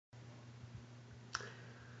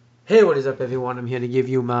Hey, what is up, everyone? I'm here to give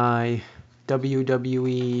you my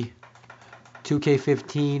WWE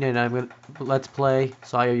 2K15, and I'm gonna let's play.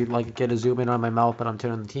 Sorry, you'd like get a zoom in on my mouth, but I'm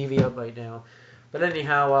turning the TV up right now. But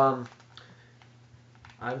anyhow,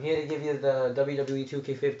 I'm here to give you the WWE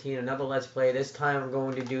 2K15, another let's play. This time, I'm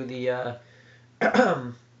going to do the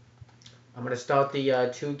I'm gonna start the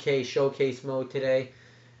 2K showcase mode today,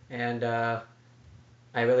 and I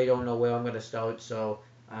really don't know where I'm gonna start, so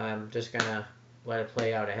I'm just gonna let it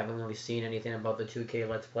play out. I haven't really seen anything about the 2K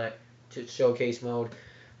Let's Play showcase mode.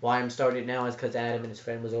 Why I'm starting it now is because Adam and his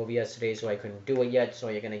friend was over yesterday, so I couldn't do it yet. So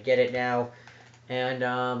you're gonna get it now,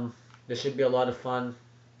 and this should be a lot of fun.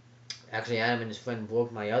 Actually, Adam and his friend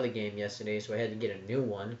broke my other game yesterday, so I had to get a new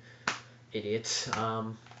one. Idiots.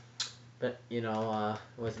 But you know,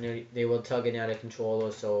 they were tugging at a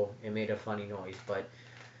controller, so it made a funny noise. But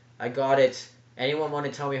I got it. Anyone want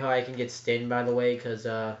to tell me how I can get Stin, by the way? Because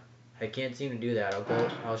I can't seem to do that.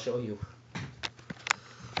 I'll show you.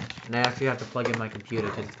 And I actually have to plug in my computer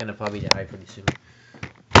because it's going to probably die pretty soon.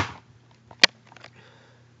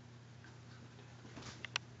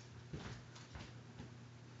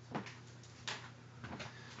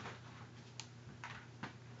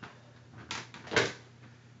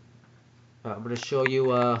 I'm going to show you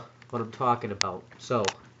what I'm talking about. So,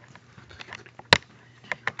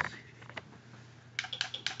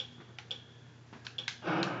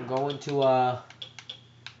 I'm going to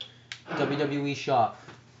WWE Shop.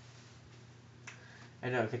 I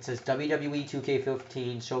know it says WWE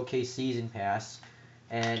 2K15 Showcase Season Pass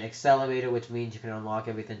and Accelerator, which means you can unlock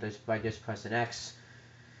everything by just pressing X.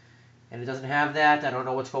 And it doesn't have that. I don't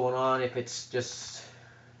know what's going on, if it's just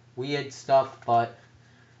weird stuff, but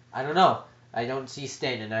I don't know. I don't see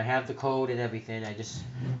Stin, and I have the code and everything. I just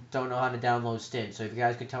don't know how to download Stin. So if you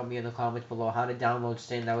guys could tell me in the comments below how to download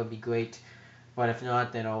Stin, that would be great. But if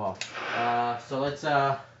not, then oh well. So let's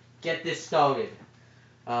get this started.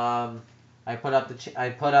 I put up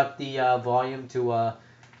the volume to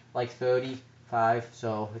like 35,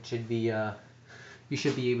 so it should be you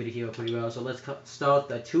should be able to hear it pretty well. So let's start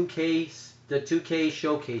the 2K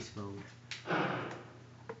showcase mode.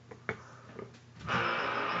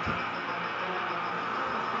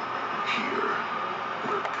 Here,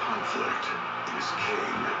 where conflict is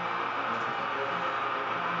king,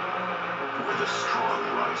 where the strong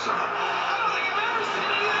rise up. I don't think I've ever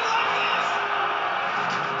seen anything like this!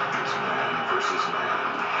 It's man versus man.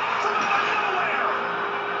 From out of nowhere!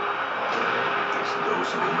 It's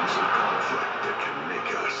those moments of conflict that can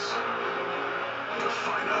make us,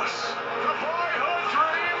 define us, The boyhood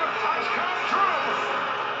dream has come true!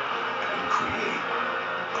 and create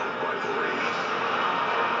a rivalry.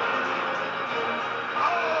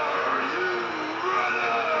 Are you ready?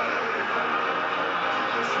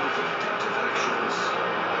 Through vindictive actions,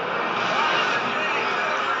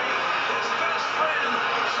 His best friend,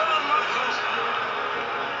 Shawn Michaels.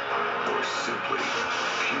 or simply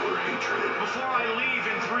pure hatred. Before I leave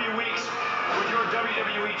in 3 weeks with your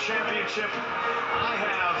WWE Championship, I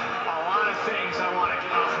have a lot of things I want to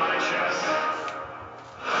get off my chest.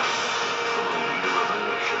 From the leader of a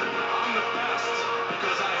nation, I'm the best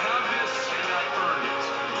because I have this and I earned it.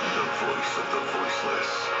 the voice of the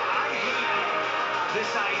voiceless. I hate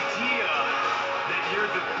this idea that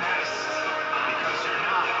you're the best because you're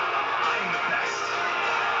not. I'm the best.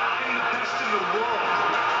 I'm the best in the world.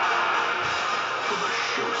 From a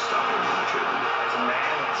show-stopping legend, As a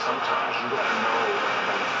man, sometimes you gotta know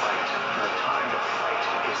when to fight. The time to fight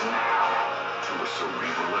is now. to a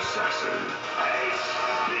cerebral assassin,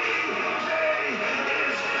 HBK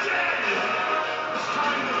is dead! It's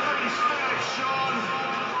time to face facts, Sean.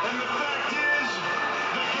 And the fact is,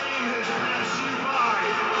 the game has passed you by.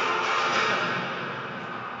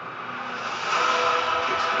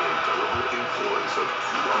 it's the indelible influence of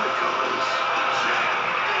two icons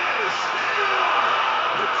Is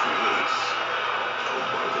that creates a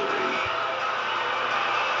rivalry.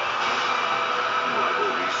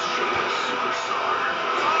 Rivalries shape a superstar,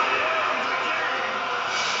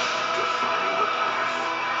 defining the path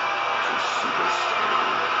to superstardom.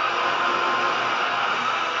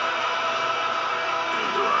 And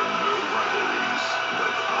there are no rivalries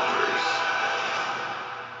like ours.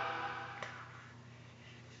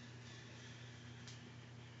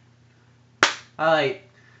 Alright,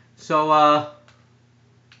 so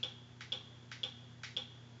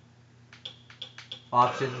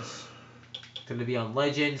options. Gonna be on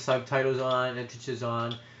legend, subtitles on, entrances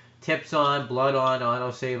on, tips on, blood on,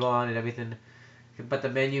 autosave on, and everything. But the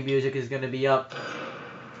menu music is gonna be up.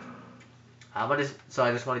 So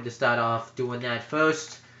I just wanted to start off doing that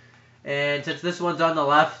first. And since this one's on the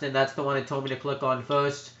left, and that's the one it told me to click on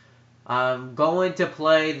first, I'm going to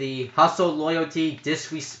play the Hustle, Loyalty,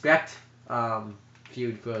 Disrespect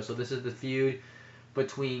feud first. So this is the feud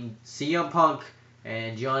between CM Punk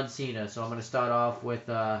and John Cena. So I'm going to start off with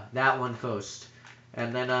that one first.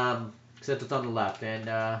 And then, since it's on the left. And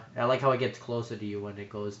I like how it gets closer to you when it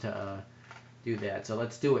goes to do that. So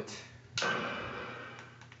let's do it.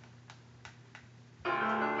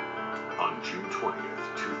 On June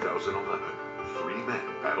 20th, 2011, three men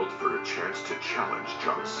battled for a chance to challenge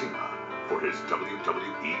John Cena for his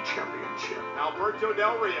WWE Championship. Alberto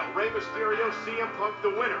Del Rio, Rey Mysterio, CM Punk, the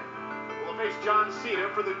winner, will face John Cena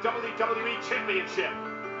for the WWE Championship.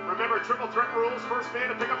 Remember, triple threat rules. First man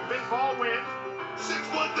to pick up the big ball wins.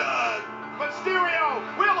 6-1 done! Mysterio,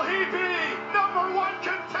 will he be number one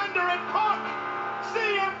contender at Punk?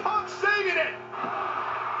 CM Punk saving it!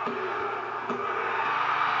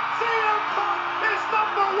 CM Punk is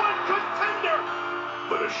number one contender!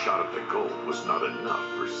 But a shot at the goal was not enough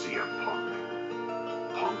for CM Punk.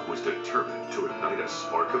 Punk was determined to ignite a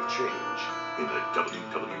spark of change in the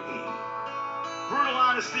WWE. Brutal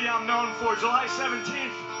honesty I'm known for. July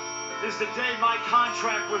 17th is the day my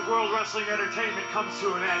contract with World Wrestling Entertainment comes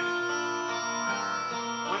to an end.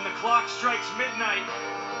 When the clock strikes midnight,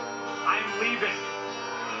 I'm leaving.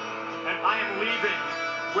 And I am leaving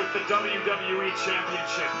with the WWE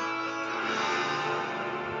Championship.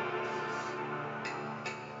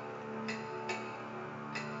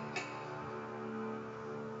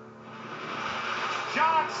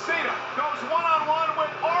 John Cena goes one-on-one with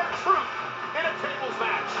R-Truth in a tables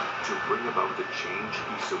match. To bring about the change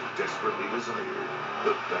he so desperately desired,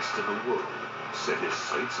 the best in the world set his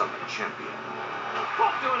sights on the champion.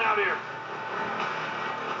 What doing out here?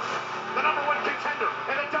 The number one contender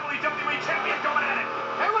and the WWE champion going at it.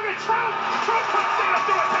 Hey, look at Truth! Truth puts Cena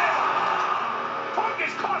through a table! Punk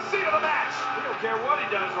has cost Cena the match! He don't care what he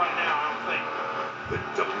does right now, I don't think. The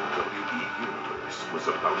WWE Universe was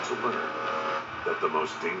about to learn that the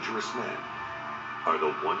most dangerous men are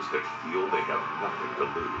the ones that feel they have nothing to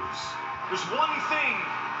lose. There's one thing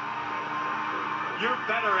you're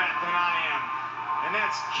better at than I am, and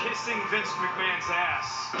that's kissing Vince McMahon's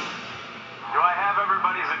ass. Do I have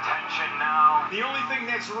everybody's attention now? The only thing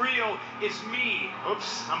that's real is me.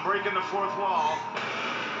 Oops, I'm breaking the fourth wall.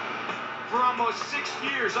 For almost 6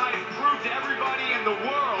 years, I have proved to everybody in the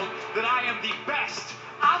world that I am the best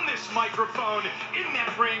on this microphone, in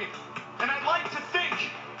that ring, and I'd like to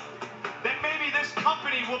think that maybe this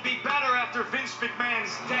company will be better after Vince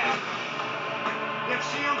McMahon's death. If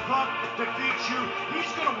CM Punk defeats you, he's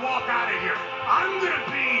gonna walk out of here. I'm gonna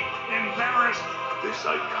be embarrassed. This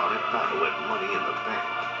iconic battle at Money in the Bank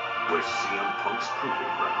was CM Punk's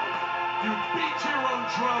proving ground. You beat your own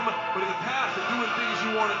drum, but in the path of doing things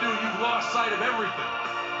you want to do, you've lost sight of everything.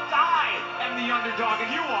 I am the underdog,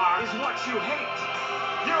 and you are, is what you hate.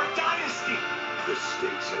 You're a dynasty. The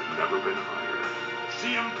stakes had never been higher.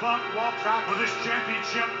 CM Punk walks out with this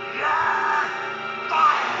championship. Yeah!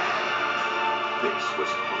 Fire! This was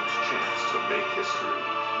Punk's chance to make history.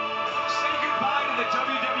 Say goodbye to the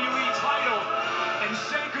WWE title, and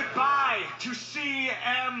say goodbye to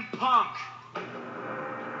CM Punk.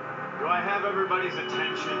 Do I have everybody's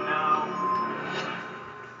attention now?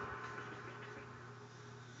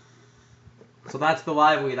 So that's the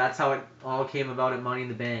rivalry. That's how it all came about at Money in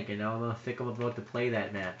the Bank. And now I think I'm about to play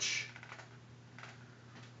that match.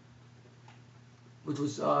 Which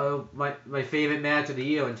was my favorite match of the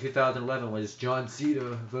year in 2011 was John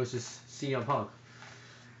Cena versus CM Punk.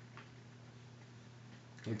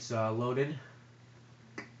 It's loaded.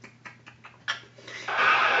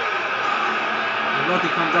 And look, he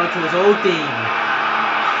comes out to his old theme.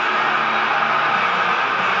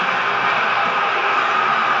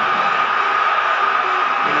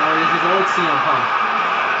 You know, this is old CM Punk.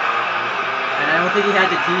 And I don't think he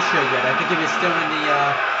had the t-shirt yet. I think he was still in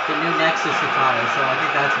the new Nexus attire, so I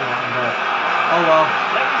think that's wrong, but oh well.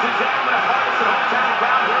 Ladies and gentlemen, a hardest and hometown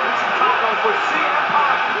crowd here in Chicago for CM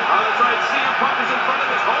Punk. That's right, CM Punk is in front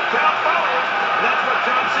of his hometown followers, and that's what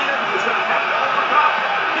John Cena is going to have to overcome.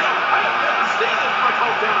 You know, I have never seen this much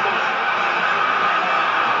hometown emotion.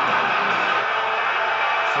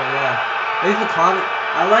 So yeah, at least the comment.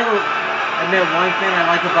 I admit one thing I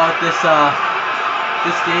like about this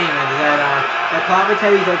game is that the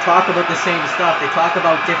commentaries don't talk about the same stuff. They talk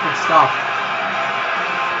about different stuff.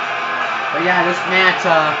 But yeah, this match,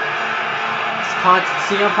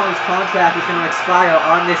 CM Punk's contract is going to expire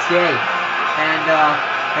on this day,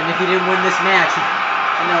 and if he didn't win this match,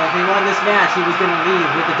 if he won this match, he was going to leave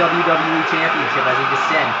with the WWE Championship, as he just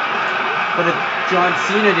said. But if John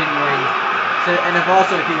Cena didn't win, and if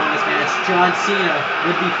he won this match, John Cena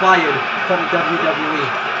would be fired from the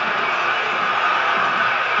WWE.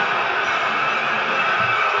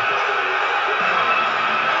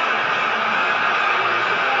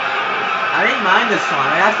 mind this song.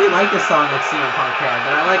 I actually like the song that CM Punk had,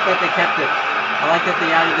 but I like that they kept it. I like that they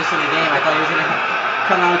added this in the game. I thought he was gonna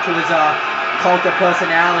come out to his Cult of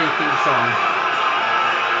Personality theme song.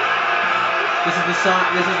 This is the song.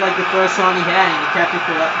 This is like the first song he had, and he kept it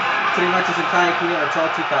for pretty much his entire career until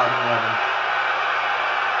 2011.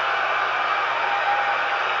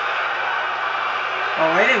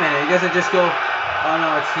 Oh, wait a minute. He doesn't just go... Oh,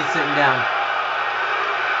 no, he's sitting down.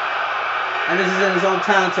 And this is in his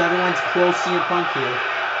hometown, so everyone's close CM Punk here.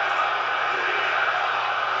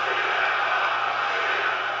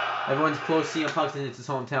 Everyone's close CM Punk since it's his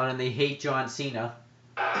hometown, and they hate John Cena.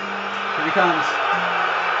 Here he comes.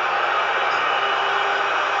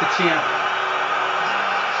 The champ.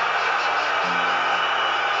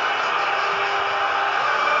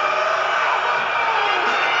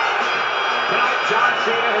 John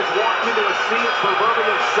Cena has walked into a sea of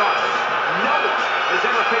proverbial sharks. No one has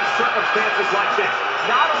ever faced circumstances like this.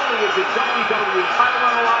 Not only is his WWE title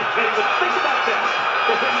on the line, Kenny, but think about this.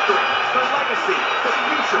 The history, the legacy, the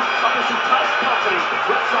future of this entire company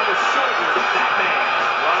rests on the shoulders of that man.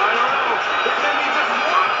 Well, I don't know. It may be just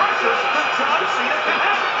more pressure than John Cena can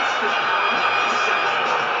handle.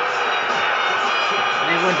 And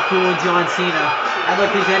everyone's booing John Cena. And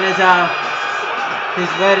look, he's in his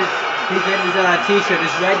red... He's in his t-shirt,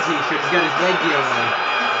 his red t-shirt. He's got his red gear on.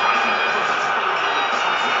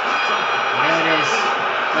 There it is.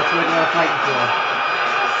 That's what they're fighting for.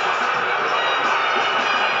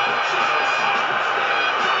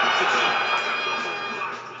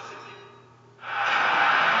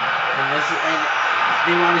 And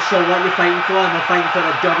they want to show what you're fighting for, and they're fighting for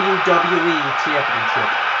the WWE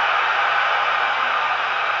Championship.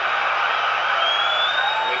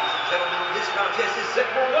 Contest is set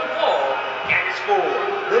for one fall, and it's for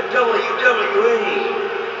the WWE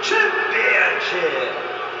Championship.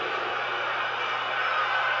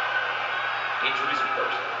 Introducing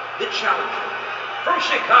first, the challenger from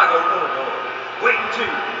Chicago, Illinois, weighing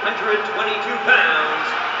 222 pounds,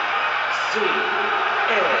 CM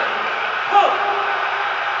Punk.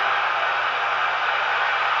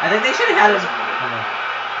 I think they should have had him.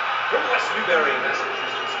 From West Newbury,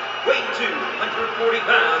 Massachusetts, weighing 240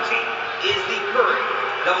 pounds, he is the current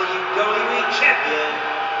WWE Champion,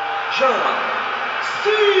 John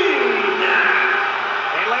Cena.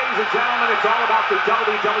 And ladies and gentlemen, it's all about the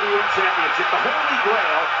WWE Championship, the holy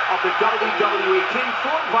grail of the WWE, king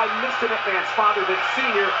formed by Mr. McMahon's father, Vince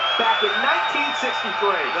Sr., back in 1963.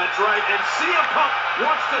 That's right, and CM Punk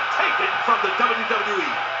wants to take it from the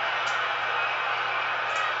WWE.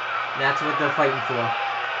 That's what they're fighting for.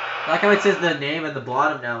 I like how it says the name at the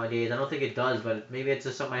bottom nowadays. I don't think it does, but maybe it's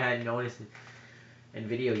just something I hadn't noticed in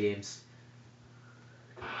video games.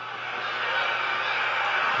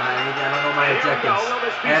 I don't know my objectives.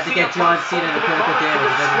 I have to get John Cena the critical damage.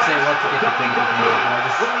 It doesn't say what to get the critical damage. I'll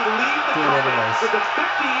just do it anyways. With the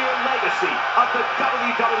 50-year legacy of the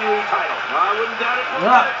WWE title. I wouldn't doubt it for a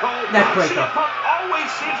minute, Cole. Neck breaker. CM Punk always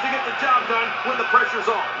seems to get the job done when the pressure's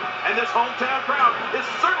on. And this hometown crowd is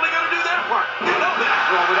certainly going to do their part. You know that.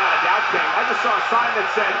 Well, without a doubt, King. I just saw a sign that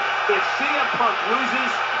said, if CM Punk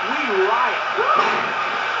loses, we riot.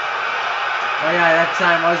 Oh yeah, that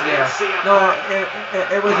time was there. No,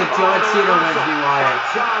 it was a John Cena wins we riot.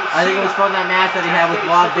 I think it was from that match that he had with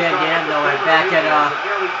Rob Van Dam though, back at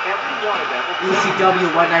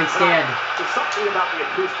ECW One Night Stand. There's something about the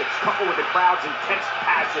acoustics coupled with the crowd's intense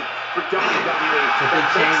passion for WWE. It's a big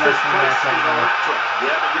chain wrestling match right now.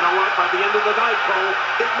 Yeah, but you know what? By the end of the night, Cole,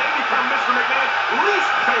 it may become Mr. McMahon's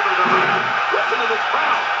least favorite arena. Listen to this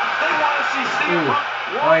crowd. They want to see CM Punk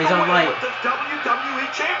walk away with the WWE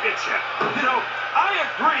Championship. You know, I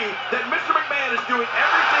agree that Mr. McMahon is doing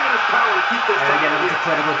everything in his power to keep this title here.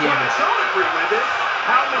 Critical What I damage. don't agree with is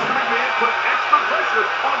how Mr. McMahon put extra pressure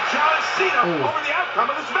on John Cena over the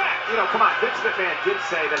outcome of this match. You know, come on, Vince McMahon did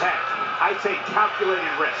say that, hey, I take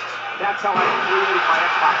calculated risks. That's how I created my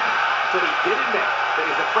empire. So he did admit that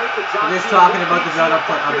he's afraid that John Cena... We're just talking about the run-up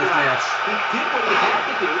of this match. He did what he had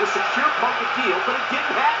to do to secure Punk a deal, but it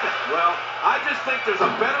didn't happen. Well, I just think there's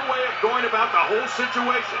a better way of going about the whole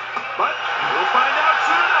situation. But we'll find out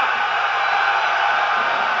soon enough.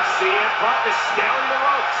 CM Punk is scaling the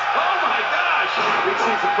ropes. Oh my gosh! We've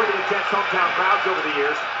seen some pretty intense hometown crowds over the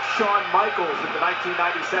years. Shawn Michaels at the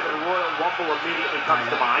 1997 Royal Rumble immediately comes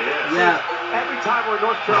to mind. Yeah. Every time we're in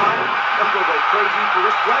North Carolina, we'll go crazy for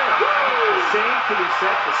Ric Flair. The same can be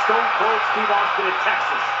said for Stone Cold Steve Austin in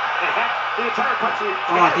Texas. And heck, the entire country in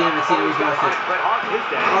Oh, I didn't even see the always got results. behind Bret Hart in his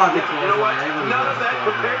day. Oh, Vic You know what? Flair's on. None of that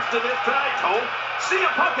compares to this tonight, Cole.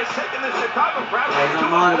 CM Punk has taken the Chicago crowd Yeah, he's to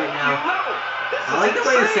on a whole monitor now. new level. This I like the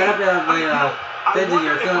way they set up the things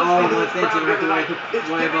here. It's not all one thing, so you don't have to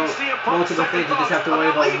worry about multiple things. You just have to worry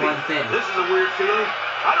about one thing. This is a weird feeling.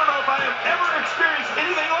 I don't know if I have ever experienced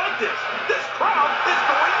anything like this. This crowd is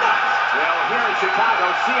going nuts. Well, here in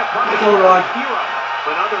Chicago, CM Punk is a hero.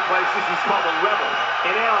 But in other places, he's called a rebel,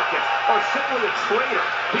 an anarchist, or simply a traitor.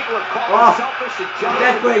 People have called him selfish and jealous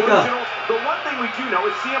and delusional. The one thing we do know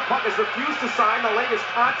is CM Punk has refused to sign the latest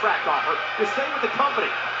contract offer to stay with the company.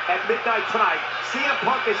 At midnight tonight, CM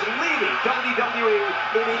Punk is leaving WWE,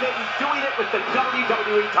 and he may be doing it with the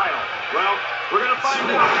WWE title. Well, we're going to find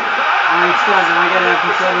out. Alright, Scott, I gotta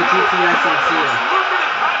perform a GTS on Cena.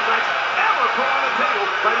 Lucrative contracts ever put on the table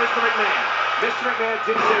by Mr. McMahon. Mr. McMahon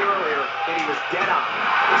did say earlier, and he was dead on.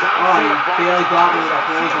 He barely got me with a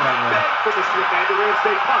close right there. For Mr. McMahon to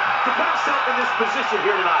reinstate Punk to put himself in this position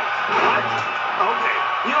here tonight. What? Okay,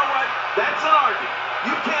 you know what? That's an argument.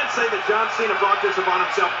 You can't say that John Cena brought this upon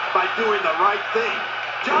himself by doing the right thing.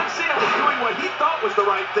 John Cena was doing what he thought was the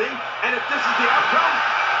right thing, and if this is the outcome,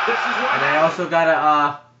 this is what. And I also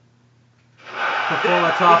gotta perform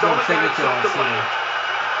a top rope signature on Cena.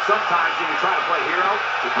 Sometimes when you try to play hero,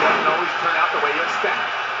 it doesn't always turn out the way you expect.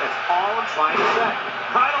 That's all I'm trying to say.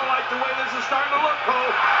 I don't like the way this is starting to look, Cole.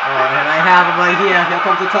 Oh, and I have him right here. Here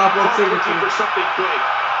comes the top rope signature. For something big.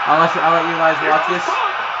 I'll let you guys watch this.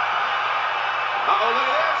 Uh-oh, look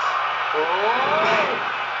at this. Oh!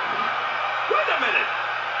 Wait a minute.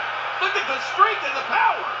 Look at the strength and the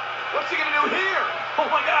power. What's he going to do here? Oh,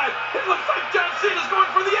 my God. It looks like John Cena's going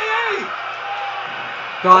for the AA.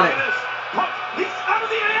 Got it. Look at this. Punk, he's out of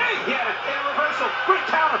the AA. Yeah, in a reversal. Great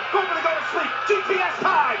counter. Going for the go to sleep. GTS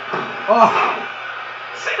time. Oh.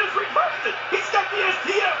 Cena's reversed it. He's got the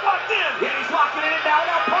STF locked in. Yeah, he's locking it in now.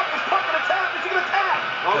 Now Punk is pumping a tap. Is he going to tap?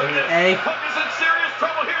 Oh, look at this. Punk is in serious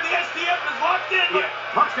trouble here. The STF is locked in. Yeah,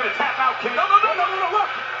 Punk's going to tap out, King. No, look.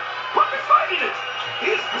 Punk is fighting it.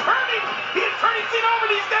 He's turning. He is turning Cena over.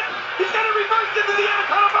 And he's got it reversed into the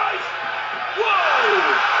Anaconda Vice.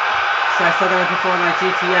 Whoa. So I still gotta perform my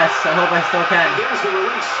GTS. I hope I still can. There's the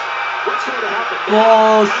release. What's going to happen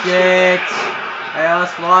now? Bullshit. I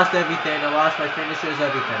just lost everything. I lost my finishers,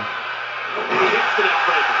 everything. The infinite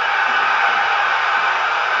breaker.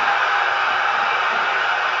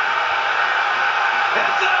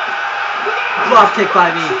 Heads up. Drop kick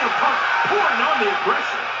by me. CM Punk pouring on the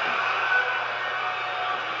aggression.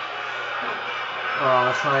 Oh,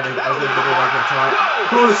 I was trying to. I was gonna give it like a time.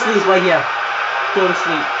 Go to sleep right here. Go to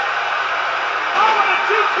sleep. Oh, and a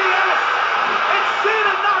GTS. And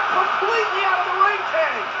Cena knocked completely out of the ring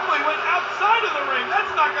cage. Well, he went outside of the ring.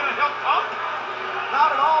 That's not going to help Punk.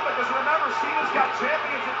 Not at all, because remember, Cena's got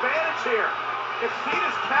champion's advantage here. If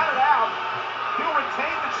Cena's counted out, he'll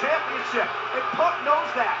retain the championship. And Punk knows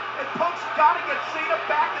that. And Punk's got to get Cena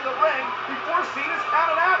back in the ring before Cena's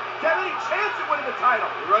counted out to have any chance of winning the title.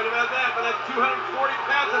 You're right about that, but that's 240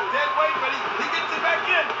 pounds of dead weight, but he gets it back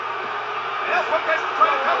in. Now Punk has to try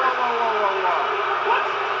to cover. Whoa. What?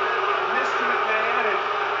 Mr. McMahon and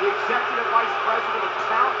the Executive Vice President of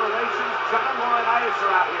Talent Relations, John Laurinaitis,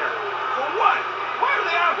 are out here. For what? Why are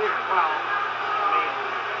they out here? Well, I mean,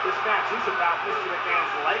 this match is about Mr.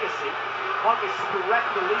 McMahon's legacy. Punk is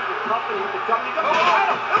threatened to leave the company with the WWE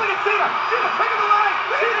title. And look at Cena. Cena taking the line.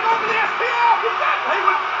 Cena going for the STL. He's got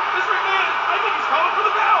Mr. McMahon, I think he's calling for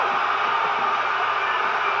the bell.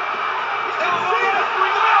 He's telling Cena to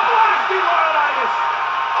ring the bell. Blasty Laurinaitis.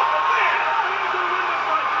 Oh, man.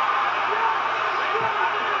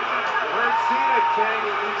 Where's Cena, King?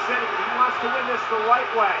 He said he wants to win this the right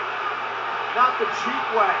way, not the cheap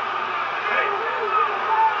way. Hey,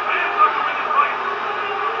 man's not going to win this fight.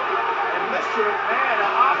 And Mr. McMahon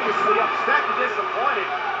obviously upset and disappointed.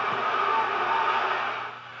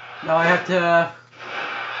 Now I have to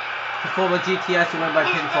perform a GTS and win by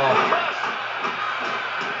pinfall.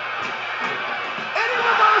 And he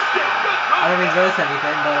reversed it. I don't reverse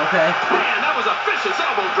anything, but okay. Man, that was a vicious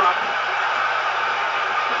elbow drop.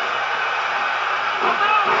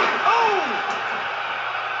 Oh!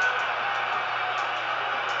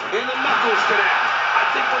 In the knuckles connect. I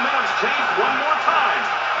think momentum's changed one more time.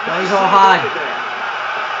 Now he's all high.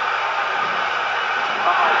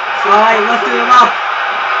 Alright, let's do him up.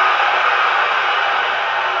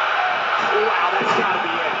 Wow, that's gotta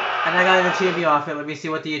be it. And I got an achievement off it. Let me see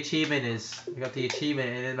what the achievement is. I got the achievement,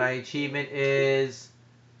 and then my achievement is...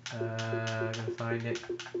 I'm gonna find it.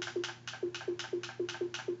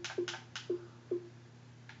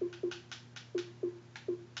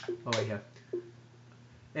 Oh, right here.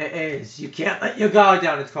 It is. You can't let your guard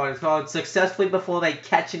down, it's called. It's called Successfully Before They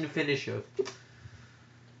Catch and Finish You.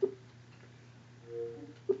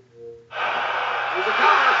 Here's a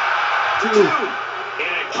cover. Two.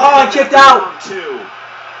 Oh, I kicked out. Two.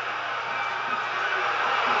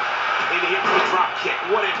 kick.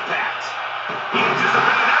 What impact. He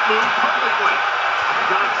anticipated that move perfectly.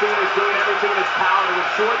 John Cena is doing everything in his power to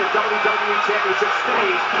ensure the WWE Championship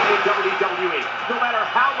stays in WWE. No matter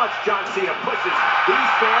how much John Cena pushes,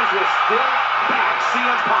 these fans will still back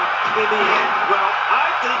CM Punk in the end. Well,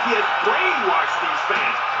 I think he has brainwashed these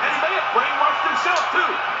fans. And he may have brainwashed himself,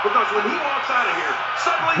 too. Because when he walks out of here,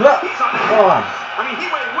 suddenly he's on his own. I mean,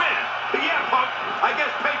 he may win. But yeah, Punk, I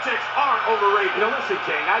guess paychecks are overrated. You know, listen,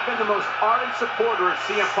 King, I've been the most ardent supporter of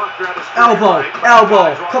CM Punk throughout his career. Elbow,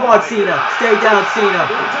 elbow. Come on, Cena. Stay down, Cena.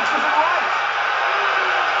 He just isn't right.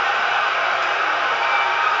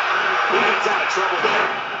 He gets out of trouble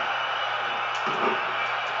there.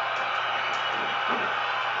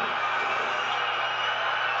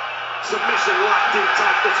 Submission locked in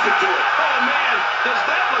tight. Let's get to it. Oh, man, does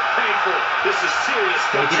that look painful? This is serious.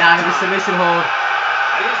 Take it out of the submission hold.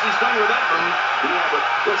 I guess he's done with that move. Yeah, but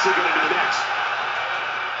what's he going to do next?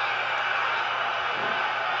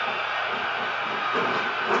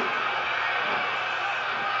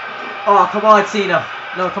 Oh, come on, Cena.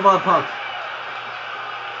 No, come on, Punk.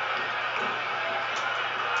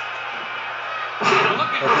 Cena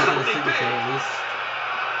looking for something big. At least.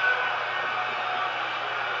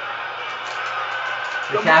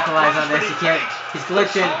 To capitalize on this, he can't. He's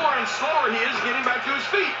glitching. The slower and slower he is getting back to his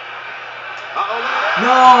feet. Uh-oh, look at that.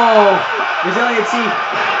 No! Resiliency.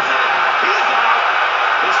 He's out.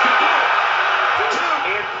 This could do it. 2,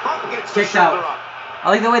 and Punk gets the Kicked shoulder out. up.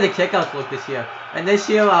 I like the way the kickouts look this year. And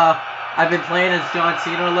this year, I've been playing as John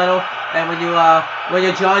Cena a little. And when you're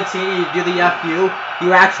John Cena, you do the FU.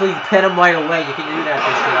 You actually pin him right away. You can do that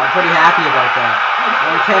this year. I'm pretty happy about that.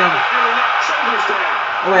 I'm gonna pin him. Shoulders down.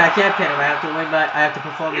 Oh wait, I can't pin him. I have to win. I have to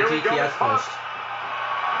perform the Here we go GTS with Punk. first.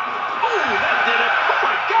 Oh, that did it. Oh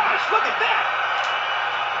my gosh, look at that.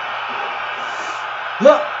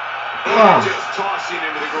 Look. And just tossing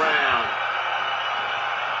him to the ground.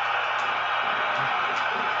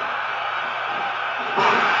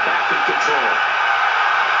 Back in control.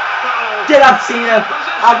 Uh-oh. Get up, Cena.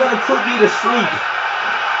 I'm gonna put you to sleep.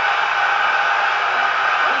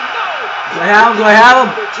 Oh no. Do I have him? Do I have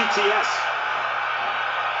him? The GTS.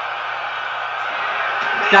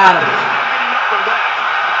 Got him. He's not getting up from that.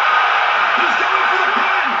 He's going for the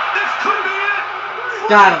pin. This could be it.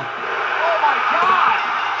 Got him. Oh my God.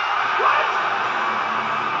 What?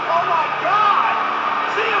 Oh my God.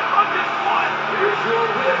 CM Punk has won. Here's your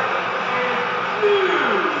winner and new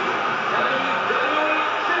WWE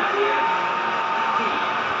Champion,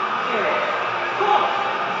 CM Punk.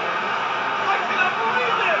 I cannot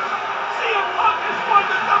believe this. CM Punk has won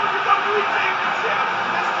the WWE Championship.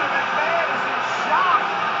 Mr. McMahon is in shock.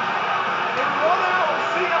 In 1 hour,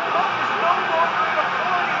 CM Punk is no longer in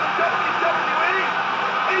authority in the WWE.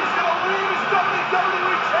 He's going to leave as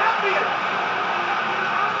WWE Champion.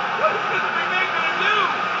 What is Mr. McMahon going to do?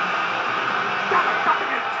 Stop it, stop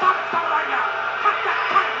it, stop it, stop it right now. Cut that,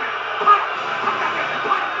 cut it, man. Cut it, cut that, man.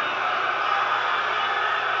 Cut it.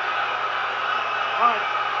 All right,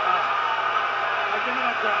 give me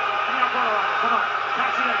that, Burner Rider. Come on,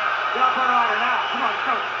 cash it in. Get out Burner Rider now. Come on,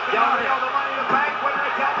 go. Del Rio, the money in the bank. Winner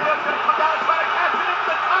at Del Rio's going to come down and try to cash it in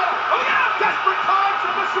for the title. Oh yeah, desperate times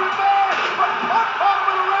for Mr. McMahon, but Punk caught him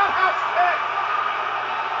with a roundhouse kick.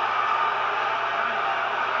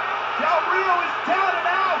 Del Rio is down and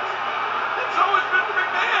out. And so is Mr.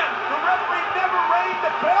 McMahon. The referee never rang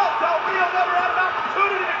the bell. Del Rio never had an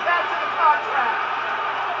opportunity to cash in the contract.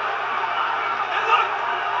 And look,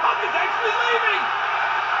 Punk is actually leaving.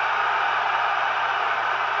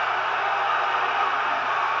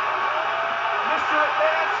 Mr.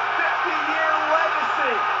 McMahon's 50-year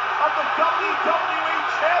legacy of the WWE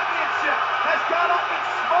Championship has gone up in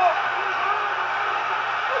smoke.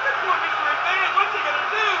 Look at poor Mr. McMahon. What's he going to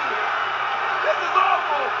do? This is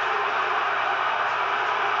awful.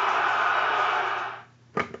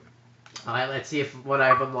 Alright, let's see if what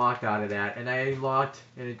I've unlocked out of that. And I unlocked,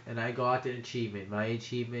 and I got an achievement. My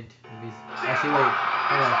achievement is... Actually, wait.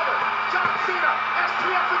 Hold on. John Cena,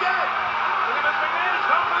 STF again. Look at Mr. McMahon. He's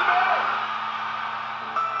going for the bell.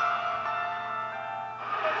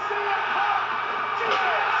 It's CM Punk.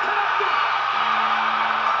 GTS champion.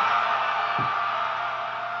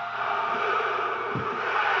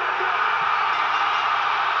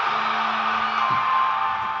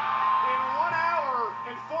 In 1 hour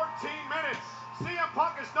and 14 minutes, CM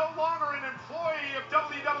Punk is no longer an employee of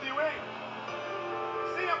WWE.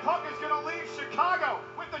 CM Punk is going to leave Chicago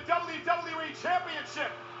with the WWE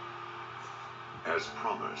Championship. As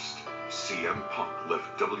promised, CM Punk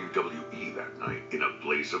left WWE that night in a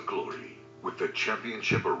blaze of glory, with the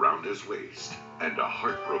championship around his waist and a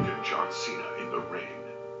heartbroken John Cena in the ring.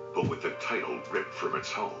 But with the title ripped from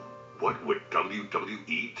its home, What would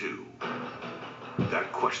WWE do?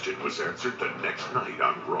 That question was answered the next night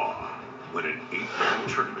on Raw, when an 8-man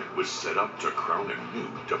tournament was set up to crown a new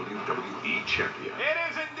WWE champion. It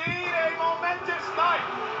is indeed a momentous night.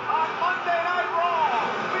 On Monday Night Raw,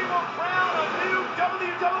 we will crown a new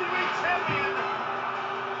WWE champion.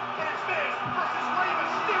 And it's Miz versus Rey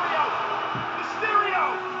Mysterio.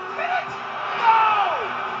 Mysterio, hit it! No!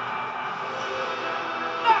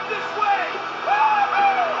 Not this way!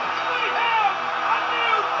 Woo-hoo! We have a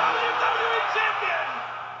new WWE champion!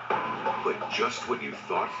 But just when you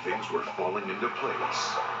thought things were falling into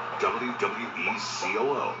place, WWE's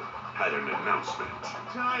COO had an announcement.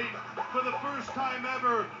 Tonight, for the first time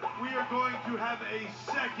ever, we are going to have a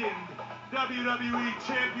second WWE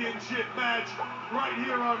Championship match right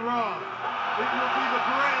here on Raw. It will be the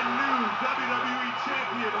brand new WWE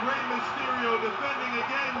Champion Rey Mysterio defending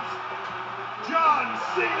against John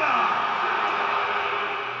Cena.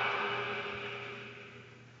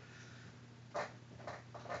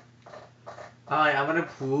 Alright, I'm gonna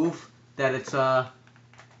prove that it's that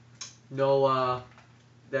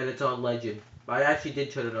it's on Legend. I actually did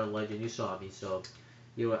turn it on Legend. You saw me, so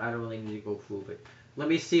I don't really need to go prove it. Let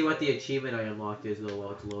me see what the achievement I unlocked is though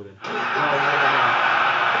while it's loading. No.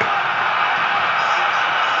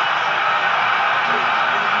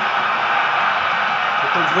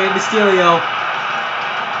 Here comes Rey Mysterio.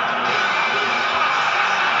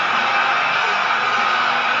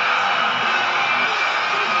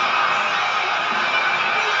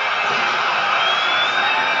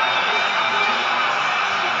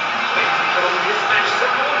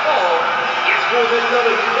 For the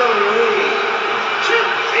WWE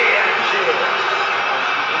Championship.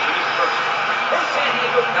 Introduced first, from San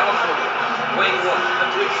Diego, California, weighing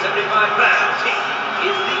 175 pounds, he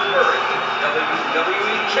is the current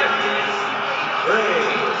WWE Champion, Rey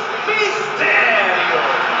Mysterio.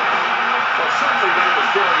 Well, certainly Rey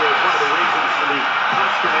Mysterio is one of the reasons for the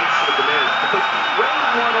consternation of the Miz, because Rey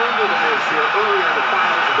won over the Miz here earlier in the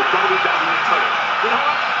finals of the WWE title. You know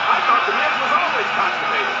what? I thought the Miz was always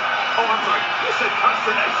constipated. Oh, I'm sorry. You said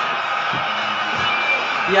consternation.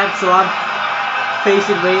 Yep, so I'm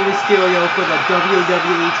facing Rey Mysterio for the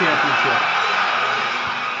WWE Championship.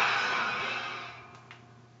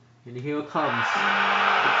 And here comes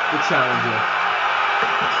the challenger.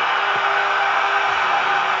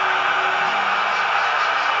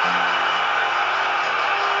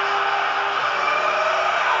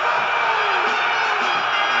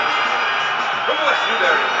 From West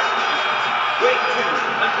Newbury, weighing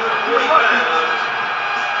 240 pounds,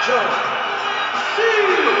 John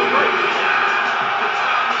Cena.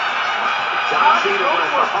 John Cena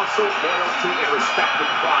runs the hustle, loyalty, and respect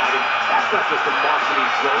with pride. And that's not just a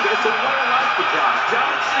marketing slogan, it's a way of life for John.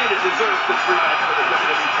 John Cena deserves this rematch for the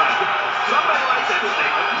WWE title. Some may like that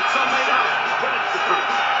statement, some may not, but it's the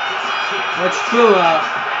truth. That's true,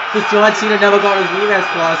 because John Cena never got his rematch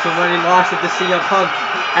clause from when he lost it to CM Punk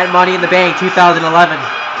at Money in the Bank 2011.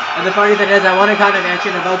 And the funny thing is, I want to kind of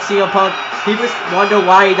mention about CM Punk. People wonder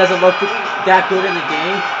why he doesn't look that good in the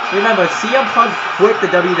game. Remember, CM Punk quit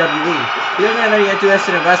the WWE. He doesn't have any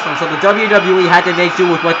interest in wrestling, so the WWE had to make do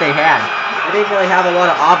with what they had. They didn't really have a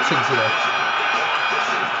lot of options here.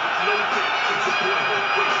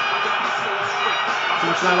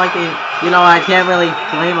 So it's not like they, I can't really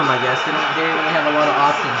blame them, I guess. They didn't really have a lot of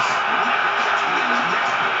options.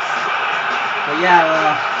 But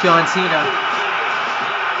yeah, John Cena.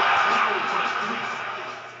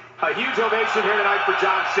 A huge ovation here tonight for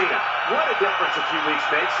John Cena. What a difference a few weeks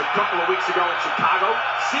makes. A couple of weeks ago in Chicago,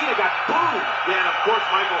 Cena got booed. Yeah, and of course,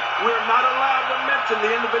 Michael, we're not allowed to mention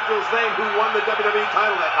the individual's name who won the WWE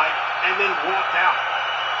title that night and then walked out.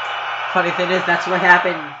 Funny thing is, that's what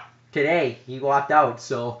happened today. He walked out,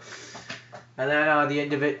 so... And then and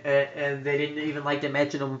they didn't even like to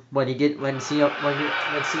mention him when CM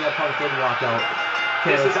Punk did walk out.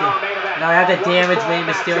 Okay, now I have to damage Rey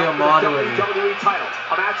Mysterio moderately.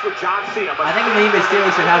 I think Rey Mysterio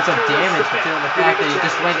should have some damage considering the fact that he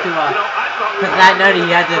just went through because that night he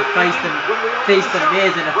had to face the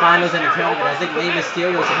Miz in the finals in the tournament. I think Rey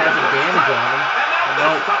Mysterio should have some damage on him.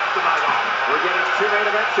 No. We're getting two main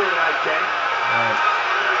events here tonight, King. Alright.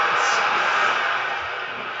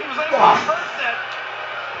 He was able to reverse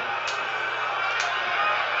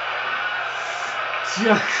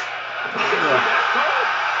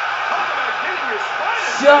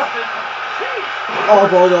Oh,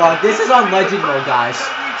 Bulldog. This is on Legend mode, guys.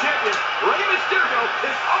 Rey Mysterio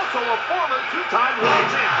is also a former two-time world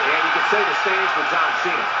champion. And you can say the same for John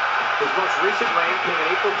Cena. His most recent reign came in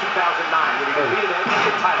April 2009 when he defeated Edge for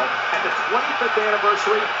the title at the 25th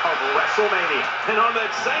anniversary of WrestleMania. And on that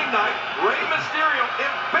same night, Rey Mysterio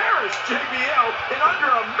embarrassed JBL in under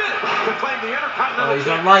a minute to claim the Intercontinental he's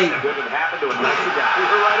on light. Championship. Couldn't happen to a nicer guy.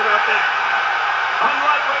 You're right about that.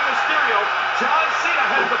 Unlike Rey Mysterio, John Cena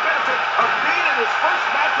has the benefit of being in his first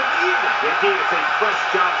match of the evening. Indeed, it's a fresh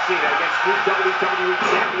John Cena against new WWE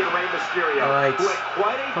Champion Rey Mysterio. All right. Who had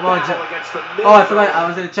quite a Come on, battle against the Oh, I forgot. I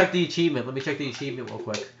was gonna check the achievement. Let me check the achievement real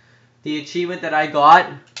quick. The achievement that I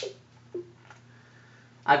got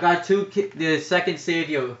the second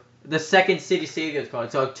city savior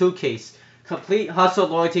card. So 2 case. Complete hustle,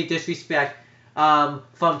 loyalty, disrespect.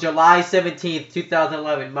 From July 17th,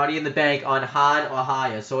 2011, Money in the Bank on hard or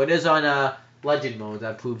higher. So it is on legend mode.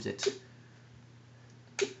 That proves it.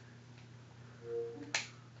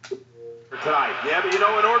 Tonight. Yeah, but you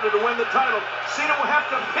know, in order to win the title, Cena will have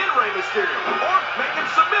to pin Rey Mysterio or make him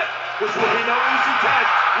submit, which will be no easy task,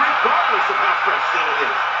 regardless of how fresh Cena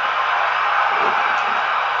is.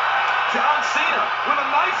 John Cena with a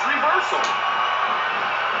nice reversal.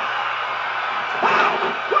 Wow,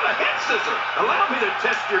 what a head scissor. Allow me to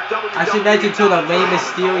test your WWE. I should mention too that Rey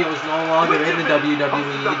Mysterio is no longer in the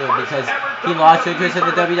WWE either because he lost interest in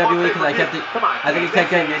the WWE because I think he kept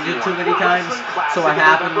getting injured too many times. So what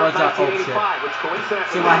happened was he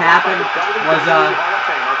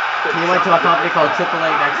went to a company called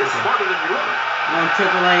AAA Mexico. No,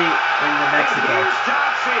 AAA in Mexico. Here's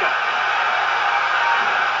John Cena.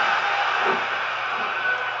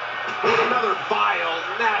 With another vile,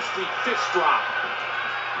 nasty fist drop.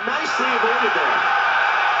 Nicely avoided there.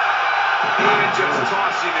 And just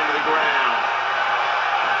tossing into the ground.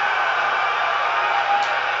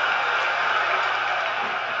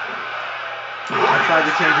 I tried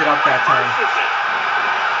to change it up that time.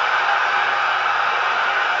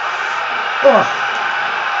 Ugh.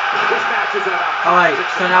 This match is about Alright,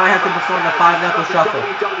 so now I have to perform the 5-knuckle shuffle.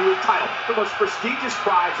 WWE title, the most prestigious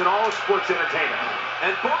prize in all of sports entertainment.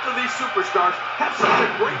 And both of these superstars have such a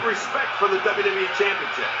great respect for the WWE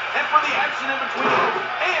Championship and for the action in between them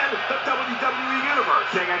and the WWE Universe.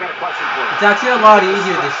 King, I got a question for you. It's actually a lot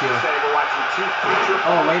easier this year. Say we're watching two future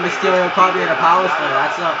Oh, Rey Mysterio caught me in a power slam.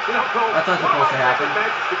 That's not supposed to happen.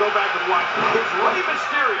 Matches to go back and watch. It's Rey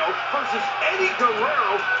Mysterio versus Eddie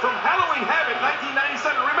Guerrero from Halloween Havoc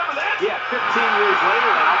 1997. Remember that? Yeah, 15 years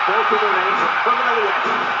later now, both of their names are permanently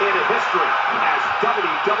etched into history as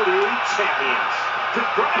WWE champions.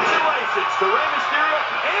 Congratulations to Rey Mysterio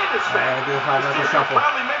and his family. do the 5-knuckle shuffle.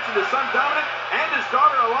 Proudly mentioned his son Dominic and his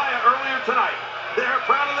daughter Aliyah earlier tonight. They're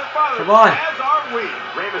proud of their father, Come on. as are we.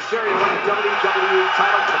 Rey Mysterio won the WWE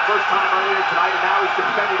title for the first time earlier tonight, and now he's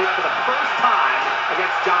defending it for the first time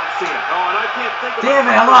against John Cena. Oh, and I can't think of Damn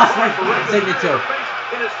it, I lost my signature.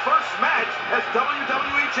 in his first match as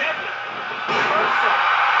WWE champion. Reversal.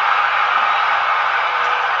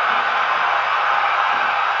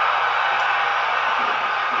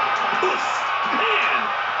 Man.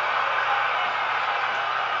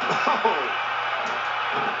 Oh.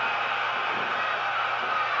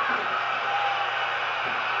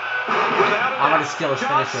 I'm gonna steal his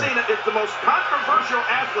John finisher. Cena is the most controversial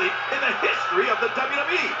athlete in the history of the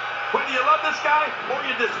WWE. Whether you love this guy or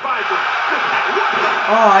you despise him.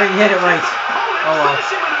 Oh, I didn't hit it right. Oh well.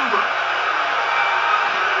 Finishing maneuver.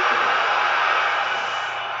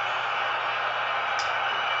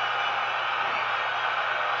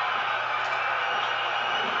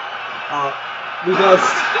 Reversed.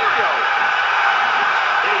 Mysterio.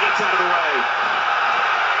 And he gets out of the way.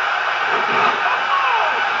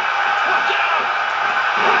 Watch out!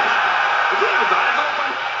 Is he have his eyes open?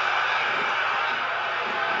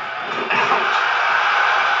 Ouch!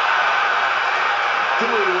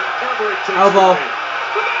 Doing whatever it takes Elbow. to win.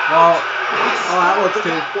 Well, oh, that works too.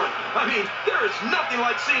 I mean, there is nothing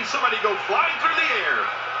like seeing somebody go flying through the air.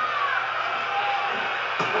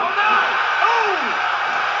 Oh no! Oh!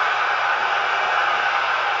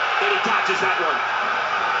 And he dodges that one.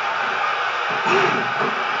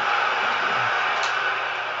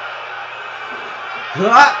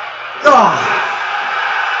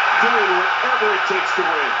 Doing whatever it takes to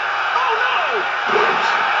win. Oh no!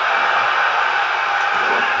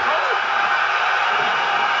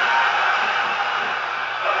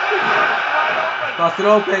 Bust it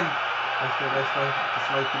open. This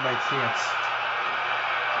might be my chance.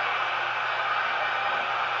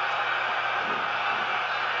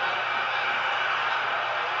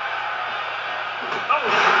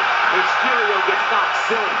 Mysterio gets knocked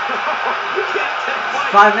silly. You can't take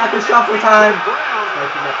flight. 5-knuckle shuffle time. Ground.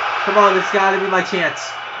 Come on, this gotta be my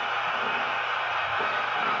chance.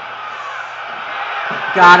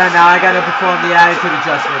 Got it now. I gotta perform the attitude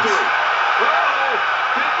adjustments.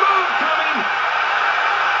 Big move coming.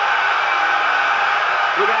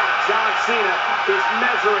 Look out, John Cena is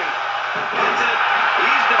measuring. That's it.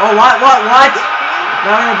 He's done. Oh, what?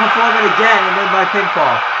 Now I'm gonna perform it again and then by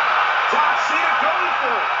pinfall. John Cena going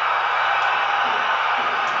for it.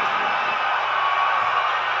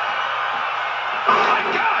 Oh my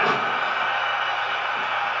God!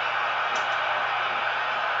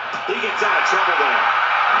 He gets out of trouble there.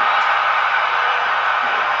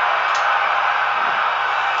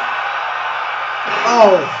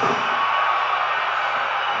 Oh.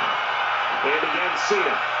 And again,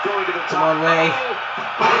 Cena going to the top. Come on, Ray. Oh,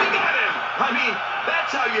 he got him. I mean,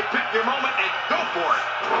 that's how you pick your moment and go for it.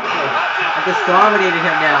 I just dominated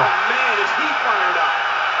him now. Oh man, is he fired up.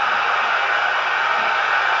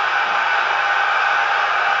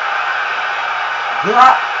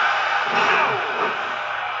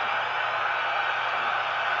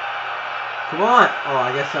 Come on. Oh,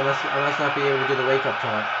 I guess I must not be able to do the wake up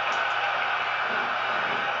taunt.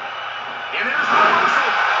 And there's the reversal.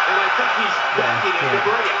 And I think he's begging him to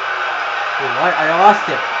bring it. Oh, what? I lost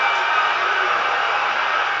it.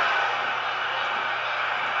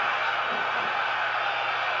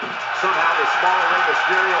 Somehow the smaller Rey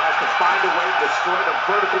Mysterio has to find a way to destroy the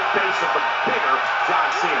vertical base of the bigger John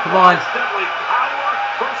Cena. Come on. It's definitely power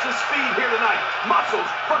versus speed here tonight. Muscles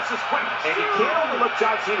versus quickness. And you can't overlook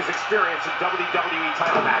John Cena's experience in WWE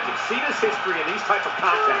title matches. Cena's history in these type of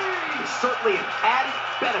contests is certainly an added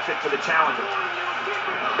benefit to the challenger.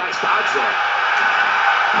 Nice dodge there.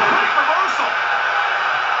 Quick reversal.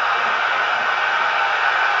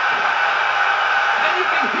 And you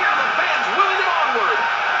can hear the fans willing him onward.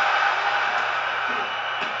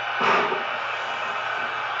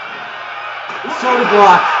 Shoulder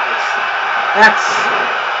block. X.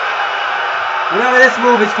 Whatever this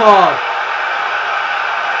move is called.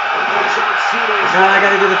 Now I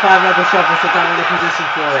gotta do the 5-knuckle shuffle since I'm in the position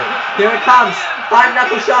for it. Here it comes.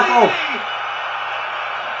 5-knuckle shuffle.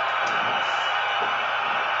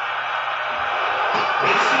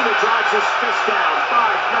 Cena drives his fist down.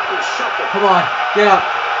 5-knuckle shuffle. Come on. Get up.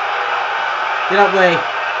 Get up, Ray.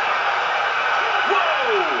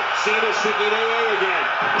 Whoa! Cena shaking AA again.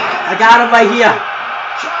 I got him right here.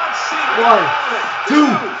 John Cena.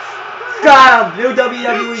 1, 2. Got him. New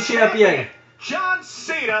WWE champion. John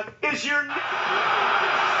Cena is your new...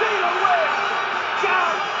 Cena wins.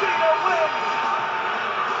 John Cena wins.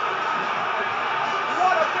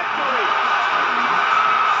 What a victory.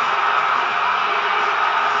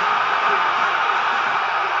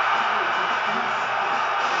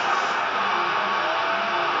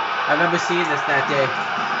 I remember seeing this that day.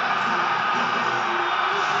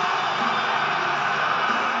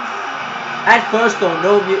 At first, though,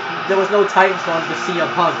 there was no Titan song for CM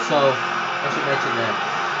Punk, so I should mention that.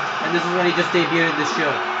 And this is when he just debuted in this show.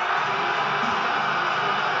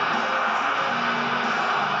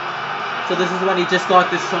 So this is when he just got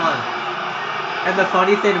this song. And the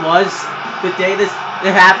funny thing was, the day it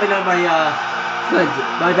happened on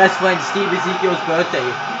my best friend Steve Ezekiel's birthday.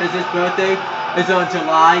 Because his birthday is on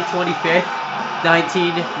July 25th,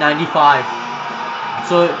 1995.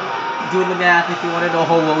 So doing the math if you want to know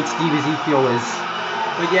how old Steve Ezekiel is.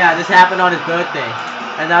 But yeah, this happened on his birthday.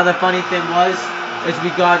 And now the funny thing is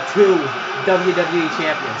we got 2 WWE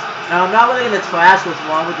champions. Now I'm not really going to trash what's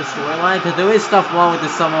wrong with the storyline, because there is stuff wrong with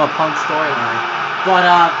the Samoa Punk storyline. But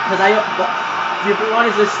if you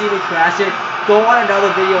want to just see me trash it, go on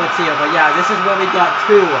another video and see it. But yeah, this is when we got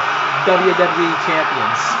 2 WWE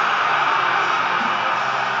champions.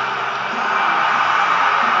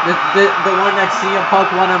 The one that CM Punk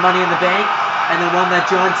won on Money in the Bank, and the one that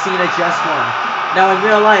John Cena just won. Now in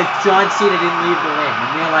real life, John Cena didn't leave the ring. In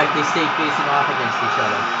real life, they stayed facing off against each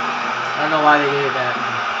other. I don't know why they did that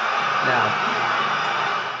now.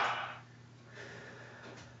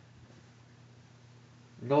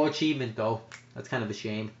 No achievement though. That's kind of a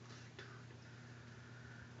shame.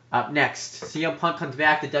 Up next, CM Punk comes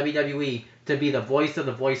back to WWE to be the voice of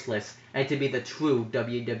the voiceless and to be the true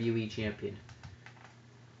WWE champion.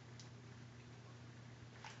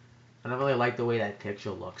 I don't really like the way that picture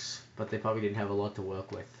looks, but they probably didn't have a lot to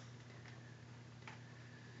work with.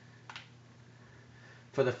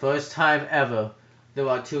 For the first time ever, there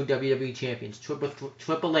are 2 WWE champions.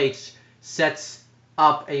 Triple H sets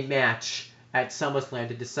up a match at SummerSlam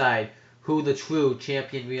to decide who the true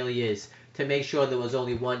champion really is. To make sure there was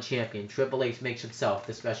only one champion. Triple H makes himself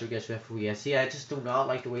the special guest referee. See, I just do not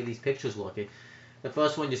like the way these pictures look. The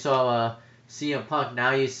first one you saw CM Punk.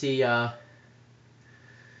 Now you see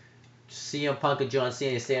CM Punk and John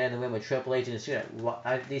Cena standing in the ring with Triple H and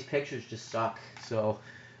these pictures just suck. So,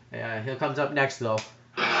 yeah, here comes up next though.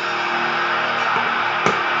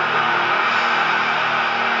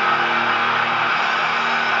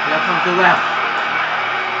 comes the ref.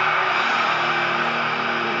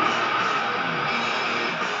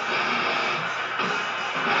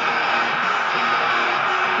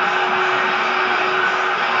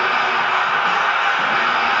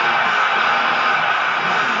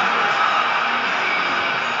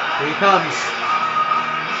 Here he comes.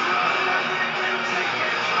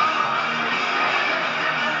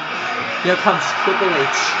 Here comes Triple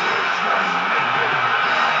H,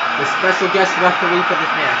 the special guest referee for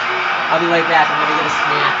this match. I'll be right back. I'm going to get a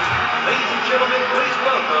snack. Ladies and gentlemen, please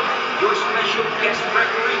welcome your special guest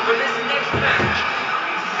referee for this next match,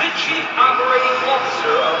 the Chief Operating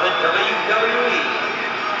Officer of the WWE,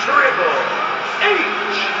 Triple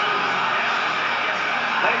H.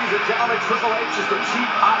 Ladies and gentlemen, Triple H is the Chief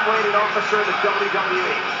Operating Officer of the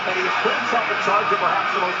WWE, and he has put himself in charge of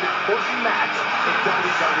perhaps the most important match in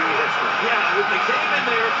WWE history. Yeah, with the game in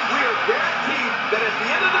there, we are guaranteed that at the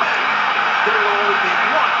end of the match, there will only be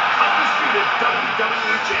one undisputed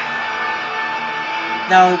WWE champion.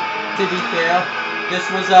 Now, to be fair, this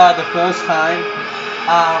was the first time,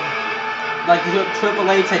 like Triple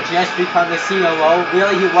H had just become the COO.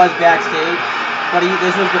 Really, he was backstage, but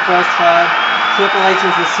this was the first time Triple H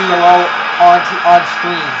was the COO on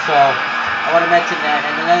screen. So I want to mention that.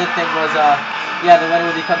 And another thing was, yeah, the winner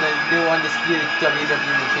would become the new undisputed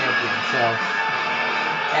WWE champion. So,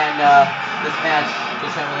 and this match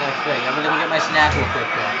determined that thing. I'm gonna go get my snack real quick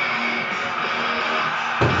though.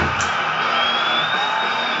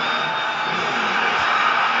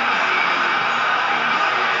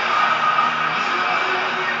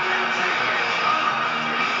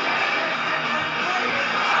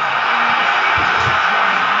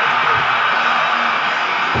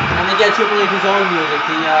 Get Triple H's own music,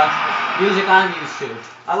 the music I'm used to.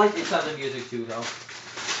 I like this other music too, though.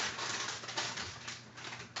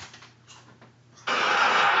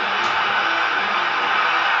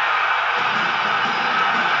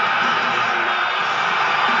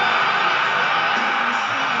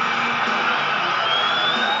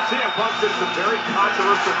 CM Punk said some very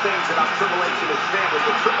controversial things about Triple H and his family,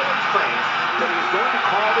 but Triple H claims that he is going to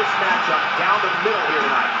call this matchup down the middle here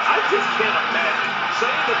tonight. I just can't imagine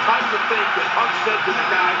saying the type of things that Punk said to the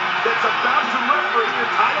guy that's about to referee your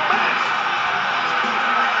title match.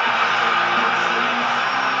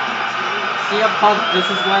 CM Punk, this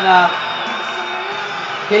is when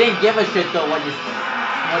he didn't give a shit though what he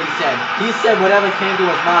said. He said whatever came to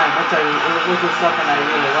his mind, which was something I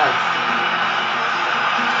really liked.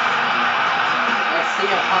 Like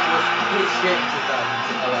CM Punk was his shit in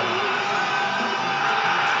 2011.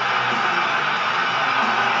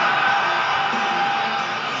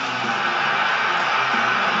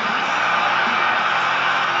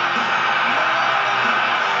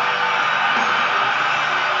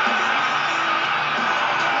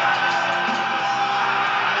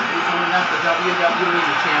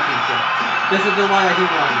 WWE Championship. This is the one that he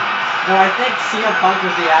won. Now I think CM Punk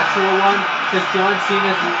was the actual one, because John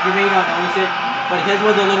Cena's, you may not notice it, but his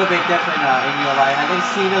was a little bit different in real life. I think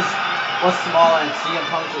Cena's was smaller and CM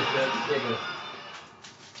Punk's was bigger.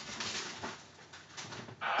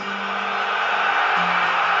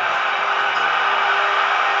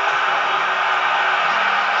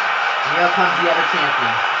 Here comes the other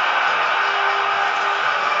champion.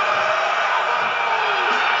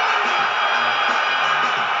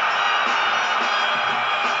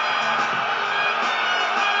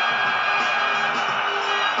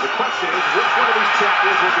 Which one of these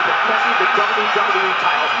champions will be defending the WWE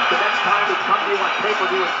title the next time we come to you on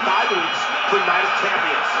pay-per-view in 5 weeks for Night of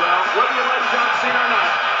Champions? Well, whether you like John Cena or not,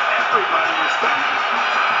 everybody respects him.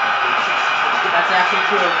 That's actually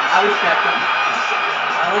true. I respect him.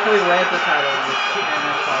 I like how he wears the title in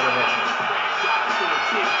this part of it.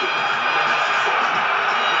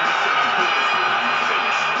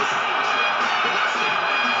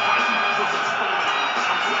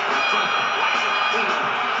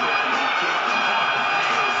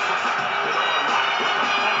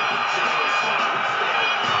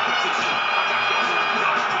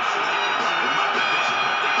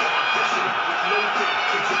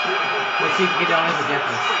 Let's see if we can notice the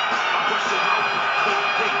difference.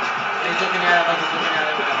 He's looking at it like he's looking at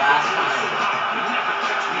it for the last time.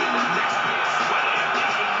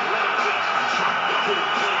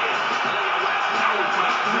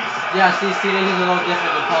 Yeah, see, this is a little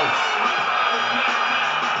different than Punk's.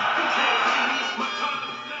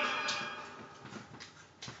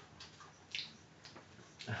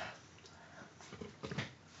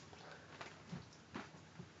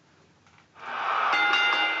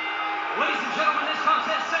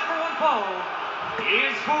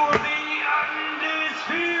 Is for the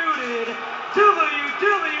undisputed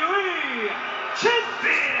WWE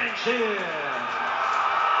Championship.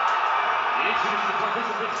 Introducing the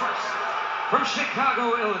participants first. From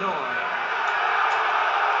Chicago, Illinois.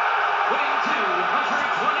 Weighing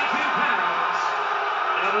 222 pounds.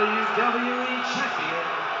 WWE Champion.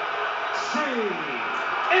 CM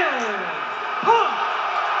Punk.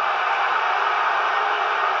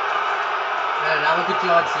 Man, now look at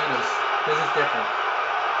John Cena's. This is different.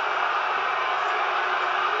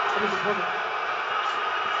 And his opponent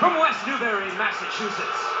from West Newbury,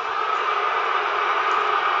 Massachusetts.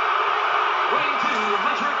 Weighing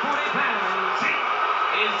 240 pounds.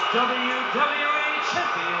 Is WWE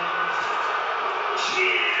Champion.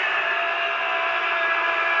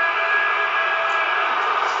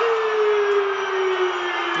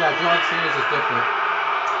 Yeah, John Cena's is different.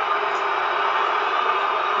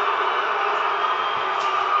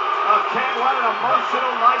 Ken, what an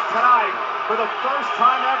emotional night tonight. For the first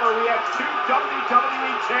time ever, we have two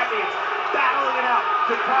WWE champions battling it out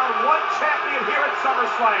to crown one champion here at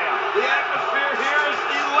SummerSlam. The atmosphere here is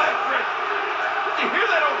electric. Did you hear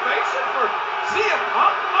that ovation for CM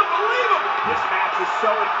Punk? Unbelievable. This match is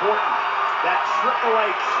so important that Triple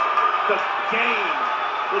H, the game,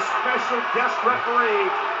 the special guest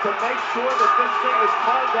referee, to make sure that this thing is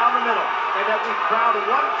called down the middle and that we crown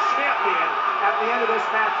one champion at the end of this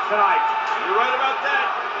match tonight. You're right about that.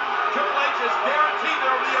 Triple H has guaranteed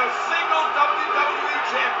there will be a single WWE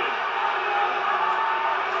champion.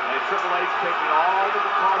 And Triple H taking all the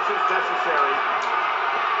precautions necessary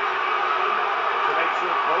to make sure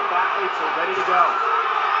both athletes are ready to go.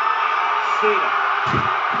 Cena,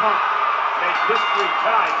 Punk, make history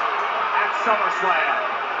tonight at SummerSlam.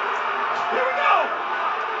 Here we go!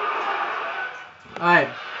 Alright.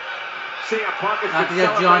 CM Punk is I have to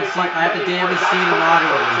get John Cena. I have to damage Cena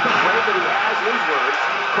moderately. The way that he has his words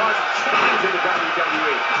caused change in the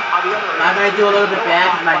WWE. On the other I hand, might do a little bit bad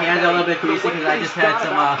because my hands are a little bit greasy because I just had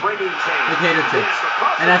some potato chips.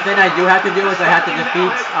 And the thing I do have to do is I have to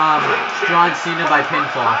defeat John Cena by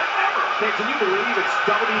pinfall. Can you believe it's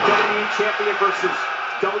WWE champion versus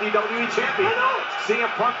WWE champion?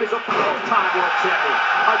 CM Punk is a four-time world champion,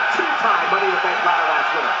 a two-time Money in the Bank ladder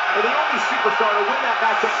match winner, and the only superstar to win that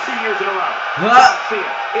matchup 2 years in a row. John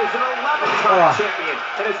Cena is an 11-time champion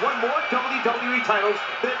and has won more WWE titles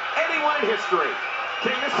than anyone in history.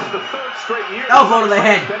 King, this is the third straight year. Elbow to the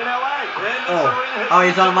head. Been in LA. Oh,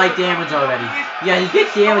 he's on light damage already. Yeah, he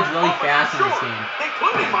gets damage really fast in this game.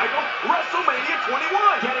 Including, Michael, WrestleMania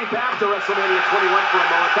 21. Getting back to WrestleMania 21 for a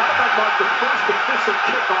moment, that event marked the first official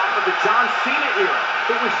kickoff of the John Cena era.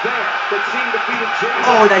 It was there that Cena defeated Jay.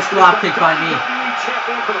 Oh, nice drop kick by me. WWE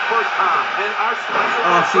champion for the first time. And our special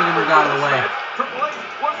Oh, Cena moved out of the way. Triple H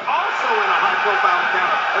was also in a high-profile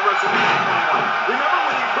encounter at WrestleMania 21. Remember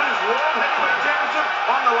when he put his World Heavyweight Championship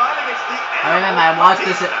on the line against the I remember I watched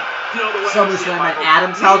this at SummerSlam at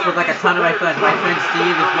Adam's house with like a ton of my friends. My friend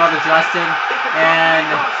Steve, his brother Justin, and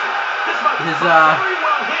his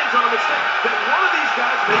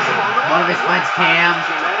one of his friends Cam.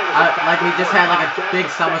 Like we just had like a big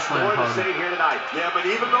SummerSlam party. Yeah, but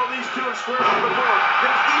even though these two have squared off before,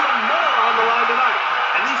 there's even more on the line tonight.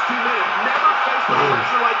 And these two men have never faced a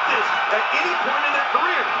pressure like this at any point in their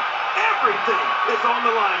career. Everything is on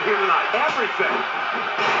the line here tonight. Everything.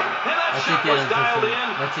 And that shot was dialed in.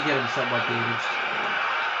 Let's get him somewhat damaged.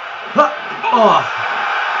 Oh!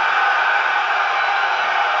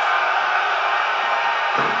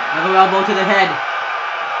 Another elbow to the head.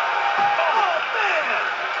 Oh, man!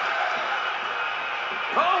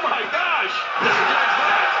 Oh, my gosh! Disregards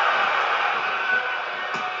that.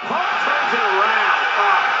 Punk turns it around.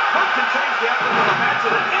 Punk can change the outcome of the match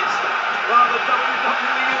in an instant. The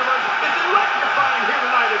WWE Universe is electrifying here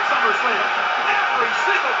tonight at SummerSlam. Every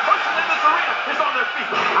single person in this arena is on their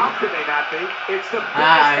feet. How could they not be? It's the biggest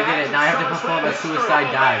I did match it. Now I have to in perform a SummerSlam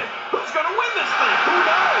suicide history. dive. Who's going to win this thing? Who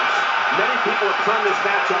knows? Many people have termed this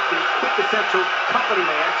matchup the quintessential company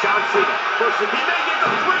man, John Cena, versus He may get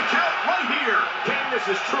the 3 count right here. King. This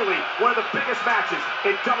is truly one of the biggest matches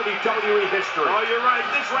in WWE history. Oh, you're right.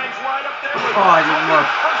 This ranks right up there with Oh, I didn't look.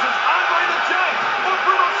 versus Andre the Giant or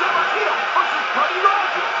Bruno Sammartino versus Buddy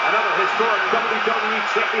Rogers. Another historic WWE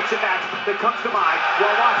Championship match that comes to mind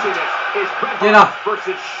while watching this is Bret Get Hart up.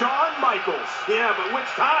 versus Shawn Michaels. Yeah, but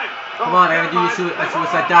which time? Come on, I gotta do a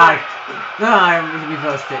suicide dive. No, I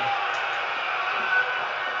reversed it.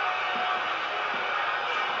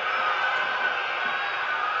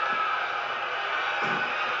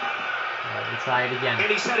 Alright, try it again.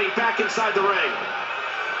 And he's heading back inside the ring.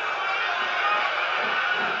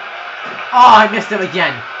 Oh, I missed him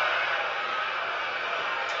again.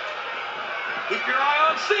 Keep your eye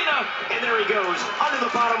on Cena. And there he goes, under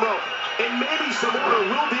the bottom rope. And maybe some order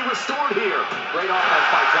will be restored here. Great offense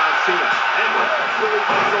by John Cena. And where's the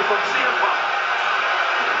reversal from CM Punk?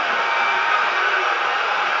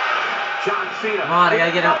 Cena. Come on, I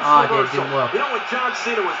gotta get him. Oh, dude, didn't work. You know, when John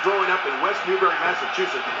Cena was growing up in West Newbury,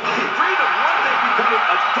 Massachusetts, he dreamed of one day becoming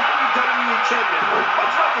a WWE champion,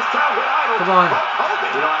 much like his childhood idol, Come on. Hulk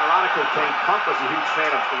Hogan. You know, ironically, King Punk was a huge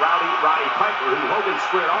fan of Roddy Piper, who Hogan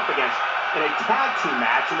squared off against in a tag team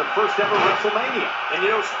match in the first ever WrestleMania. And you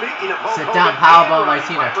know, speaking of Hulk Sit Hogan, down, powerbomb by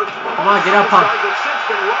Cena. Come on, get up, Punk. have since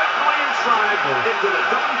been rightfully enshrined into the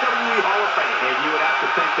WWE Hall of Fame. And you would have to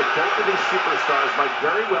think that both of these superstars might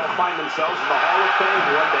very well find themselves in the Hall of Fame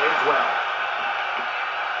one day as well.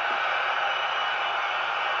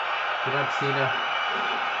 Get up, Cena.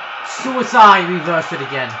 Suicide, reverse it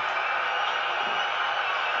again.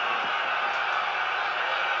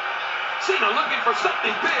 Cena looking for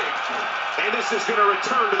something big. And this is going to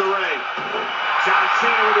return to the ring. John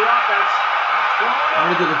Cena with the offense. I'm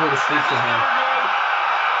gonna do the go to sleep for him.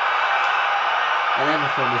 And then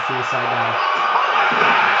perform the suicide dive.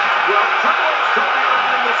 Well, Triple H told me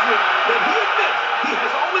earlier this week that he admits he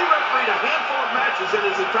has only refereed a handful of matches in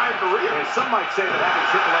his entire career. And some might say that having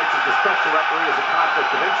Triple H as the special referee is a conflict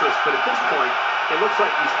of interest, but at this point, it looks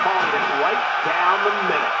like he's calling it right down the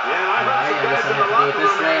middle. Yeah, and I heard some guys in the locker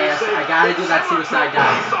room say, I gotta do that suicide dive.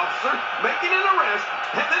 Police officer making an arrest,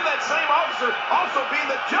 and then that same officer also being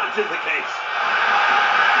the judge in the case.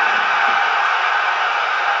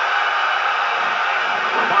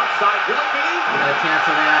 Offside, will it be? Gotta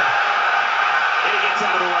cancel that. And he gets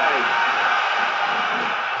out of the way.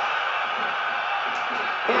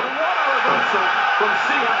 And what a reversal from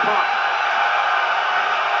CM Punk.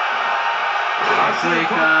 CM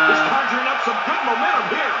Punk is conjuring up some good momentum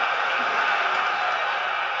here.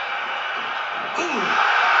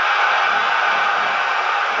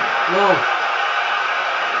 No.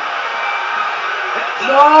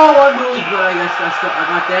 No, one move, but I guess I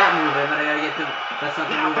got that move, but I gotta get the. That's not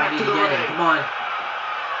the move I need to get in. Come on.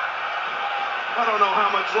 I don't know how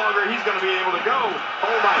much longer he's going to be able to go.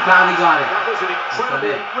 Oh my God. Finally got it. That was an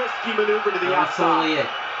incredibly risky maneuver to the outside. That's totally it.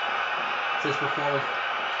 Just before with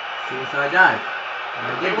suicide dive. And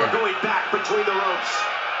I did and we're that. going back between the ropes.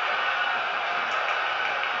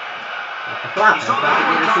 What the fuck? I thought I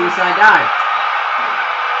did a suicide dive.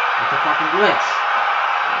 That's a fucking glitch.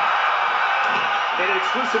 In an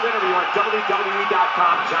exclusive interview on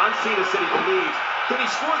WWE.com, John Cena said he believes. Can he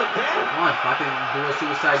score the pin? Come on, fucking do a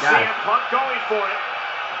suicide dive. CM Punk going for it.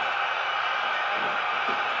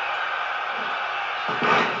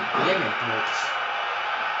 Damn it, glitch.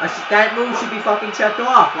 That move should be fucking checked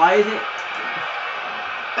off. Why is it?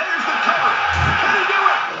 There's the cover. Can he do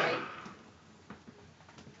it?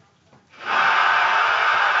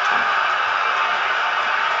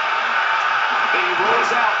 And he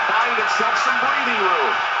rolls out, buying himself some breathing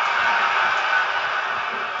room.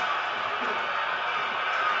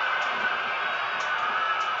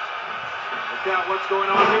 Look out, what's going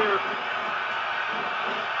on here?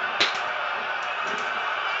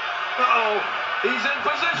 Uh-oh. He's in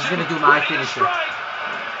position. He's gonna do my Ready to finisher. strike.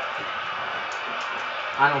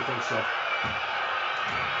 I don't think so.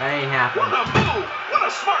 That ain't happening. What a move! What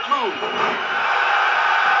a smart move!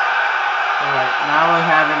 Alright, now we're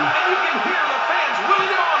having. And you can hear the fans willing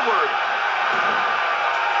it onward.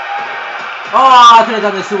 Oh, I could have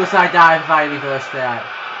done the suicide dive if I reversed that.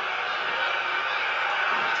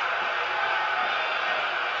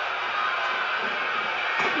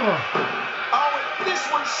 Oh. Oh, and this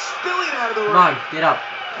one's spilling out of the ring. Come on, get up.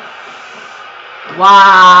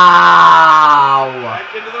 Wow. Back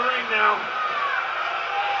into the ring now.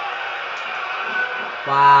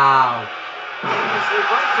 Wow. There's the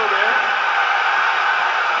reversal there.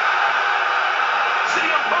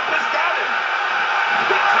 CM Punk has got him.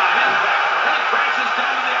 Big time impact. And he crashes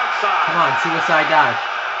down to the outside. Come on, suicide dive.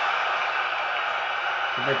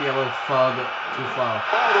 It might be a little further, too far.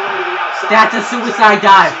 All the way to the outside. That's a suicide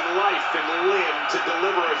dive. Life and limb to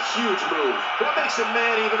deliver a huge move. What makes a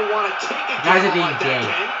man even want to take a Guys are gamble being like gay.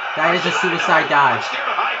 that, King? That is a suicide dive. I'm scared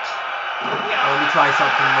of heights. Let me try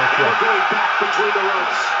something real We're quick. going back between the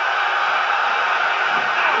ropes.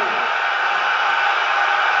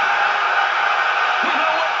 We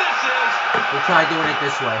know what this is. We'll try doing it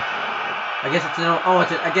this way. I guess it's an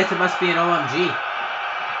I guess it must be an OMG.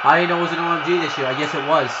 I didn't know it was an OMG this year. I guess it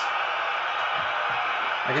was.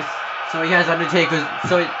 I guess so. He has Undertaker's.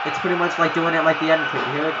 So it's pretty much like doing it like the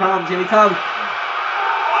Undertaker. Here it comes. Here we come. Oh,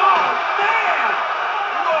 man!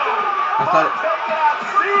 Whoa! I thought. Taking out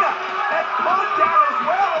Cena and Punk down as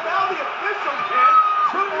well. And now the official pin.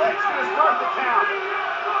 Triple H going to start the count.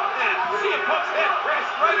 And CM Punk's head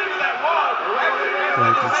crashed right into that wall. What?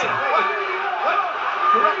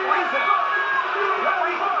 The referee's in.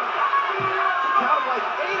 Referee. Counted like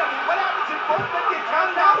 8. I mean, what happens if both men get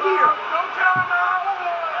counted out here? Don't count him out.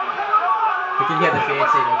 You can hear the fans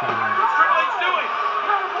saying okay now. What's Triple H doing?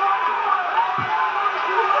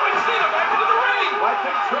 Throwing Cena back into the ring. I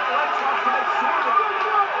think Triple H wants to make sure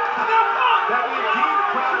that we indeed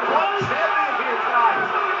crown one champion here tonight.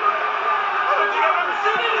 I don't think I've ever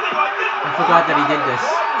seen anything like this. I forgot that he did this.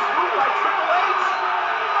 Glorious move by Triple H.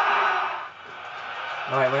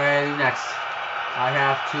 Alright, what do I do next? I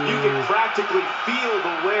have to... You can practically feel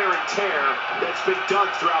the wear and tear that's been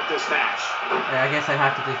done throughout this match. I guess I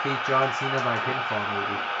have to defeat John Cena by pinfall,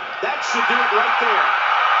 maybe. That should do it right there.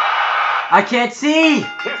 I can't see!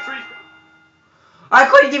 History.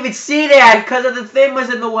 I couldn't even see that because of the thing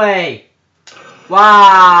was in the way.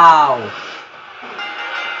 Wow!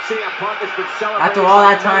 CM Punk has been celebrated. After all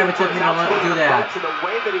that time it took me to do that. To the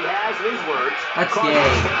way that he has in his words. That's caused gay.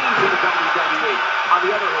 change in the WWE. On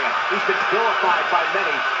the other hand, he's been vilified by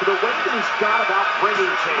many for the way that he's gone about bringing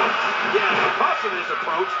change. Yeah, because of this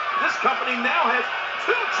approach, this company now has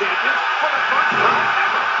 2 champions for the first time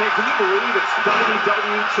ever. Hey, can you believe it's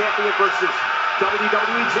WWE champion versus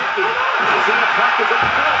WWE champion? CM Punk is a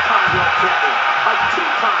 4-time world champion, a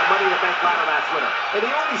 2-time Money in the Bank ladder match winner, and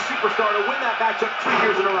the only superstar to win that matchup 2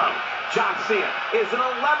 years in a row. John Cena is an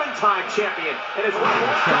 11-time champion and has won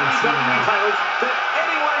more WWE titles than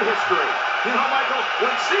anyone in history. You know, Michael,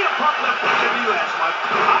 when CM Punk left WWE last month,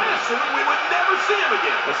 I assumed we would never see him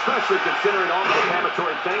again. Especially considering all the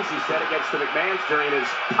defamatory things he said against the McMahons during his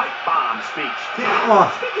pipe bomb speech. Yeah,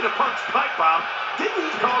 speaking of Punk's pipe bomb, didn't he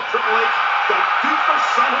call Triple H the doofus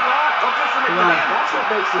son-in-law of Mr. McMahon? That's what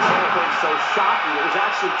makes this whole thing so shocking. It was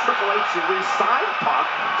actually Triple H who re-signed Punk.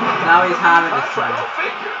 Now he's having his Go time.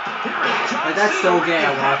 figure. Here is John But that's Cena so gay, I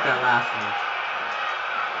wreaking watched havoc. that last one.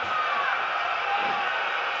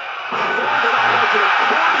 Like an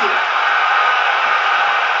accordion.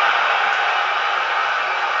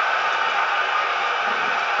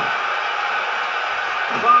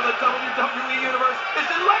 Well, the WWE Universe is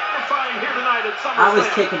electrifying here tonight at SummerSlam. I was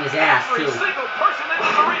kicking his ass, Every too. single person in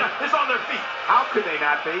this arena is on their feet. How could they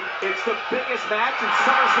not be? It's the biggest match in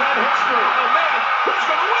SummerSlam history. Oh, man, who's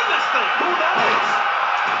going to win this thing? Who knows?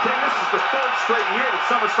 King, this is the 3rd straight year that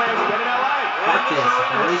SummerSlam's been in LA. Fuck this. And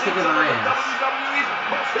arena At has least seen kicking some my of the ass. WWE's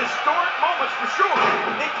most historic moments for sure,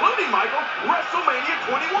 including, Michael, WrestleMania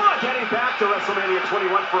 21. Getting back to WrestleMania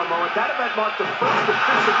 21 for a moment, that event marked the first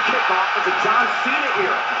official kickoff of the John Cena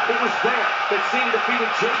era. It was there that Cena defeated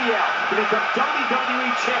JBL to become WWE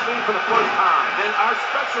champion for the first time. And our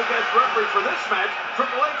special guest referee for this match,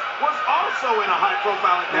 Triple H, was also in a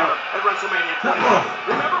high-profile encounter at WrestleMania 21.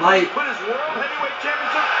 Remember when he put his World Heavyweight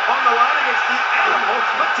Championship on the line against the Animal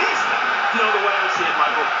Batista? You know the way I see it,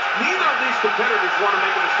 Michael, neither of these competitors want to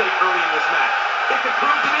make a mistake early in this match. It could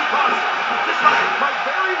prove to be costly. This might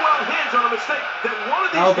very well hinge on a mistake that one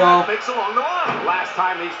of these guys makes along the line. Last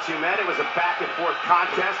time these two met, it was a back-and-forth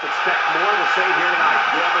contest. Expect more to say here tonight.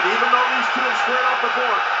 Yeah, but even though these two have squared off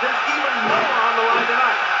before, there's even more on the line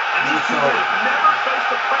tonight. And these two men have never faced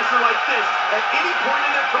the pressure like this at any point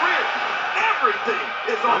in their career. Everything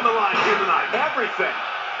is on the line here tonight. Everything.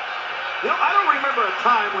 You know, I don't remember a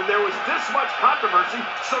time when there was this much controversy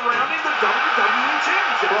surrounding the WWE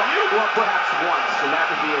Championship. Well, perhaps once, and that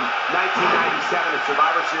would be in 1997 at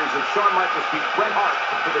Survivor Series when Shawn Michaels beat Bret Hart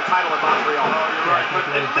for the title in Montreal. Oh, you're right.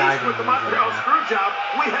 But at least with the Montreal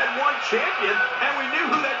Screwjob, we had one champion, and we knew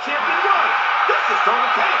who that champion was. This is total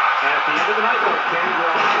chaos. And at the end of the night, though, King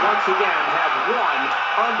will once again have one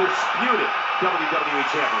undisputed WWE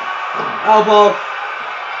champion. Elbow.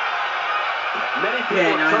 Many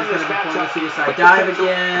people now turn he's this gonna match perform up a suicide with the dive potential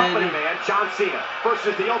again. company man John Cena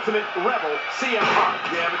versus the ultimate rebel CM Punk.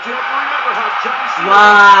 Yeah, but you have to remember how John Cena...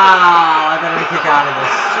 Wow, I gotta kick out of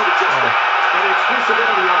this. An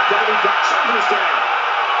exclusivity on WWE Children's Day.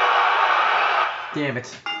 Damn it.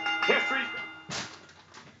 History.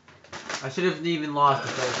 I should have even lost the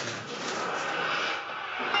first match.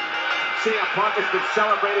 CM Punk has been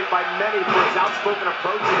celebrated by many for his outspoken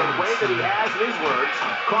approach and the way that he has, in his words,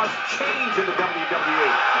 caused change in the WWE.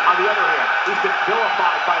 On the other hand, he's been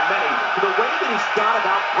vilified by many for the way that he's gone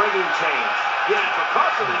about bringing change. Yeah,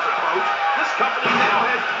 because of this approach, this company now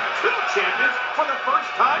has 2 champions for the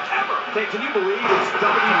first time ever. Hey, can you believe it's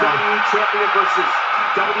WWE champion versus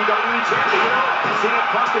WWE champion? CM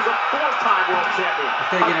Punk is a 4-time world champion.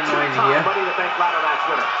 It's gonna get annoying a 2-time here. Money in the Bank ladder match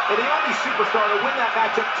winner. And the only superstar to win that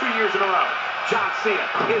matchup 2 years in a row. John Cena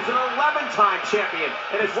is an 11-time champion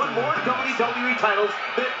and has won more WWE titles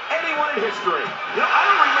than anyone in history. You know, I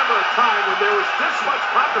don't remember a time when there was this much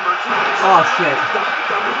controversy. Oh, shit.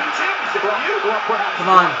 WWE Championship. Well, perhaps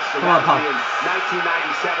Come on, once, come on, Punk. in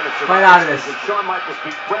 1997 at Fight out of Survivor this. Series when Shawn Michaels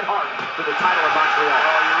beat Bret Hart for the title in Montreal.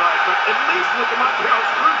 Oh, you're right. But at least with the Montreal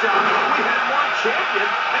Screwjob, we had one champion,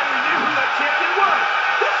 and we knew who that champion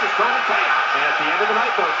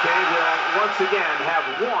okay, will once again have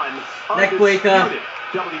one Neck breaker. undisputed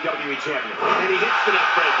WWE champion. And he hits the neck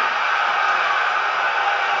breaker.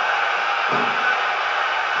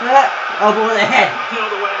 Elbow in the head. You know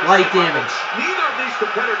the way I Light say, Michael, damage. neither of these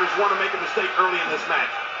competitors want to make a mistake early in this match.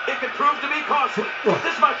 It could prove to be costly.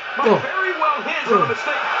 This match might very well hinge on a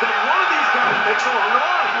mistake that one of these guys makes along the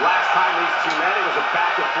line. Last time these two met, it was a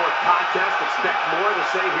back-and-forth contest. Expect more of the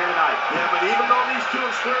same here tonight. Yeah, but even though these two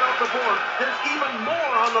have squared off before, there's even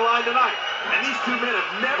more on the line tonight. And these two men have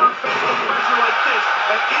never faced a pressure like this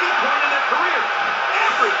at any point in their career.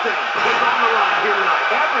 Everything is on the line here tonight.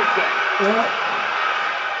 Everything.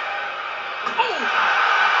 Oh!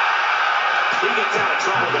 He gets out of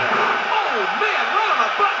trouble there. Oh, man, right on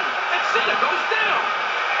the button. And Cena goes down.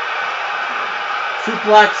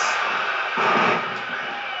 Suplex.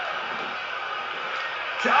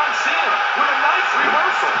 John Cena with a nice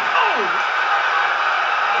reversal. Oh!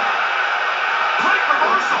 Great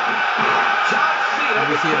reversal. John Cena. Let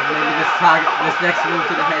me see if maybe this next move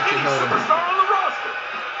to the head should hurt him. Superstar on the roster.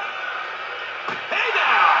 Hey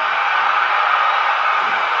now.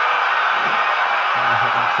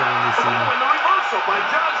 I'm killing this Oh, Cena. and the reversal by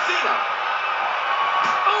John Cena.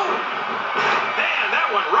 Oh! Man, that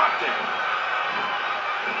one rocked him.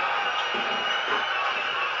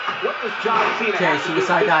 What does John Cena Okay, have to do at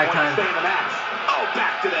suicide this dive point to time. stay in the match? Oh,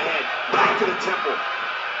 back to the head, back to the temple.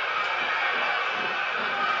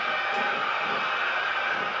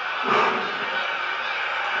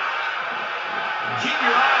 Keep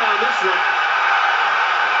your eye on this one.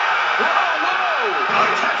 Whoa, whoa! A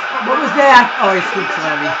test for What was Bernard. that? Oh, he He scooped does it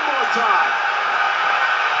slammed me. one more time.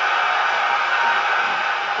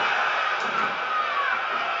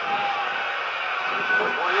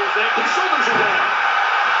 His shoulders are down.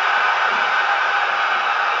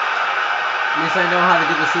 At least I know how to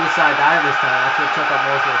do the suicide dive this time. That's what took up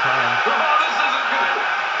most of the time. Oh, this isn't good.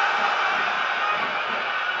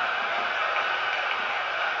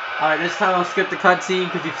 Alright, this time I'll skip the cutscene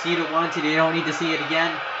because you've seen it once and you don't need to see it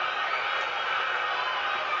again.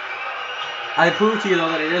 I proved to you though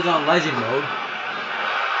that it is on legend mode.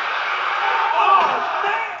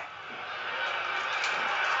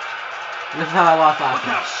 This is how I lost last Look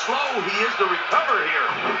how time. slow he is to recover here.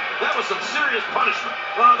 That was some serious punishment.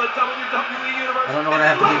 The WWE Universe. I don't know what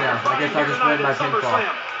I have to do now. I guess I'll just win by pinfall.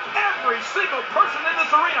 Every single person in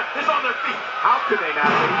this arena is on their feet. How could they not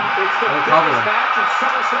be? It's the They'll biggest cover him. match in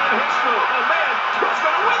SummerSlam history. Oh man, who's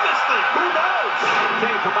going to win this thing? Who knows?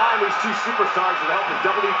 Can combine these two superstars that help the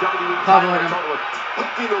WWE Covering him. total of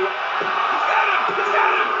 15 to 1. He's got him! He's got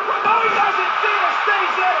him! Oh, he doesn't! Cena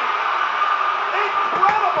stays in it!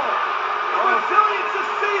 Incredible! The resilience of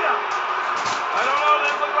Cena! I don't know,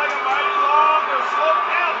 this looked like a mighty long or slow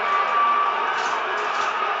count.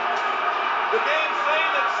 The game's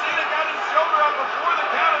saying that Cena got his shoulder up before the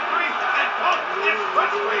count of 3, and Punk is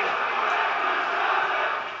frustrated.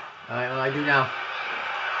 Alright, well I do now.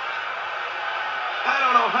 I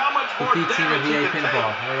don't know how much more Defeat Cena damage he via can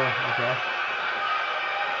pinfall. take. Okay.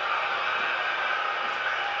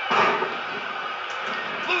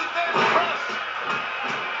 Luther press.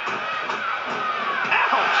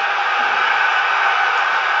 Ouch!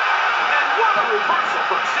 And what a reversal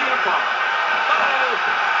from CM Punk.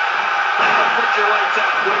 That'll put your lights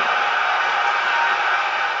out quick.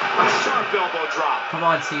 A sharp elbow drop. Come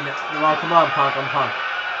on, Cena. Well, come on, Punk. I'm Punk.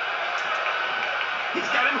 He's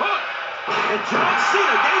got him hooked. And John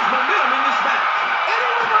Cena gains momentum in this match. And he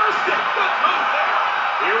reversed it. Good move there.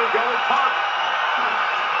 Here we go with Punk.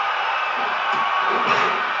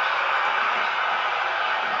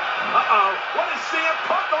 Uh-oh. What is CM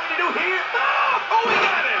Punk going to do here? Oh, he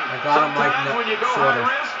got him. I got him like Sometimes when you go sort high of.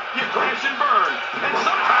 risk, you crash and burn. And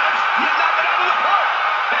sometimes you knock it out of the park.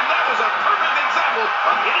 And that was a perfect example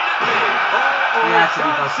of hitting it big. Oh, He has to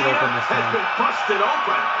be John busted Cena open this has time. been busted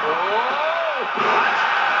open. Oh, what?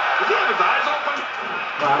 Does he have his eyes open?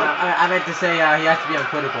 Well, I meant to say he has to be on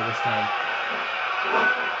critical this time.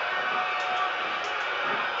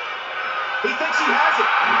 He thinks he has it.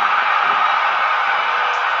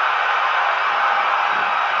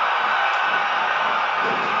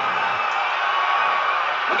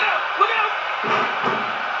 Look out! Look out!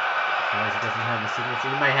 Otherwise, it doesn't have the signature.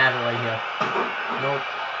 You might have it right here. Nope.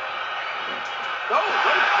 Oh,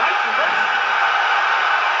 wait, nice reverse.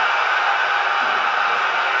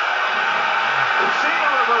 Cena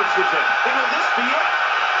reverses it. And will this be it?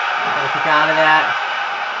 Gotta kick out of that.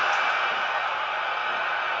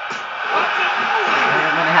 What's it?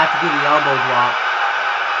 I'm gonna have to do the elbow drop.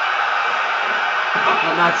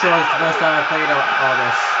 I'm not sure it's the first time I played all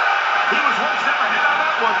this. He was one step ahead on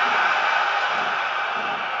that one.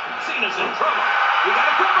 Cena's in trouble. We got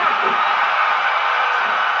a cover.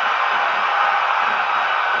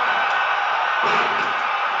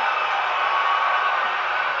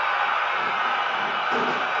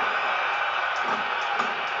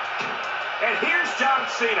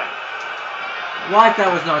 Cena. Like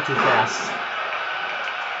that was not too fast.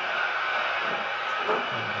 Oh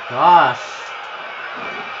my gosh.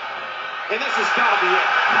 And this has got to be it.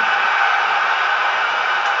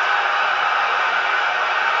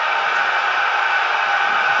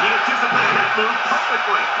 He anticipated that move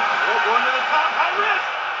perfectly. Oh, going to the top, high risk.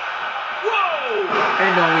 Whoa!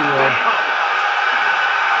 And no, we will.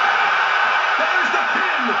 There's the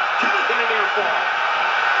pin. Can he get an air fall?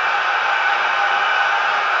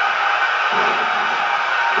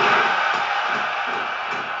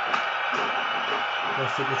 No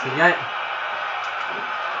signature yet.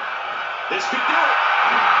 This could do it.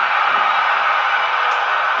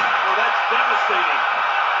 Oh, that's devastating.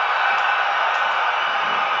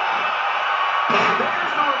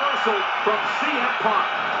 There's the reversal from CM Punk.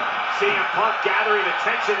 CM Punk gathering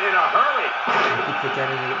attention in a hurry. I keep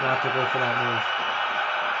forgetting not to go for that move.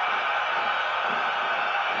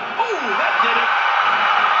 Oh, that did it.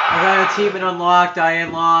 I got an achievement unlocked. I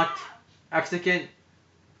unlocked excellent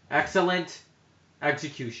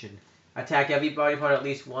execution. Attack every body part at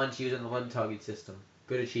least once using the one target system.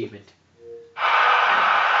 Good achievement.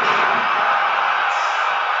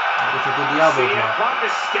 Which I did the elbow CM drop. Punk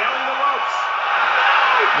is scaling the ropes.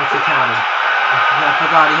 Which it counted. I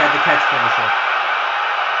forgot he had the catch finisher.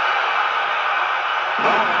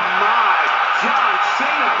 Oh my, John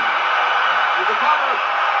Cena. Here's a cover.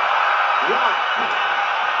 One.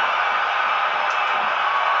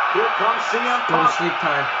 Here comes CM Go to Punk. sleep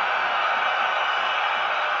time.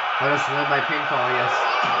 I just won by pinfall, yes.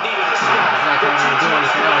 Needed a It's stop. not going to do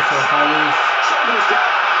anything else, so if I lose... Shoulders down.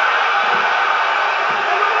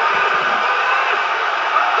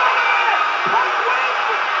 Punk wins.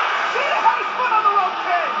 Cena had his foot on the rope,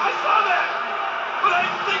 King. I saw that. But I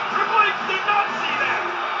think Triple H did not see that.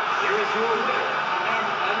 Here is your winner and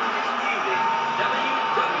undisputed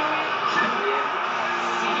WWE Champion,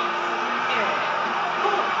 CM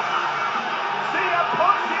Punk. CM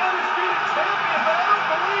Punk's the undisputed champion, but I don't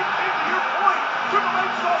believe, King, to your point, Triple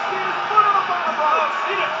H saw Cena's foot on the bottom rope. Oh,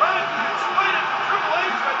 Cena tried to explain it to Triple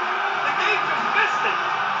H, but the game just missed it.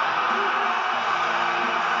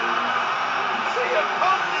 CM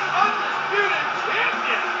Punk, the undisputed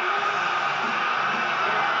champion.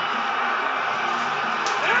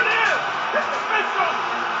 There it is. It's official.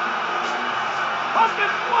 Punk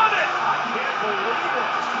has won it. I can't believe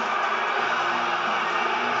it.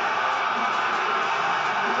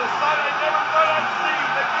 The sight I never thought I'd see.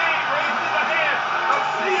 The game raising the hand of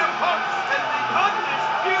CM Punk as the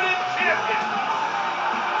undisputed champion.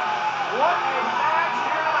 What a match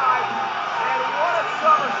here tonight, and what a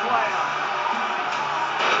SummerSlam.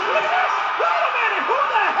 Look at this! Wait a minute! Who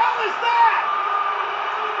the hell is that?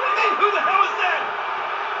 What do you mean, who the hell is that?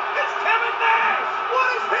 It's Kevin Nash! What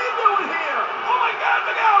is he doing here? Oh my God,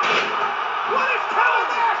 look out! What is Kevin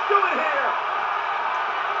Nash doing here?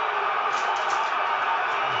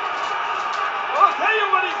 I'll tell you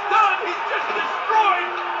what he's done. He's just destroyed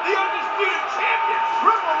the undisputed champion.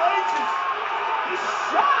 Triple H is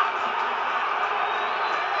shocked.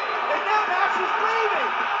 And now Nash is leaving.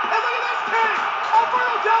 And look at this, King.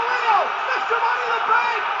 Alberto Del Rio, Mr. Money in the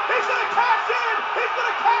Bank. He's going to cash in. He's going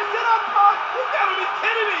to cash in on Punk. You got to be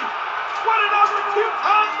kidding me. What an opportune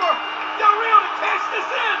time for Del Rio to cash this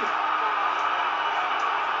in.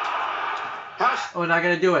 Oh, not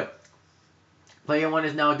gonna do it. Player 1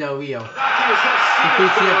 is now Del Rio. Defeats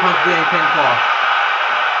Defeats CM Punk via pinfall.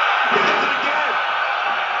 He does it again.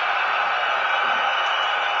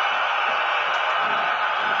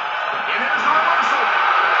 And there's the reversal.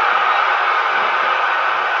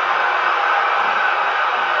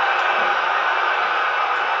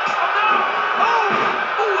 Oh no!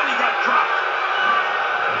 Oh, and he got dropped.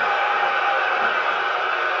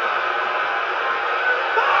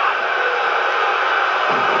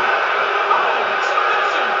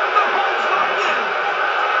 Submission. The hold's locked in.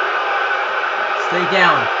 Stay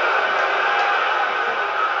down.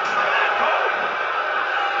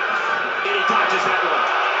 And he dodges that one.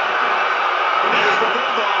 There's the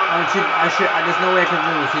bulldog. There's no way I can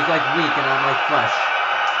lose. He's like weak and I'm like flesh.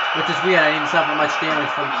 Which is weird, I didn't suffer much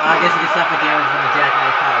damage from, I guess you can suffer damage from the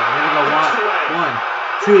jackknife power. Here we go, one,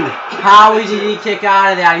 two. How did he kick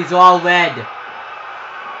out of that? He's all red.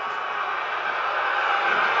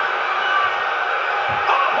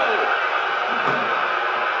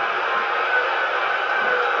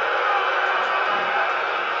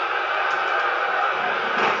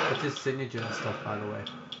 What's his signature and stuff, by the way?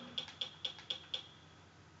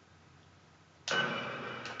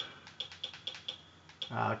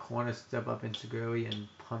 Corner step up into Gurley and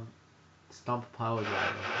pump, stomp power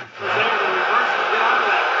driver. Was able to reverse and get out of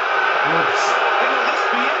that. Whoops. And will this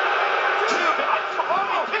be it? Two. Oh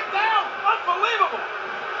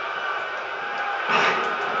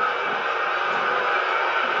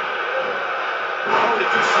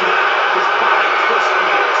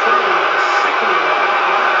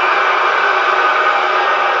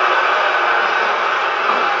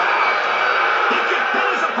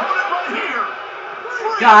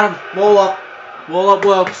got him. Roll up. Roll up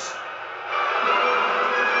works.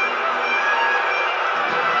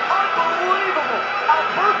 Unbelievable!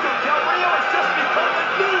 Alberto Del Rio has just become the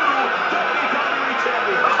new WWE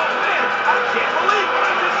champion. Oh man, I can't believe what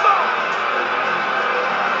I just saw.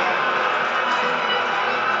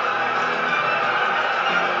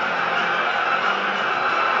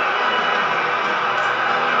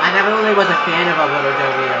 I never really was a fan of Alberto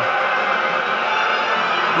Del Rio.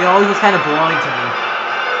 He always was kind of boring to me.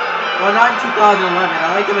 Well, not in 2011. I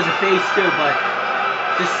liked him as a face too, but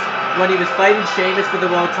just when he was fighting Sheamus for the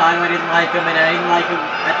world title, I didn't like him, and I didn't like him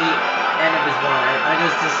at the end of his run. I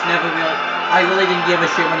just never really. I really didn't give a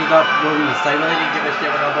shit when he got released. I really didn't give a shit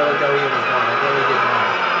when Alberto Del Rio was gone. I really did not.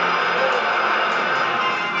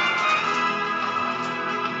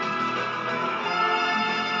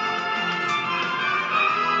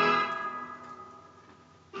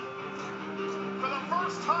 For the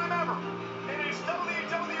first time ever, it is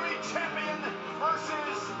WWE champion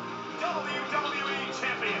versus WWE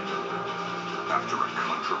champion. After a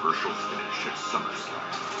controversial finish at SummerSlam,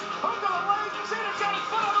 Hook on the leg, Cena's got his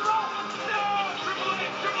foot on the rope. No, Triple H,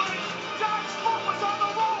 John's foot was on the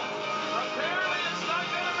rope. Apparently it's not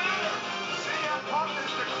gonna matter. CM Punk is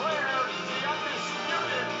declared the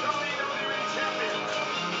undisputed WWE champion.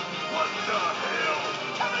 What the hell?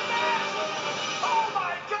 Kevin Nash! Oh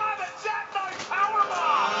my God, a jackknife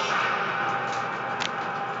powerbomb!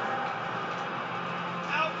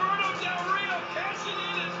 Alberto Del Rio cashing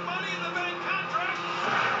in his Money in the Bank contract.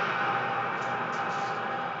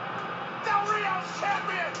 Del Rio's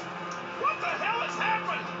champion! What the hell has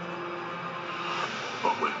happened?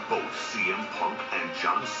 but when both CM Punk and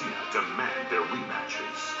John Cena demand their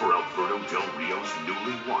rematches for Alberto Del Rio's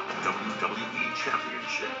newly won WWE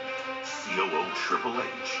Championship, COO Triple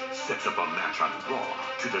H sets up a match on Raw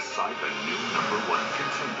to decide the new #1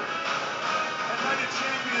 contender. At Night of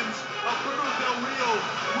Champions, Alberto Del Rio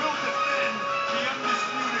will defend the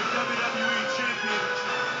undisputed WWE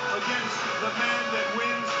Championship against the man that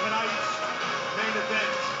wins tonight's main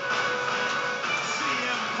event.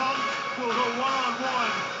 CM Punk will go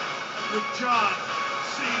one-on-one with John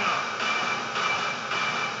Cena.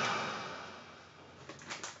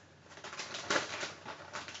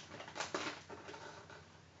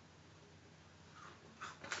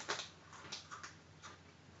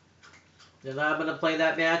 And I'm going to play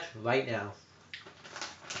that match right now.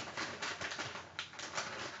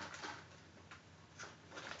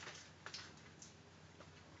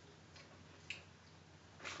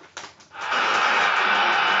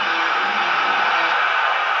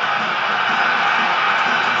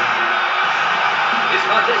 This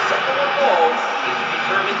contest set for one fall is to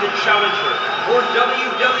determine the challenger for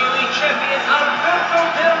WWE Champion Alberto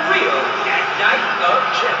Del Rio at Night of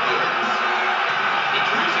Champions.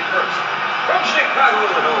 Introducing first, from Chicago,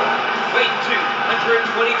 Illinois, weighing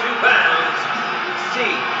 222 pounds,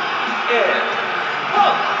 CM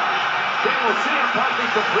Punk. Will CM Punk be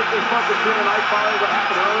completely fucking through tonight following what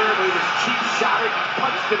happened earlier when he was cheap-shotted,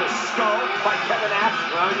 punched in the skull by Kevin Nash?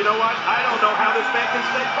 Well, you know what? I don't know how this man can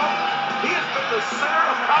stay focused. He has been the center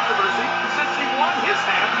of controversy since he won his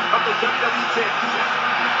half of the WWE Championship.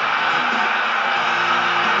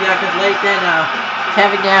 Yeah, because late then,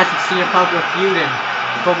 Kevin Nash and CM Punk were feuding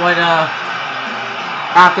from when,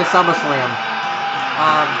 after SummerSlam.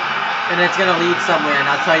 And it's gonna lead somewhere, and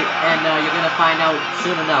I'll tell you, and you're gonna find out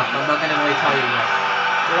soon enough. I'm not gonna really tell you yet.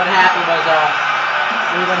 So what happened was,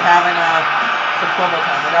 we were having, some promo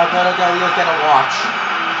time, and Alberto Del Rio's gonna watch.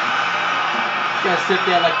 He's gonna sit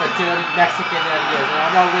there like the dirty Mexican that he is.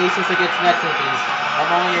 And I'm not racist against Mexicans.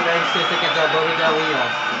 I'm only a racist against Alberto Del Rio.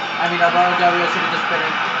 I mean, Alberto Del Rio should have just been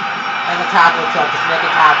in the taco truck, just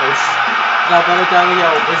making tacos. Alberto Del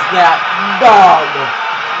Rio is that dog.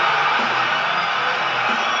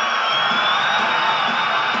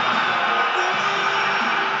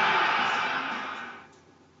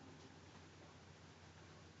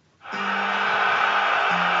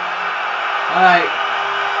 Alright.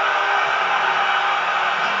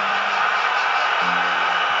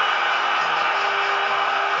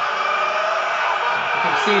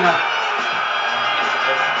 From Cena.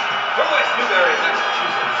 From West Newbury,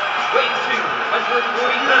 Massachusetts, weighing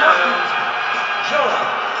 240 pounds, John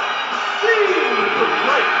Cena.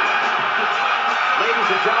 Ladies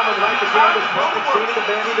and gentlemen, tonight the game is Punk and Cena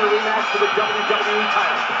demanding their rematch for the WWE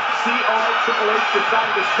title. CR Triple H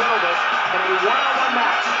decided to settle this in a one-on-one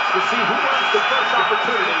match to see who wins the first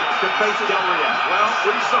opportunity to face Del Rio. Well,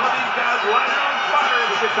 we saw these guys light on fire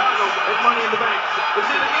in Chicago at Money in the Bank. But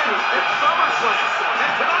then again, it's SummerSlam.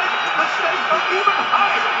 And tonight, the stakes are even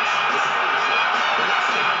higher.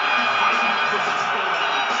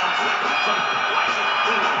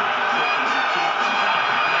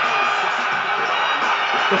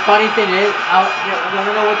 funny thing is, you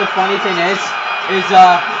wanna know what the funny thing is?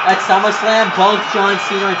 At SummerSlam, both John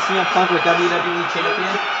Cena and CM Punk were WWE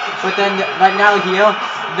champion, but now here,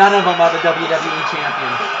 none of them are the WWE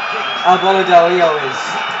champion. Alberto Del Rio is.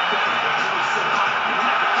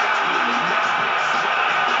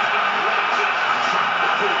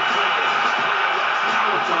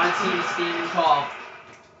 John Cena's steaming call.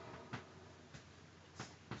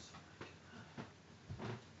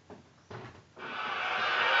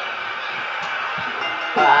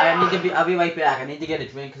 I'll be right back. I need to get a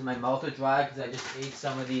drink because my mouth is dry because I just ate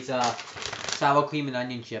some of these sour cream and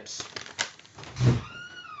onion chips.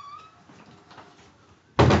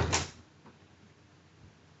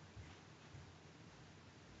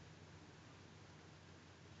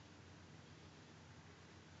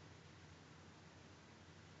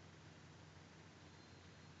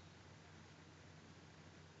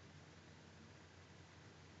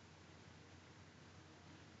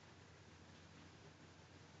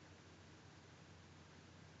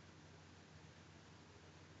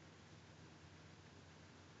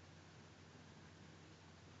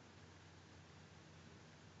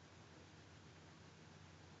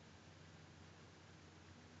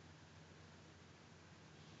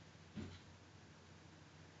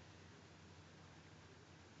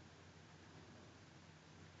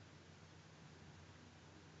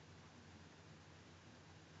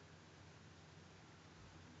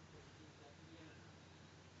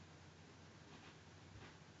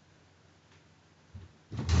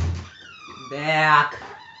 Back.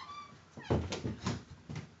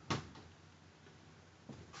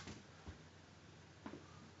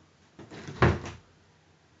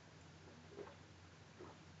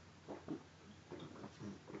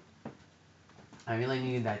 I really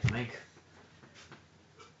needed that drink.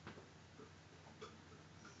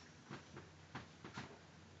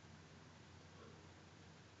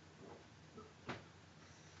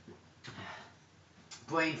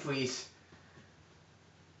 Brain freeze.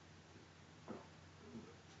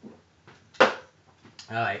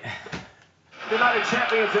 Alright. United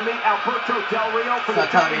Champions to meet Alberto Del Rio for the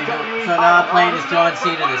WWE. So now I'm playing as John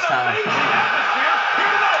Cena this time. You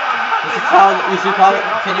should call it.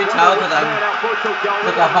 Can you tell that I'm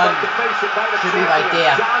like a hug should be right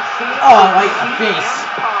there. Oh, right in the face.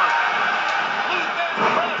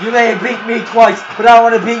 You may have beat me twice, but I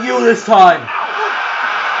want to beat you this time.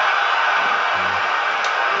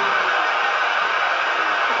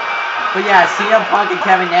 But yeah, CM Punk and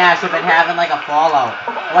Kevin Nash have been having like a fallout.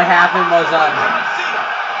 What happened was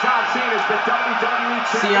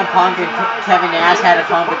CM Punk and Kevin Nash had a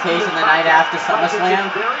competition the night after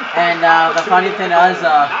SummerSlam, and the funny thing is,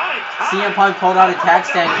 CM Punk pulled out a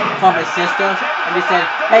text from his sister, and he said,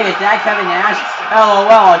 "Hey, is that Kevin Nash?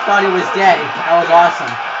 LOL, I thought he was dead." That was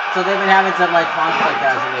awesome. So they've been having some like conflict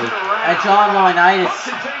as of late. And John Laurinaitis,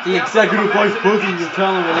 the executive vice president of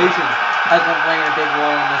talent relations, has been playing a big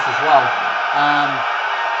role in this as well.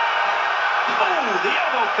 The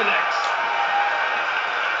elbow connects.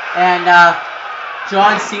 And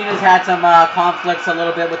John Cena's had some conflicts a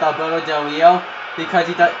little bit with Alberto Del Rio because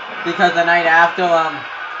the night after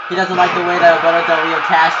he doesn't like the way that Alberto Del Rio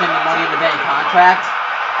cashed in the Money in the Bank contract.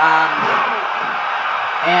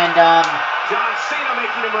 John Cena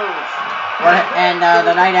making a move.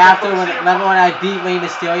 The night after, remember when I beat Rey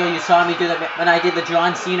Mysterio, you saw me when I did the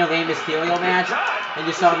John Cena Rey Mysterio match, and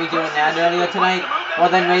you saw me doing that earlier tonight. Well,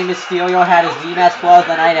 then Rey Mysterio had his rematch clause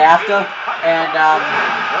the night after, and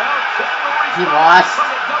he lost.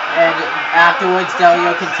 And afterwards, Del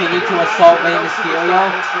Rio continued to assault Rey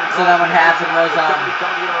Mysterio. So then what happened was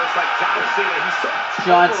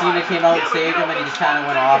John Cena came out and saved him, and he just kind of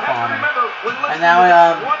went off on him. And now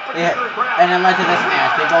and then led to this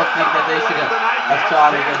match. They both think that they should have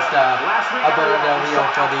fought against Alberto Del Rio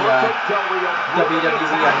for the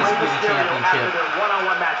WWE Undisputed Championship.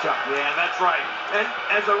 Yeah, that's right. And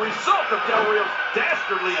as a result of Del Rio's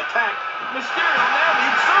dastardly attack, Mysterio now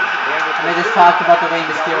needs surgery. And they just talked about the Rey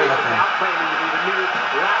Mysterio thing. Claiming to be the new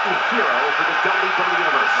Latin hero for the WWE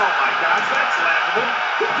Universe. Oh my gosh, that's laughable.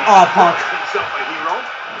 Oh, Punk. Himself a hero.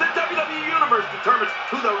 The WWE Universe determines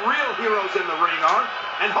who the real heroes in the ring are,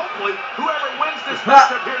 and hopefully whoever wins this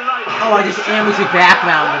matchup here tonight. Oh, I just ambushed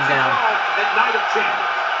background him down. At Night of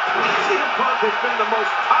Champions. CM Punk has been the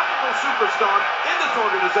most topical superstar in this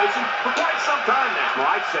organization for quite some time now.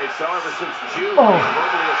 Well, I'd say so, ever since June. He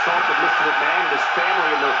verbally assaulted Mr. McMahon and his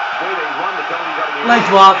family in the way they run the WWE. Leg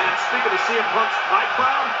drop. And speaking of CM Punk's high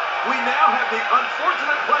crown, we now have the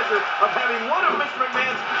unfortunate pleasure of having one of Mr.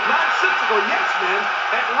 McMahon's nonsensical yes men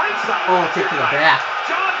at ringside. Oh, kick to the back.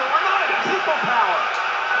 John Laurinaitis, people power.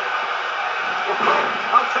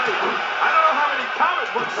 I'll tell you, I don't know how many comic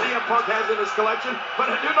books CM Punk has in his collection,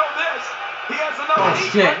 but I do know this. He has enough Oh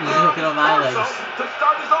shit, he's looking on my legs. to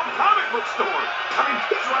start his own comic book store. I mean,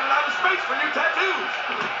 he's running out of space for new tattoos.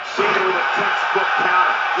 Cena with a textbook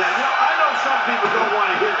counter. Yeah, you know, I know some people don't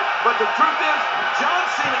want to hear it, but the truth is, John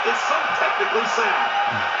Cena is so technically sound.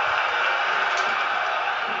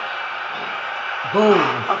 Boom.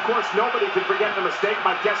 Of course, nobody can forget the mistake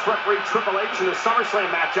by guest referee Triple H in the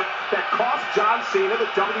SummerSlam matchup that cost John Cena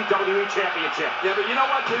the WWE Championship. Yeah, but you know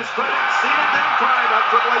what? To his credit, Cena didn't cry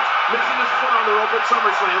about Triple H missing his foot on the rope at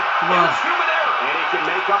SummerSlam. It was human error. And he can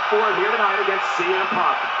make up for it here tonight against CM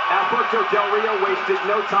Punk. Alberto Del Rio wasted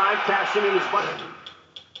no time cashing in his money.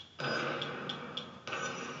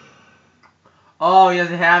 Oh, he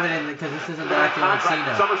doesn't have it in because this isn't actually on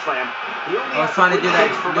Cena. I was trying to do that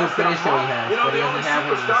new finisher he has, but he doesn't have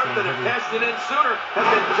it in this game.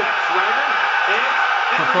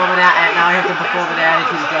 Performing that, and now I have to perform an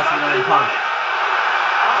attitude adjustment on Punk.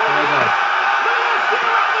 There we go.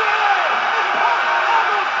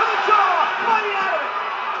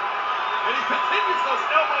 And he continues those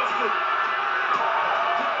elbows to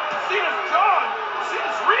Cena's jaw.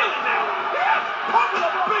 Cena's reeling now. Yes, Punk with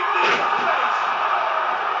a big knee to the face.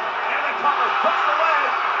 And the cover puts the leg.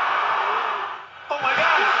 Oh my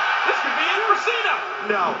gosh, this could be it for Cena.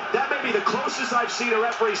 No, that may be the closest I've seen a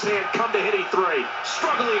referee's hand come to hitting three.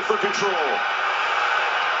 Struggling for control.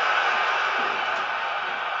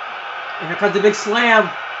 And here comes the big slam.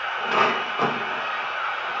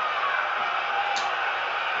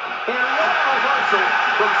 And what a reversal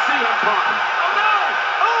from CM Punk. Oh no!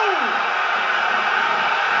 Oh!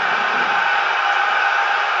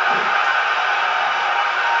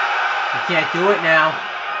 You can't do it now.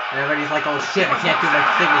 And everybody's like, oh shit, I can't do my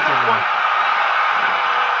signature now.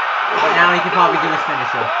 But now he can probably do his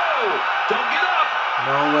finisher. Whoa! Don't get up!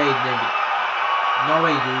 No way, nigga. No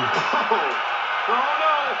way, dude. Oh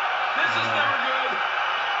no! This is never good.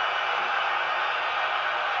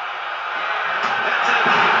 That's it.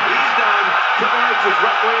 He's done. Triple H's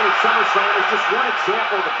refereeing at SummerSlam is just one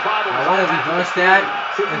example of the problem. I want to reverse that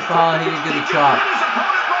and follow him into the chop. His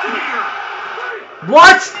opponent right here.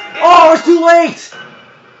 What? Oh, it's too late!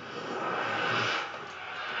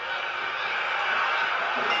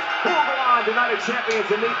 Who will go on tonight as champions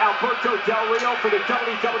and meet Alberto Del Rio for the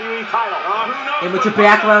WWE title? Who knows? Amateur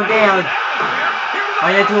background down.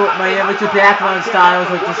 My amateur background styles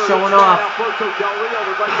are just showing off. Alberto Del Rio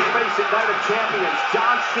would like to face at Night of Champions,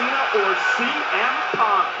 John Cena or CM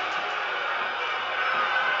Punk.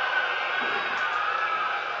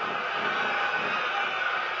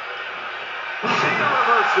 Cena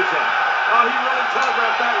reverses it. Oh, he really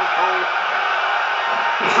telegraphed that one, Cole.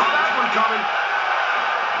 Saw that one coming.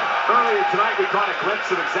 Earlier tonight, we caught a glimpse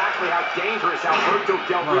of exactly how dangerous Alberto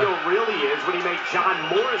Del Rio really is when he made John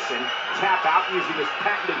Morrison tap out using his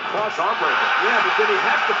patented cross arm breaker. Yeah, but did he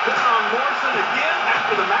have to put it on Morrison again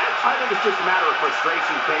after the match? I think it's just a matter of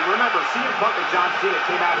frustration, King. Remember, CM Punk and John Cena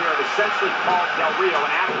came out here and essentially called Del Rio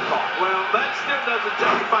an afterthought. Well, that still doesn't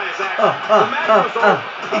justify his actions. The match was over.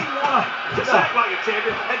 He won. Just act like a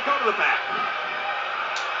champion and go to the back.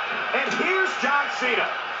 And here's John Cena.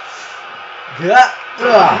 Yeah.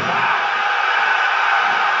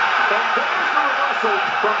 And there's the reversal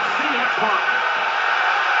from CM Punk.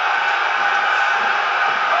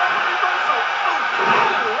 Reversal. Oh,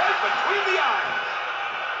 right between the eyes.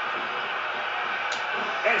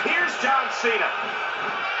 And here's John Cena.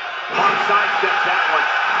 Punk sidesteps that one.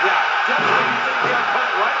 Yeah, just when you think you have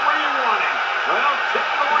Punk right where you want him. Well,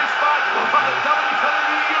 taking the worst spot from the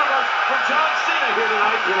WWE Universe for John Cena here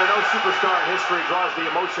tonight. You know, no superstar in history draws the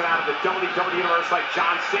emotion out of the WWE Universe like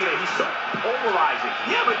John Cena. He's so polarizing.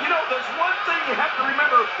 Yeah, but you know, there's one thing you have to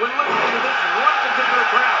remember when listening to this one particular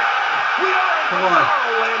crowd. We are in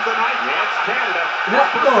Bizarro Land tonight. Yeah, it's Canada.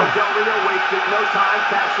 Come on. Del Rio wasted no time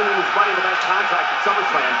cashing in his Money in the Bank contract at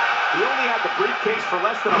SummerSlam. He only had the briefcase for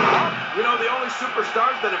less than a month. You know, the only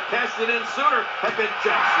superstars that have cashed it in sooner have been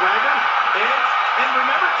Jack Swagger, Edge, and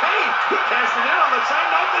remember Kane. He cashed it in on the same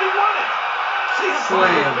night that he won it. CM Punk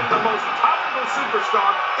has been the most topical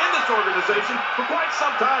superstar in this organization for quite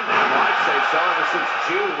some time now. Well, I'd say so, ever since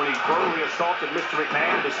June when he brutally assaulted Mr.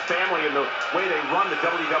 McMahon and his family in the way they run the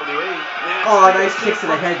WWE. Yeah, Oh, nice kick to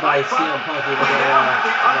the head by CM Punk. The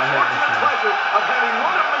unfortunate pleasure of having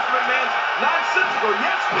one of Mr. McMahon's nonsensical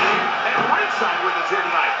yes men and ringside with us here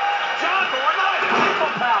tonight. John Laurinaitis,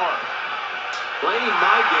 People Power. Playing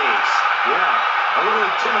my games. Yeah. A little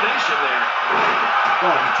intimidation there.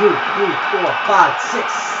 1, 2, 3, 4, 5,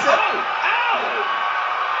 6, 7. Oh!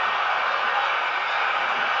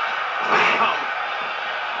 Ow! Bam!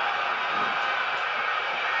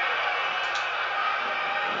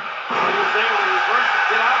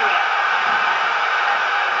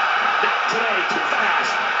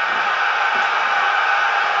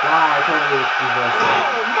 totally reversed it.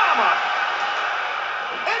 Oh, mama!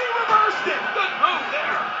 And he reversed it. Good move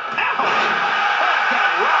there. Ouch! That got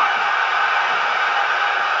rocked.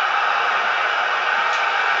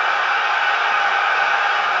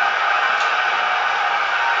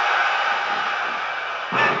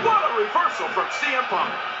 And what a reversal from CM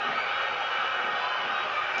Punk.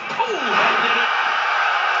 Oh, that did it.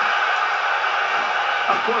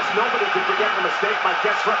 Of course, nobody can forget the mistake by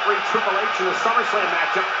guest referee Triple H in the SummerSlam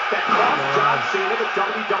matchup that cost John Cena the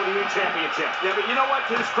WWE Championship. Yeah, but you know what?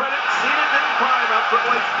 To his credit, Cena didn't cry about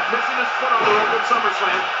Triple H missing his foot on the rope at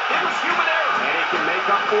SummerSlam. It was human error. And he can make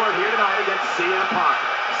up for it here tonight against CM Punk.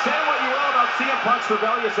 Say what you will about CM Punk's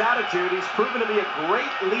rebellious attitude, he's proven to be a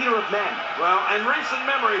great leader of men. Well, in recent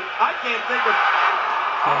memory, I can't think of...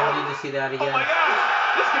 Okay, I need to see that Oh again. my gosh!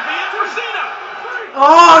 This could be it for Cena!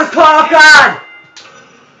 Oh, it's caught! Oh, God!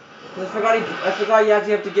 I forgot you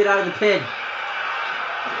actually have to get out of the pin.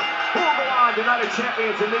 Who will go on tonight as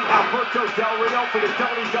champions and meet Alberto Del Rio for the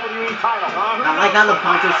WWE title? I like how the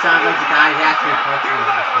punches sound like the guy's actually punching him.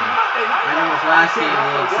 I know his last game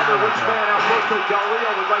didn't sound like that. Alberto Del Rio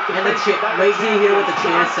would like to And the chair, wait till you hear what the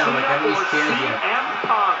chairs sound like. I mean, these chairs here. CM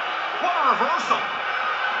Punk. What a reversal!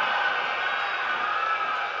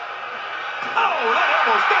 Oh, that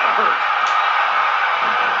almost gotta hurt!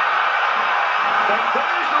 And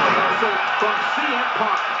there's the reversal from CM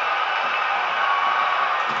Punk.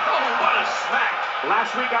 Oh, what a smack!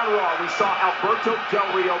 Last week on Raw, we saw Alberto Del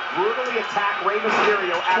Rio brutally attack Rey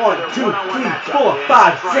Mysterio after 1, their 2, one-on-one 3, matchup. 4,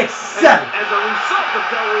 5, 6, 7. As a result of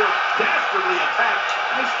Del Rio's dastardly attack,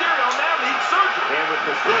 Mysterio now needs surgery. And with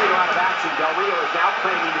Mysterio out of action, Del Rio is now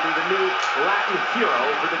claiming to be the new Latin hero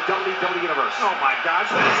for the WWE Universe. Oh my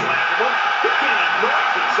gosh, that's laughable. He can't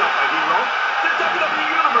anoint himself a hero. The WWE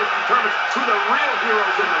Universe determines who the real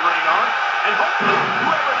heroes in the ring are. And hopefully,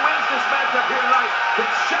 whoever wins this matchup here tonight can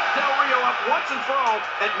shut Del Rio up once and for all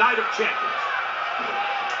at Night of Champions.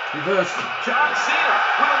 Reverse. John Cena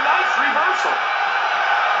with a nice reversal.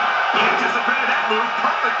 He anticipated that move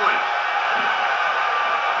perfectly.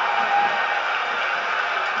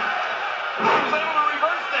 He was able to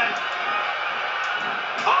reverse that.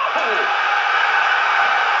 Oh!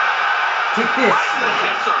 Take this. Right in the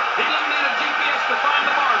kisser. He didn't need a GPS to find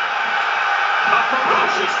the mark. A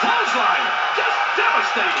ferocious clothesline. Just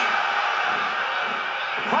devastating.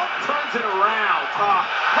 Punk turns it around. Punk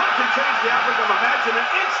can change the outlook of a match in an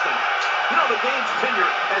instant. You know, the game's tenure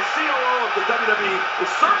as COO of the WWE is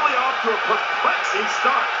certainly off to a perplexing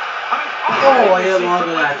start. I mean, Oh, I hit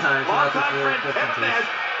longer that time, so that's longtime what the friend difference Kevin is. Nash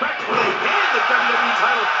practically handed the WWE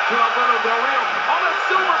title to Alberto Del Rio on a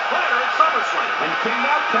silver platter at SummerSlam. And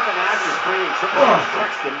now Kevin Nash is claiming Triple H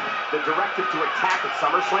texted him the directive to attack at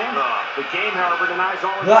SummerSlam. The game, however, denies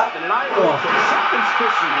all involvement, and I believe something's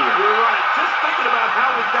fishy here. You're right. Just thinking about how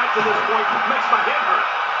we got to this point makes my head hurt.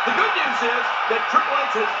 The good news is that Triple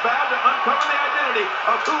H has vowed to uncover the identity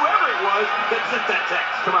of whoever it was that sent that text.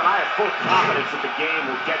 Come on, I have full confidence that the game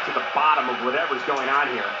will get to the bottom of whatever's going on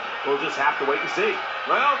here. We'll just have to wait and see.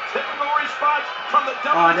 Well, typical response from the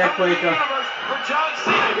WWE Universe for John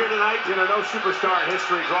Cena here tonight. You know, no superstar in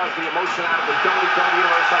history draws the emotion out of the WWE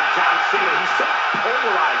Universe like John Cena. He's so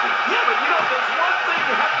polarizing. Yeah, but you know, there's one thing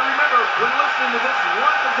you have to remember when listening to this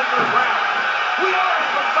one particular crowd. We are in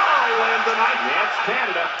Bizarro Land tonight. Yeah, it's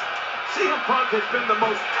Canada. CM Punk has been the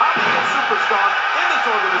most popular superstar in this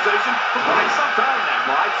organization for quite some time now.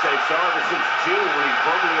 Well, I'd say so, ever since June when he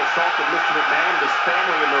verbally assaulted Mr. McMahon and his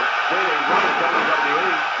family in the way they run the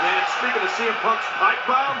WWE. And speaking of CM Punk's pipe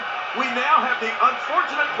bomb, we now have the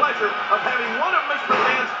unfortunate pleasure of having one of Mr.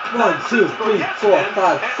 McMahon's 1, 2, 3, 4,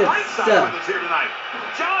 5, 6, 7 with us here tonight.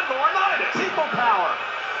 John Laurinaitis. People power.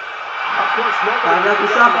 Of course, nobody Time can to forget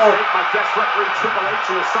the shuffle. mistake by guest referee Triple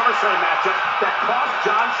H in the SummerSlam matchup that cost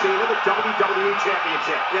John Cena the WWE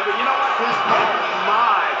Championship. Yeah, but you know what? Oh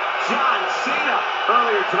my, John Cena.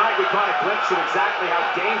 Earlier tonight, we caught a glimpse of exactly how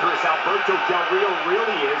dangerous Alberto Del Rio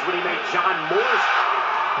really is when he made John Morris.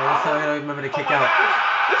 This time I don't remember to kick my out. gosh,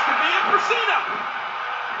 this could be it for Cena.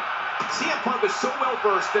 CM Punk is so well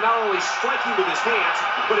versed in not only striking with his hands,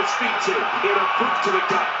 but his feet too. In a boot to the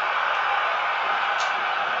gut.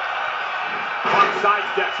 Punk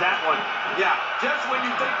sidesteps that one. Yeah, just when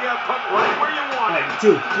you think you have Punk right where you want him.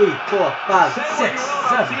 1, 2, 3, 4, 5, Say what 6, you will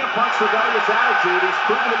about 7. CM Punk's rebellious attitude, he's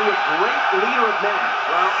proven to be a great leader of men.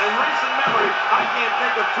 Well, in recent memory, I can't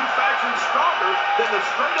think of two factions stronger than the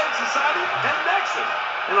Straight Edge Society and Nexus.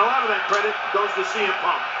 And a lot of that credit goes to CM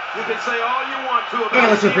Punk. You can say all you want to about Hey,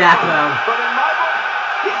 what's your CM Punk, background? but in my book,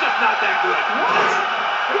 he's just not that good. What?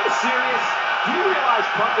 Are you serious? Do you realize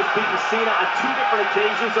Punk has beaten Cena on 2 different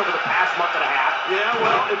occasions over the past month and a half? Yeah,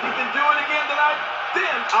 well, if he can do it again tonight,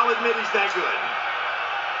 then I'll admit he's that good.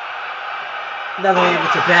 Another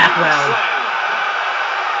amateur background.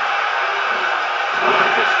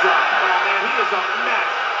 This drop. Oh, man, he is a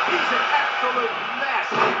mess. He's an absolute mess.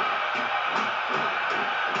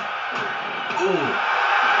 Ooh.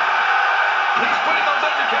 He's putting those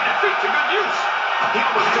underhanded feet to good use. He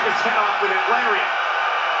almost took his head off with that lariat.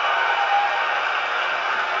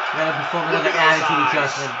 Gotta perform another attitude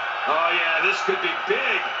adjustment. Oh, yeah, this could be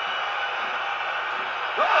big.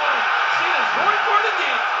 Uh-oh, Cena's going for it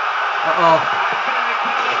again. Uh-oh.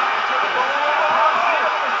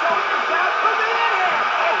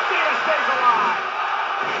 Cena stays alive.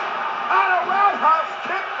 And a roundhouse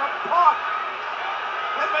kick from Punk.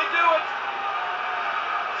 That may do it.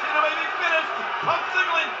 Cena may be finished. Punk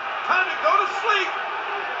signaling. Time to go to sleep.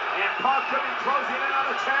 And Punk could be closing in on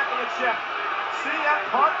the championship. CM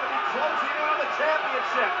Punk could be closing in on the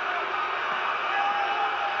championship.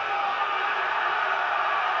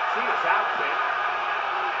 Cena's out, King.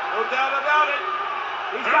 No doubt about it.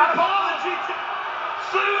 He's got him on the GT.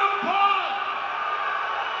 CM Punk!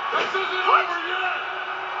 This isn't over yet!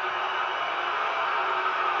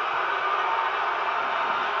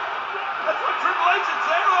 That's what Triple H would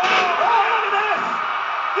say. Oh, look at this!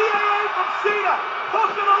 DAA from Cena.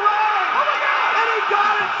 Hook in the leg. Oh, my God! And he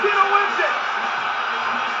got it. Cena wins it.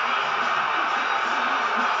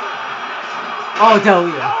 Oh, Del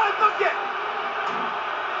Rio. Oh, and look at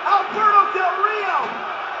Alberto Del Rio.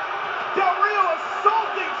 Del Rio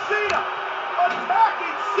assaulting Cena.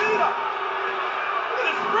 Attacking Cena. Look at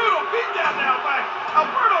this brutal beatdown now by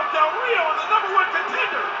Alberto Del Rio and the #1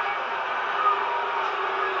 contender.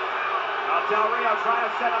 Now Del Rio trying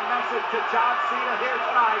to send a message to John Cena here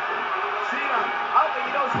tonight. Cena, I don't think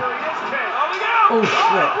he knows where he is, King. Oh, look out! Oh,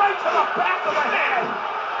 shit. Right to the back of the head.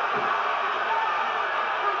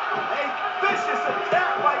 A vicious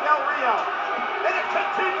attack by Del Rio. And it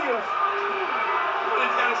continues.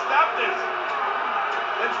 Somebody's got to stop this.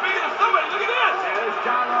 And speaking of somebody, look at this. Yeah, there's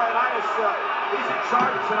John Laurinaitis. He's in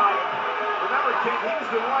charge tonight. Remember, King, he was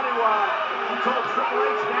the one who told Triple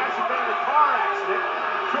H Nash had been in a car accident.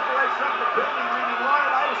 Triple H left the building, leaving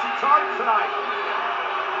Laurinaitis in charge tonight.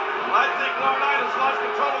 Well, I think Laurinaitis lost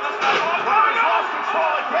control of this night. Well, he's lost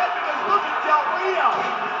control again because look at Del Rio.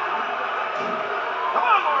 Come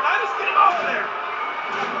on, Laurinaitis, get him off of there.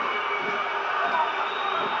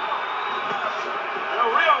 Del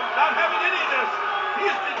Rio not having any of this. He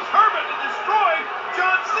is determined to destroy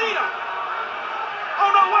John Cena. Oh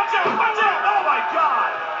no, watch out, watch out. Oh my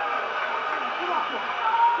God.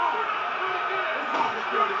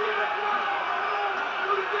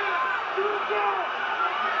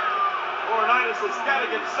 Laurinaitis has got to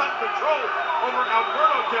get some control over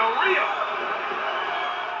Alberto Del Rio.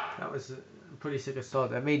 That was a pretty sick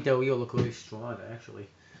assault. That made Del Rio look really strong, actually.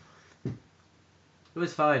 It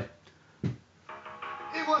was fine.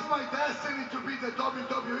 It was my destiny to be the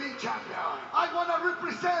WWE champion. I want to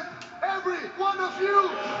represent every one of you.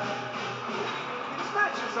 This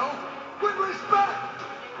match is over. With respect.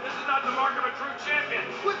 This is not the mark of a true champion.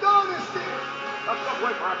 With honesty. Let's go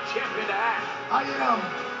wait for our champion to act. I am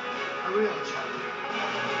a real champion.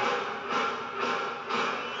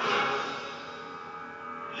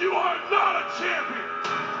 You are not a champion!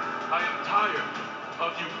 I am tired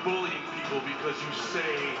of you bullying people because you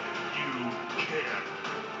say you can.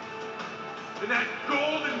 And that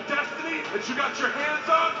golden destiny that you got your hands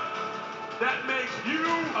on, that makes you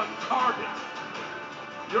a target.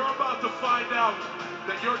 You're about to find out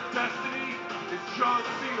that your destiny is John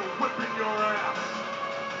Cena whipping your ass.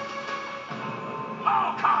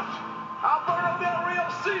 Oh, coach! Alberto Del Rio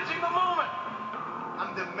seizing the moment.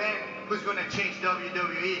 I'm the man who's going to change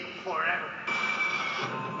WWE forever.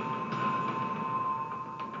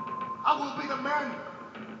 I will be the man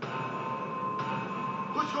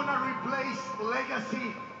who's going to replace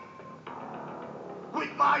legacy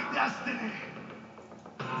with my destiny.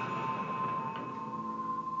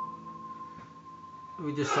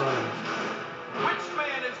 We just saw him. Which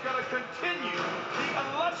man is going to continue the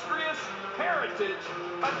illustrious heritage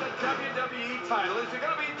of the WWE title? Is it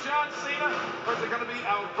going to be John Cena or is it going to be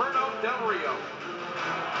Alberto Del Rio?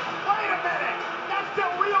 Wait a minute! That's Del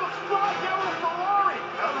Rio's fly yellow Ferrari!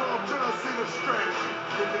 I love John Cena's strategy.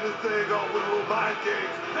 Kicking this thing off with little mind games.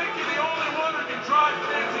 Think you're the only one who can drive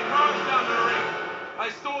fancy cars down the ring. I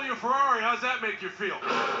stole your Ferrari. How's that make you feel?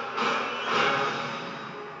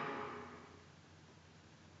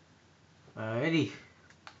 Alrighty.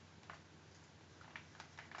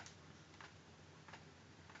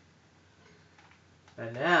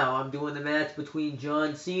 And now I'm I'm doing the match between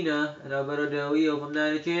John Cena and Alberto Del Rio from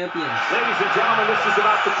Night of Champions. Ladies and gentlemen, this is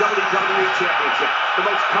about the WWE Championship, the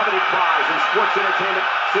most coveted prize in sports entertainment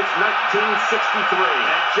since 1963.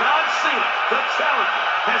 And John Cena, the challenger,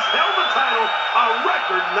 has held the title a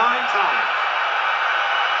record 9 times.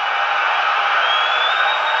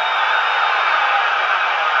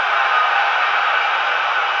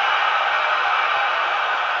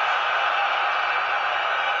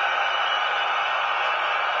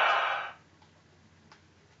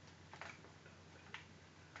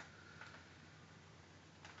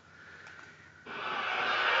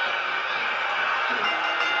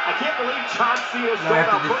 I can't believe John Cena's I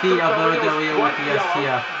have to defeat Alberto Del Rio with the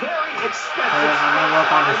STF. Very expensive. I'm gonna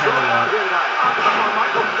work on his head a lot. Here tonight. Oh, come on,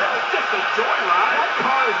 Michael. That's just a joyride. That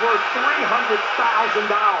car is worth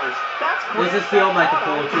 $300,000. That's This is heel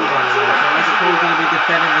microphone too, by the way. So Michael is gonna be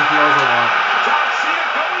defending the heels a lot. John Cena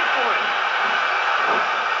going for it.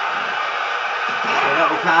 They got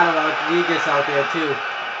Ricardo Rodriguez out there too.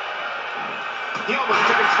 He almost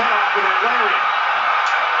took his head off with that lariat.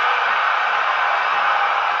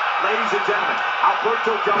 Ladies and gentlemen,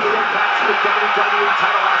 Alberto Del Rio cashed the WWE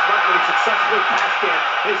title last month when he successfully cashed in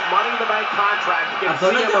his Money in the Bank contract against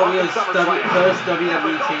Alberto Del Rio's first WWE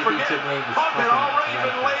But don't Championship forget, reign was Punk had fucking already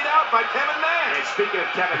been incredible. laid out by Kevin Nash. And speaking of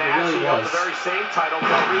Kevin It Nash, really he held was. the very same title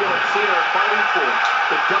Del Rio and Cena are fighting for,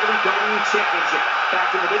 the WWE Championship,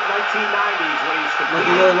 back in the mid-1990s when he was Like competing.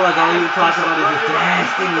 he really was. All he was talking about is his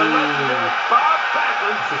destiny. Bob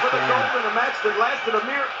Backlund This is for the bad. gold in a match that lasted a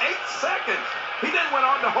mere 8 seconds. He then went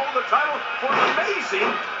on to hold the title for an amazing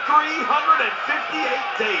 358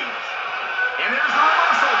 days. And there's the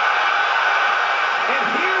reversal. And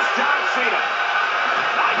here's John Cena.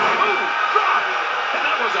 Nice move, drop. And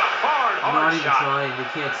that was a hard I'm not even shot. trying. You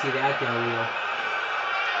can't see that Del Rio.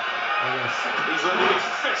 I guess. He's letting his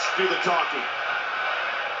fist do the talking.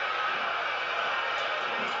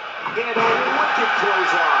 And a wicked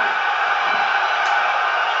clothesline.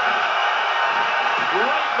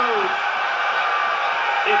 Great move.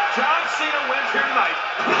 If John Cena wins here tonight,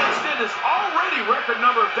 he'll extend his already record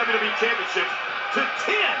number of WWE Championships to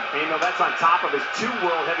 10. You know, that's on top of his 2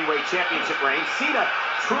 World Heavyweight Championship reigns. Cena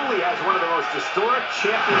truly has one of the most historic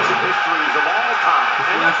championship histories of all time.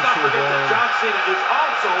 And let's not forget that John Cena is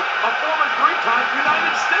also a former 3-time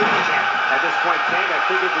United States champ. At this point, King, I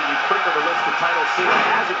think it would be quicker to list the titles Cena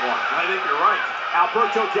hasn't won. I think you're right.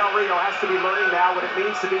 Alberto Del Rio has to be learning now what it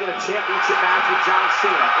means to be in a championship match with John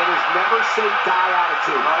Cena. It is never say die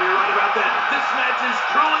attitude. Oh, you're right about that. This match is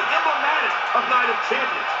truly emblematic of Night of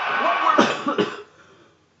Champions. What we're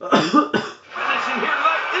finishing here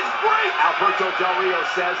tonight is great. Alberto Del Rio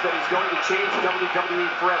says that he's going to change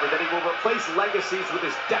WWE forever, that he will replace legacies with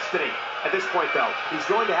his destiny. At this point, though, he's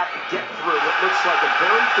going to have to get through what looks like a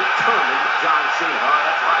very determined John Cena. Oh,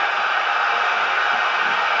 that's right.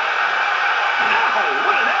 Ow,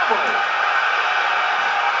 what an elbow.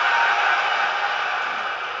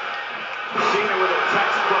 Cena with a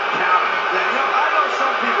textbook counter. Yeah, you know, I know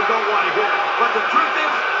some people don't want to hear it, but the truth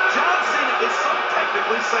is, John Cena is so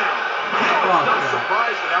technically sound. You know, it's no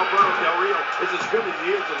surprise that Alberto Del Rio is as good as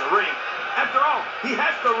he is in the ring. After all, he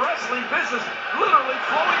has the wrestling business literally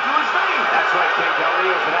flowing through his veins. That's right, King. Del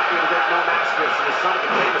Rio is an nephew of the great Noam Askis and the son of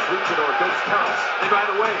the famous luchador Dos Caras. And by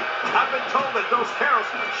the way, I've been told that Dos Caras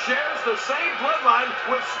shares the same bloodline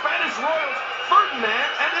with Spanish royals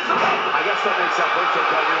Ferdinand and Isabella. I guess that makes Alberto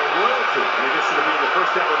Del Rio royalty, in addition to being the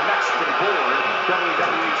first ever Mexican-born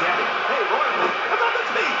WWE champion. Hey, royalty? I thought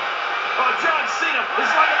that's me. John Cena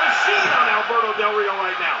is like a machine on Alberto Del Rio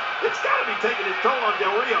right now. It's got to be taking its toll on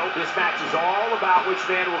Del Rio. This match is all about which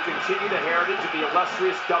man will continue the heritage of the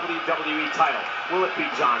illustrious WWE title. Will it be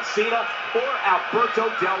John Cena or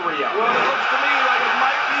Alberto Del Rio? Well, it looks to me like it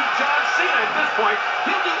might be John Cena at this point.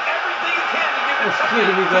 He'll do everything he can to give it to the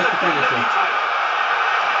WWE title.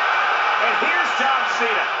 And here's John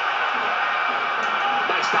Cena.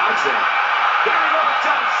 Nice dodge there. Here we go with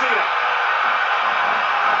John Cena.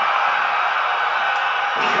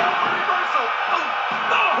 Reversal. Oh,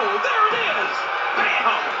 no, there it is.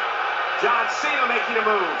 Bam. John Cena making a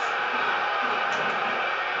move.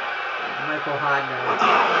 Michael Hart now.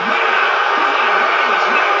 Oh, man. He's landing his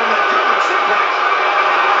neck from that German suplex.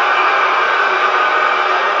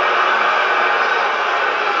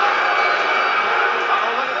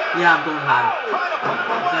 Yeah, I'm going hard. Trying to put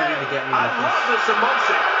him away. He's not gonna get me I with love this. this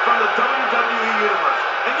emotion from the WWE Universe.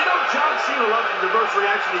 And you know, John Cena loves the diverse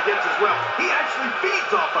reaction he gets as well. He actually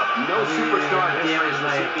feeds off of it. No superstar in history has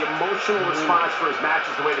received the emotional response for his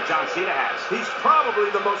matches the way that John Cena has. He's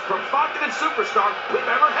probably the most provocative superstar we've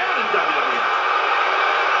ever had in WWE.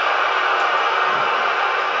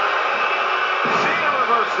 Cena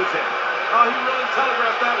reversal. reverses it. Oh, he really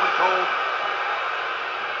telegraphed that one, Cole.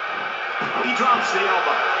 He drops the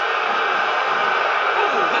elbow.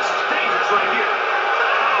 Oh, this is dangerous right here.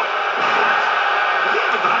 He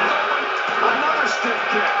has eyes open. Another stiff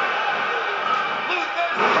kick.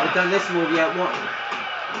 I've done this move yet. What? Oh.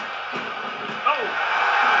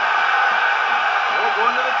 Oh,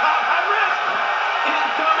 going to the top. High risk.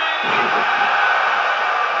 Incoming.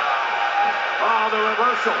 Oh, the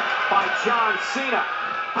reversal by John Cena.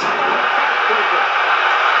 Backbreaker.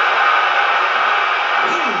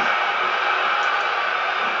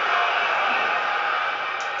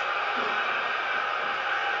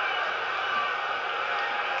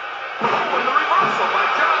 Oh, and the reversal by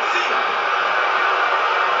John Cena.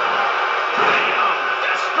 Bam!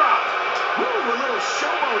 Fist drop. Ooh, a little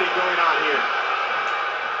showboating going on here.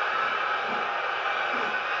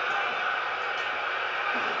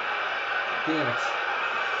 Damn it.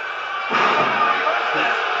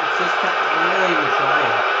 It's just that I'm not even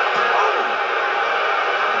trying.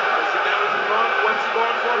 There's the guy with the front. What's he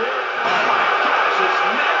going for here? Oh my gosh, his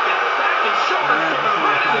neck and back and shoulders coming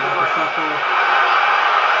right into the ring. Shuffle.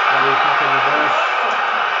 Then we fucking reverse.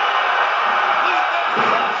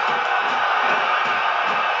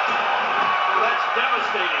 Oh, that's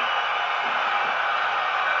devastating.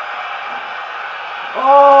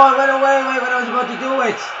 Oh, I went away right when I was about to do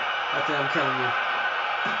it. That's it, I'm killing you.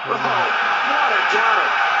 Oh, what a counter.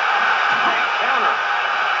 Great counter.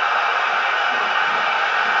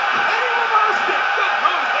 And he reversed it. Good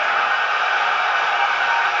move there.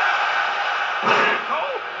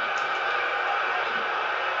 Cole.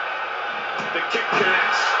 The kick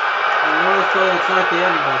connects. I noticed though it's not there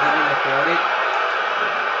anymore. Is that mean I failed it?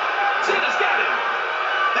 Cena's got him.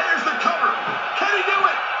 There's the cover. Can he do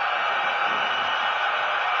it?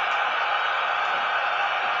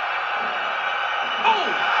 Oh!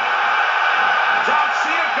 John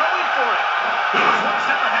Cena going for it. He was one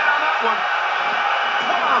step ahead on that one.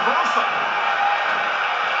 What a reversal.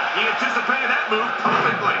 He anticipated that move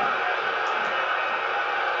perfectly.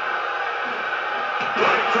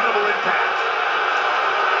 What incredible impact.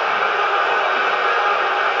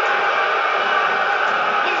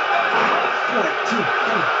 One, two,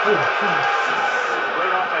 three, four, five, six.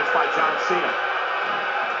 Great offense by John Cena.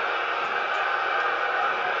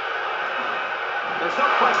 There's no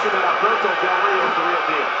question that Alberto Del Rio is the real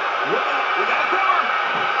deal. We got a cover.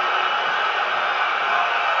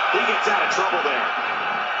 He gets out of trouble there.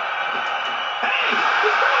 Hey,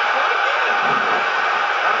 he's going for it again.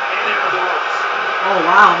 And there are the ropes. Oh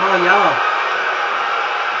wow, I'm all yellow.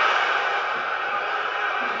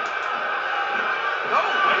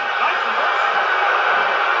 Oh, wait, nice reversal.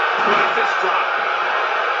 Great fist drop.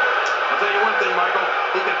 I'll tell you one thing, Michael.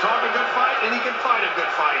 He can talk a good fight, and he can fight a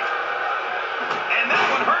good fight. And that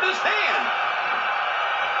one hurt his hand.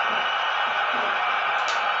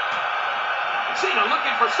 Cena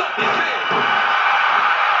looking for something big.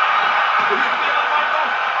 Do you feel it, Michael?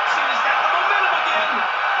 Cena's got the momentum again.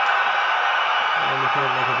 Let me put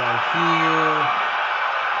it like about here.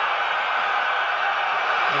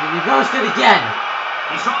 And we reversed it again.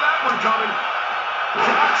 He saw that one coming.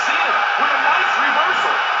 John Cena with a nice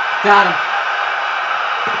reversal. Got him.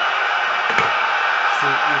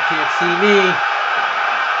 See, you can't see me.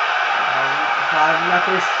 Five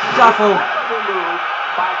knuckles shuffle. Incredible move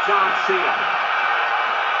by John Cena.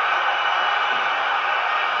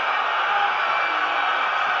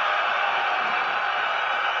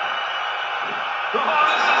 Oh,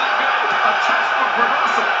 this isn't good. A textbook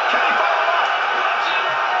reversal. Can he follow up? Watch it.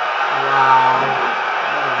 Wow.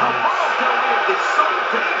 Alberto Del Rio is so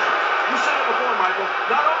dangerous. You said it before, Michael.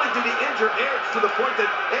 Not only did he injure Edge to the point that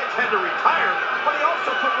Edge had to retire, but he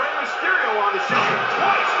also put Rey Mysterio on the shelf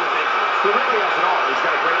twice with injuries. He really has it all. He's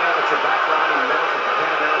got a great amateur background. He medaled at the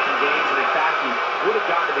Pan American Games, and in fact, he would have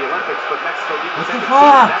gone to the Olympics, but Mexico didn't send him.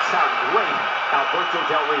 That's how great Alberto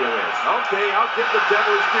Del Rio is. Okay, I'll give the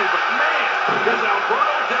devil his due, but man, does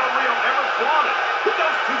Alberto Del Rio ever flaunt it? He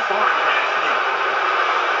goes too far in cash in.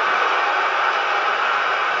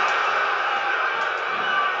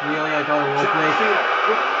 Really, I got a roll John play. Cena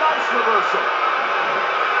with a nice reversal.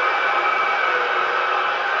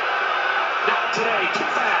 Not today, too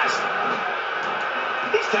fast.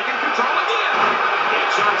 He's taking control again. And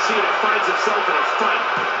John Cena finds himself in a fight.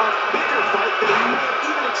 A bigger fight than he may have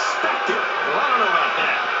even expected. Well, I don't know about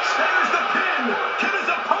that. There's the pin. Can his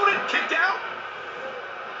opponent kick out?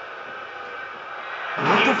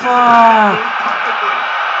 What the fuck? Perfectly.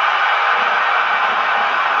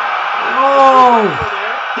 Oh!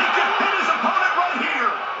 He can pin his opponent right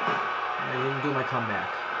here. I didn't do my comeback.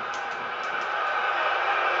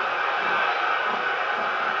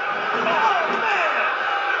 Oh, man.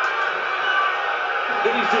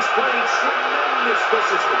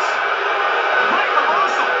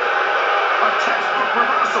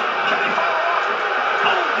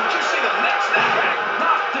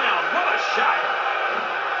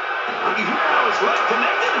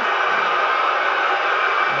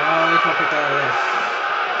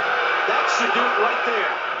 should do it right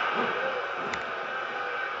there.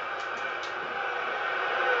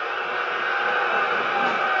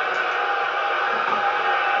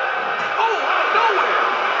 Oh, out of nowhere.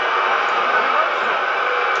 Reversal.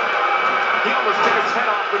 He almost took his head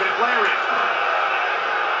off with that lariat.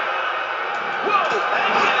 Whoa,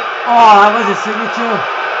 that's it. Oh, that was a signature.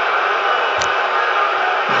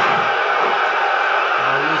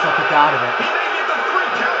 Well, at least I took out of it. He may get the 3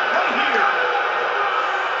 count right here.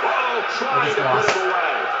 Whoa, trying to put him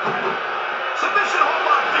away. Submission hold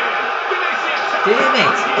locked in. We may see a tap Damn it!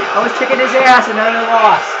 out here. I was kicking his ass and then I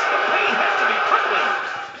lost. The pain has to be crippling.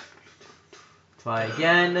 Try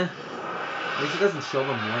again. At least it doesn't show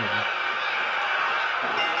them winning.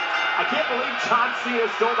 I can't believe John Cena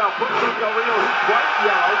sold Alberto Del Rio's bright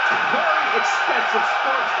yellow, very expensive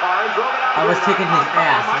sports car and drove it out. I was kicking his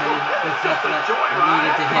ass and Michael, then it's there's just a nothing I joyride.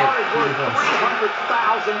 needed to That hit. car is worth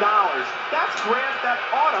Reverse. $300,000. That's Grand Theft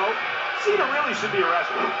Auto. Cena really should be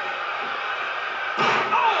arrested.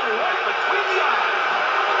 Oh, right between the eyes.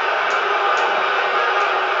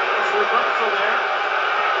 Nice reversal there.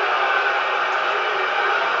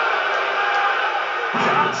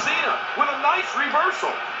 John Cena with a nice reversal.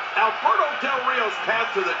 Alberto Del Rio's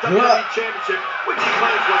path to the WWE Championship, which he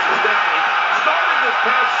claims was his destiny, started this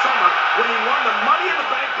past summer when he won the Money in the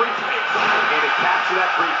Bank briefcase. And to capture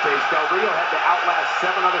that briefcase, Del Rio had to outlast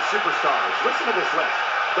 7 other superstars. Listen to this list.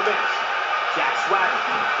 The Miz, Jack Swagger,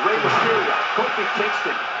 Rey Mysterio, Kofi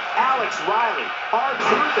Kingston, Alex Riley,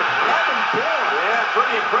 R-Truth, and Evan Bourne. Yeah,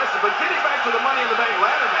 pretty impressive. But getting back to the Money in the Bank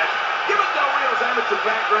ladder match, given Del Rio's amateur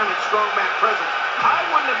background and strong mat presence, I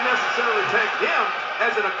wouldn't have necessarily tagged him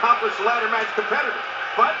as an accomplished ladder match competitor.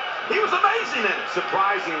 But he was amazing in it.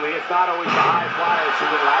 Surprisingly, it's not always the high flyers who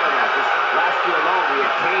win ladder matches. Last year alone, we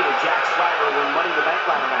had Kane and Jack Swagger win Money in the Bank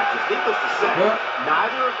ladder matches. Needless to say,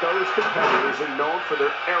 neither of those competitors are known for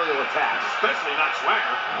their aerial attacks. Especially not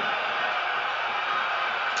Swagger.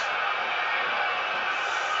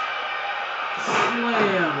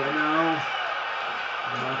 Slam, you know.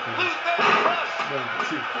 Nothing. Lose that press. 1,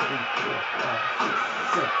 2, 3, 4,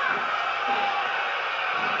 5, 6.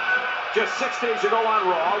 Just 6 days ago on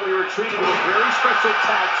Raw, we were treated to a very special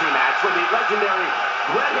tag team match when the legendary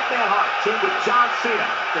Bret Hitman Hart teamed with John Cena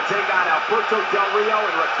to take on Alberto Del Rio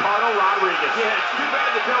and Ricardo Rodriguez. Yeah, it's too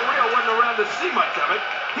bad that Del Rio wasn't around to see much of it.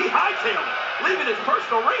 He hightailed it, leaving his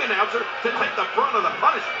personal ring announcer to take the brunt of the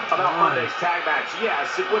punishment. About Monday's tag match, yes,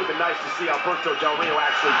 it would have been nice to see Alberto Del Rio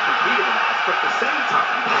actually compete in the match, but at the same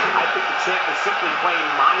time, I think the champ is simply playing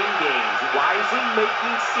mind games, wisely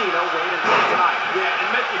making Cena wait until tonight. Yeah, and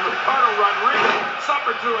making Ricardo Rodriguez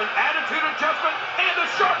suffer through an attitude adjustment and a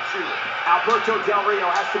sharpshooter. Alberto Del Rio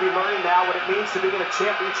has to be learning now what it means to be in a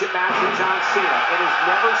championship match with John Cena and his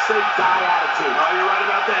never say die attitude. Oh, you're right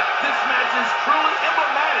about that. This match is truly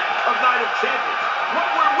emblematic of Night of Champions. What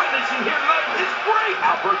we're witnessing here tonight is great.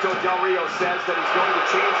 Alberto Del Rio says that he's going to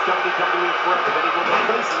change WWE forever, that he will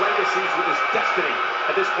replace legacies with his destiny.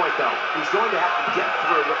 At this point, though, he's going to have to get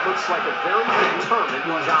through what looks like a very determined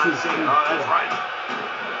John Cena. Oh, that's right.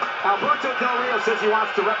 Alberto Del Rio says he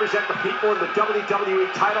wants to represent the people in the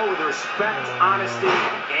WWE title with respect, honesty,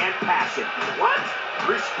 and passion. What?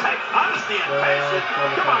 Respect, honesty, and passion?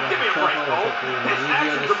 Come on, give me a break, Cole. His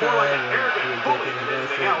actions are more like an arrogant bully than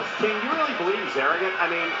anything else. Can you really believe he's arrogant? I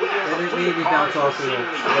mean, when you have a fleet of cars with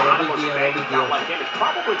seemingly anonymous bank account like him, it's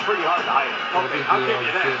probably pretty hard to hide. Okay, I'll give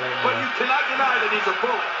you that. But you cannot deny that he's a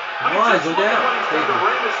bully. I mean, just look at what he's done to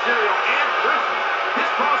Rey Mysterio and Christian. His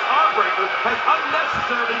cross arm breaker has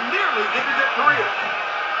unnecessarily nearly ended their career.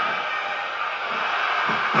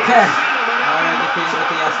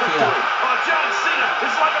 John Cena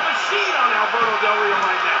is like a machine on Alberto Del Rio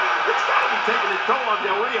right now. It's got to be taking its toll on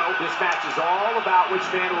Del Rio. This match is all about which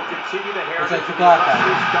man will continue the heritage of the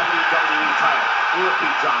illustrious WWE title. Will it be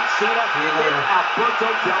John Cena or Alberto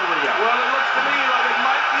Del Rio? Well, it looks to me like it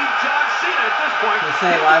might be John Cena at this point. To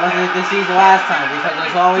say, why wasn't it this easy last time? Because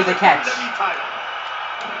there's always a catch.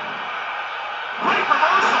 Great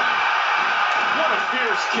reversal. What a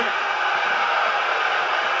fierce kick.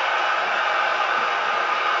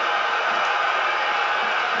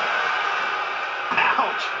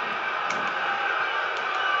 Ouch.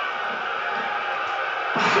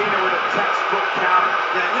 Cena with a textbook counter.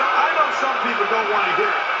 Yeah, you know, I know some people don't want to hear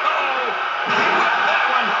it. Uh-oh. He whipped that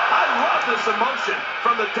one. I love this emotion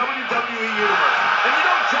from the WWE Universe. And you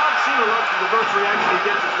know John Cena loves the reverse reaction he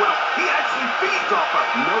gets as well. He actually feeds off of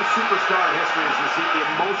it. No superstar in history has received the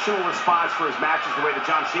emotional response for his matches the way that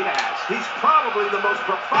John Cena has. He's probably the most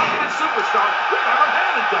provocative superstar we've ever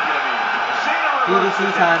had in WWE. Cena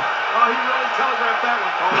reverses time. Oh, he really telegraphed that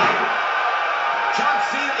one, Cole. John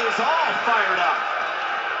Cena is all fired up.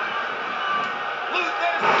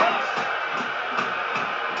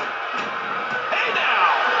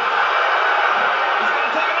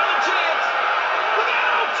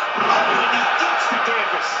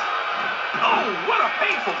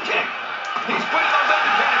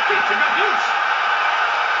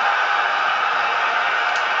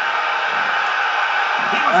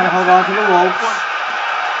 trying to hold on to the ropes.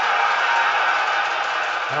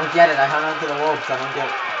 I don't get it. I hung on to the ropes. I don't get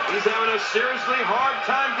it. He's having a seriously hard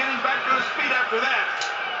time getting back to his feet after that.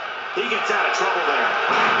 He gets out of trouble there.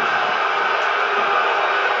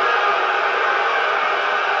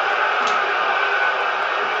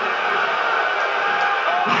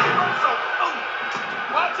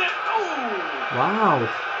 Watch it. Oh. Wow.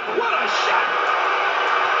 What a shot.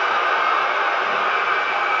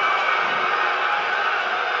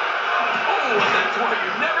 Oh, and that's why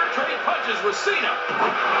you never trade punches with Cena.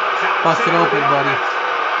 Bust it open, buddy.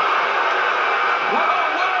 Whoa,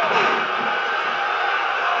 whoa.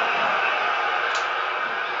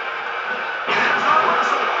 There's no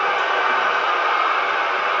reversal.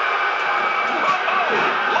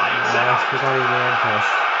 Whoa, lights out. That's because I ran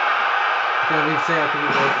first. I can't even say I can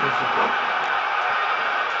reverse this.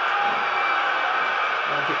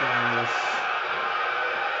 I'll get the hang of this.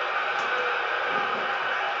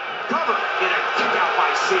 Cover in a kick out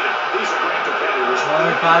by Cena. These are great competitors.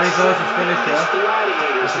 Well, if I reverse is finished here,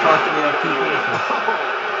 Gladiators. it's supposed to be a 2 finishes.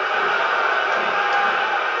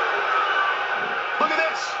 Look at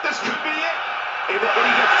this. This could be it. And then when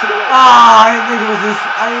he gets to the ring. Ah, I didn't think it was this.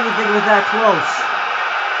 I didn't even think it was that close.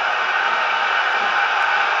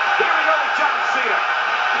 Here we go with John Cena.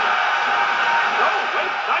 Oh,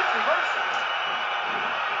 wait. Nice reversal.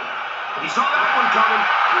 He saw that one coming.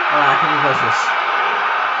 Alright, I can reverse this.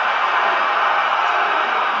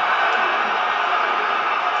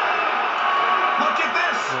 Look at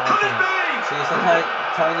this. No, I Could it can't. be? See, sometimes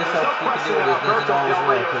telling yourself you can do this doesn't always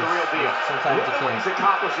work, because sometimes you Look at what he's can't.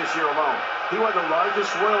 accomplished this year alone. He won the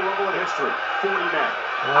largest Royal Rumble in history, 40 men.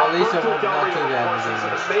 Well, at least it Alberto won't Del not too Rio, bad of course, with is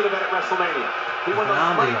in this. the main event at WrestleMania. He won the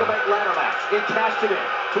Phenomenal. Money in the Bank ladder match and cashed it in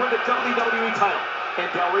to win the WWE title. And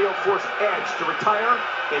Del Rio forced Edge to retire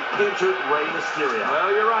and injured Rey Mysterio. Well,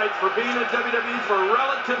 you're right. For being in WWE for a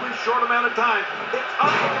relatively short amount of time, it's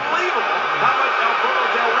unbelievable how much Alberto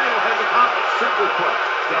Del Rio has accomplished. Simply put,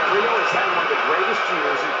 Del Rio has had one of the greatest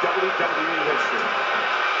years in WWE history.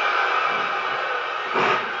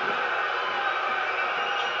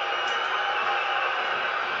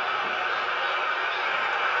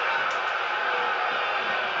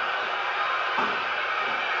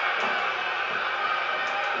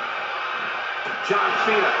 John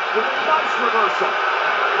Cena with a nice reversal.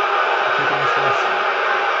 Taking this first.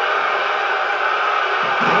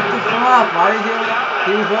 What the fuck? Why did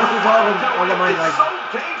he reverses all the money like... It's so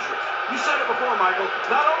dangerous. You said it before, Michael.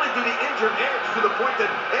 Not only did he injure Edge to the point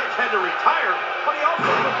that Edge had to retire, but he also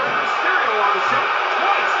put Rey Mysterio on the show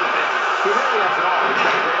twice with him. He really has it all. He's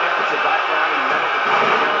got a great amateur background in mental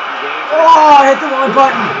American games. Oh, I hit the wrong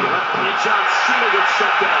button. And John Cena gets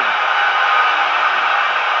shut down.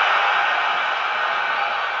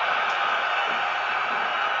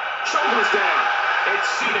 Shoulders down, and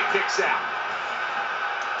Cena kicks out.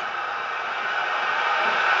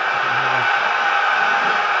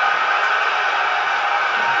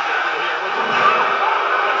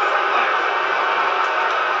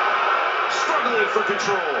 Struggling for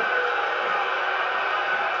control.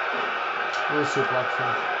 We'll suplex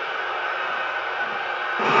him.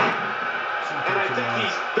 And I think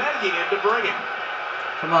he's begging him to bring it.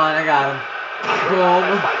 Come on, I got him. Boom.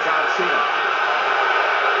 By John Cena.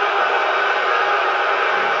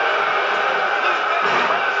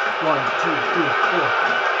 1, 2, 3, 4,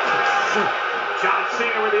 6, 7. John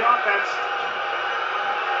Cena with the offense.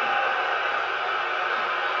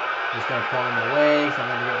 Just gonna pull him away, so I'm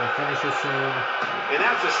gonna get my finisher soon. And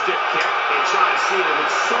that's a stiff kick, and John Cena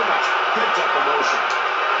with so much pent-up emotion.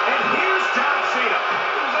 And here's John Cena.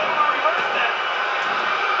 He was able to reverse that.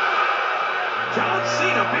 John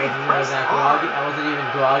Cena being pressed hard. I wasn't even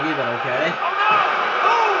groggy, but okay. Oh no!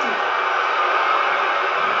 Oh!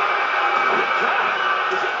 Good God!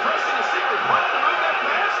 Is he pressing a secret button to move that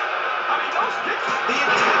fast? I mean, those kicks, the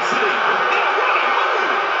intensity. Now what a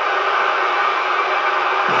move!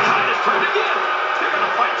 Tide has turned again. They're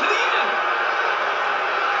gonna fight to the end.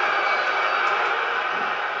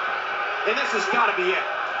 And this has got to be it.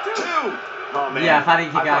 2. Oh man. Yeah, if I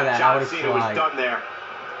didn't kick out of that, I John would have Cena was cried. done there.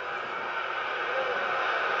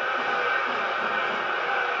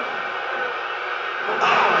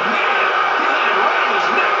 Oh man! He landed right on his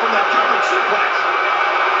neck from that German suplex.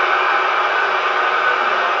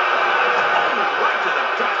 Oh, right to the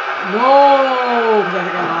gut. No! Because I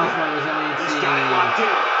think I lost my resiliency. He's got it locked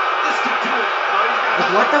in. This could do it. Oh, he's got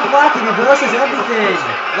Like, what the fuck? He reverses everything!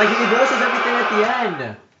 Like, he reverses everything at the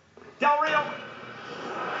end. Del Rio.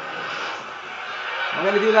 I'm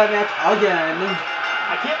gonna do that match again.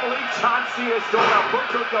 I can't believe John Cena stole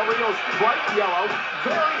Alberto Del Rio's bright yellow,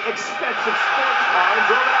 very expensive sports car and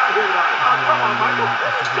drove it out here tonight. Oh, come on, Michael.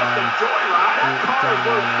 This is just a joyride. That car is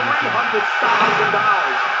worth $300,000.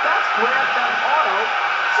 That's Grand Theft Auto.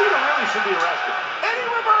 Cena really should be arrested. And he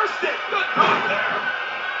reversed it. Good move there.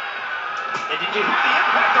 And did you hear the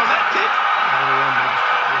impact on that kick? I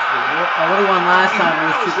would have won last time.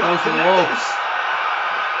 It was too close to the ropes.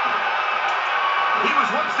 He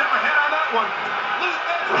was one step ahead on that one.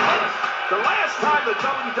 The last time the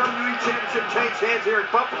WWE Championship changed hands here in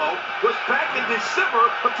Buffalo was back in December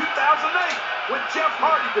of 2008 when Jeff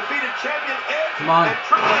Hardy defeated champion Edge and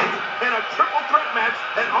Triple H in a triple threat match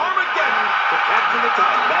at Armageddon to capture the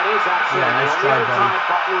title. That is actually the only other time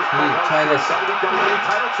Buffalo's been hosting a WWE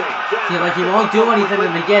title change. See, like he won't do anything in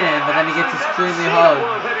the beginning, but then he gets extremely hard. He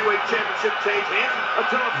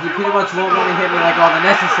pretty much won't want to hit me like all the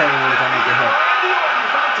necessary moves I make a hit.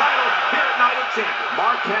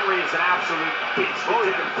 Mark Henry is an absolute beast. It took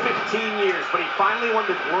him 15 years, but he finally won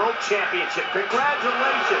the World Championship.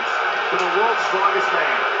 Congratulations to the world's strongest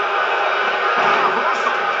man.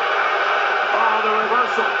 Reversal. Oh, the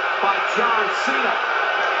reversal by John Cena.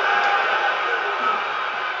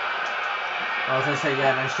 I was gonna say,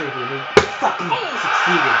 yeah, nice trick, dude. He fucking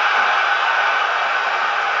succeeded.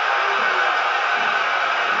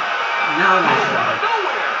 Now I'm gonna try.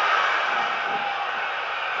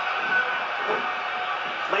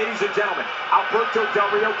 Ladies and gentlemen, Alberto Del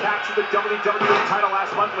Rio captured the WWE title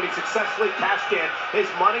last month when he successfully cashed in his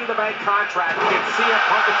Money in the Bank contract against CM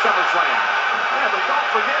Punk at SummerSlam. Yeah, but don't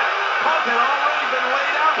forget, Punk had already been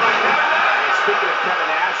laid out by Kevin Nash. And speaking of Kevin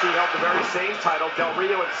Nash, he held the very same title Del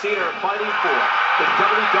Rio and Cena are fighting for, the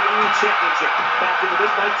WWE Championship, back in the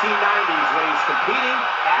mid-1990s when he was competing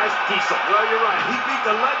as Diesel. Well, you're right. He beat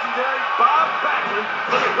the legendary Bob Backlund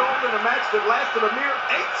for the gold in a match that lasted a mere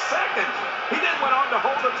 8 seconds. He then went on to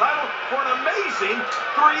hold the title for an amazing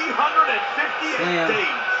 358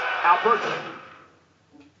 days. Alberto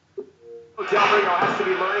Del Rio has to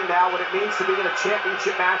be learning now what it means to be in a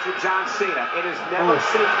championship match with John Cena in his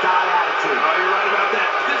never-say-die attitude. Oh, you're right about that.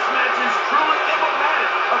 This match is truly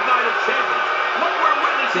emblematic of Night of Champions. What we're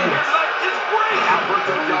witnessing here tonight is great.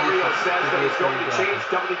 Alberto Del Rio says that he's going to change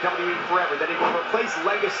WWE forever, that he will replace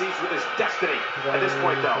legacies with his destiny. At this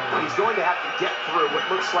point, though, he's going to have to get through what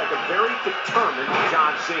looks like a very determined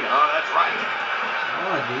John Cena. Oh, that's right.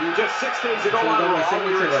 Just 6 days ago on Raw,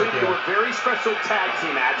 we were treated to a very special tag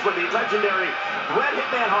team match when the legendary Red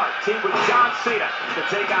Hitman Hart teamed with John Cena to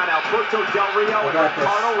take on Alberto Del Rio and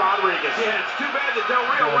Ricardo Rodriguez. Yeah, it's too bad that Del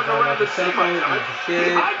Rio wasn't around to see much of it.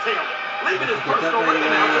 He hightailed it, leaving his personal ring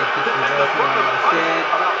announcer to take the brunt of the fight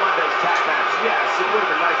about Monday's tag match. Yes, it would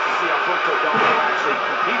have been nice to see Alberto Del Rio actually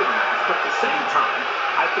compete in the match, but at the same time,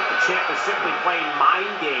 I think the champ is simply playing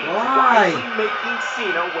mind games, wisely making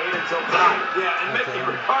Cena wait until tonight. Yeah, and making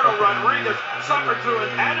Ricardo Rodriguez suffer through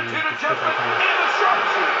an attitude adjustment and a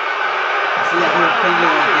sharpshooter. See, I do a finger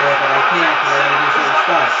right there, but I can't because I do certain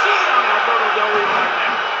stuff. On Alberto Del Rio right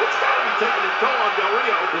now. It's got to be taking its toll on Del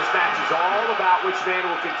Rio. This match is all about which man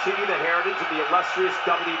will continue the heritage of the illustrious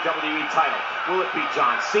WWE title. Will it be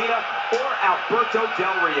John Cena or Alberto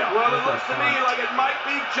Del Rio? Well, it looks to me like it might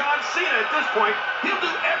be John Cena at this point. He'll do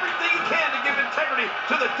everything he can to give integrity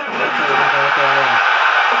to the WWE title.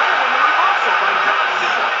 Oh, and the reversal by John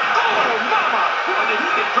Cena. Oh, mama! Boy, did he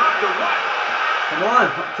get dropped or what? Come on,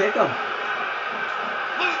 take him.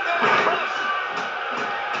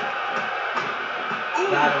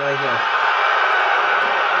 Got it right here.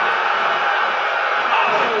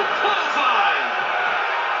 Oh, clothesline!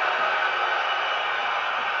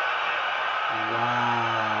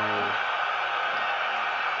 Wow.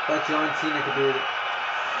 But John Cena could do it.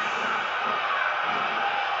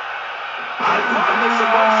 I love this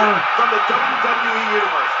emotion from the WWE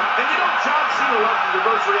Universe. And you know John Cena loves the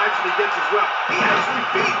diverse reaction he gets as well. He actually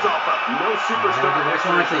feeds off of. No superstar has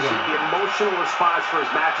received the emotional response for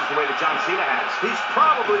his matches the way that John Cena has. He's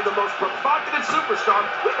probably the most provocative superstar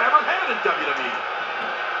we've ever had in WWE.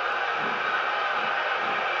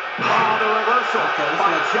 Oh, the reversal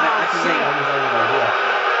by John Cena.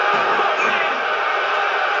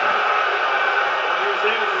 Here's the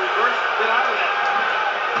end of the reverse. Get out of that.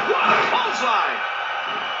 What a clothesline!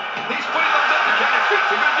 He's putting those indicated feet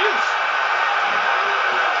to good use.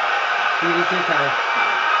 DDT time.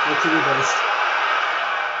 What's your reversed?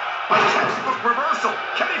 A textbook reversal.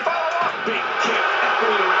 Can he follow up? Big kick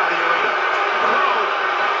echoing around the arena.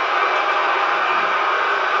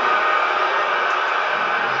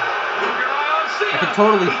 Keep your eye on Cena. I could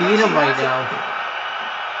totally beat him right now.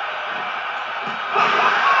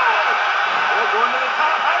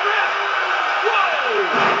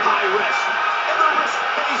 High risk. And the risk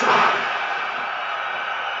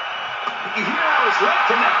leg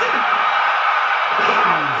connected.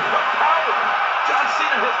 What power! John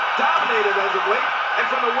Cena has dominated as of late, and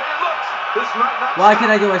from the way it looks, this might not. Why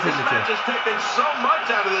can't I do my This signature? match is taking so much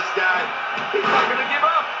out of this guy. He's not going to give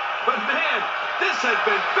up. But man, this has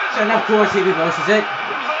been physical. And of course he reverses it.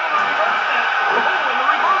 He was able to reverse that. Oh, and the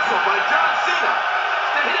reversal by John Cena.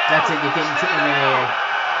 Stay down. That's it, you can Stay hit me. down.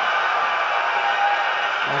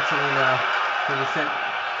 Actually, no.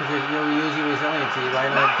 Because if you're using resiliency, why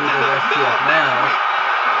not do the STF now?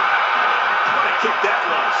 What a kick that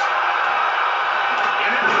was.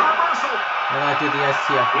 And it's a reversal. Why not do the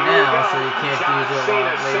STF Here we now go. so you can't John use it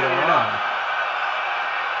Cena later setting it on? up.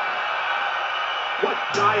 What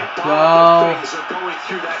diabolical Go. things are going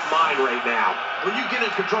through that mind right now? When you get in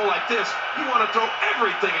control like this, you want to throw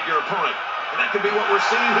everything at your opponent. And that could be what we're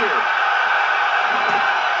seeing here.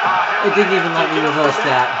 It didn't even let me reverse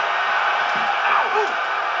that.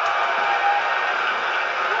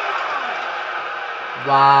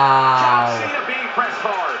 Wow. John Cena being pressed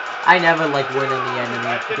hard. I never like winning the enemy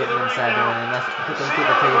getting inside the ring unless put them through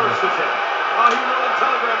the table. Oh, he really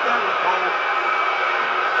telegraphed that one, Cole.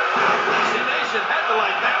 The Nation had to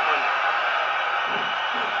like that one.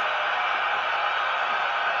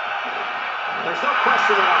 There's no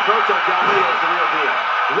question that Alberto Del Rio is the real deal.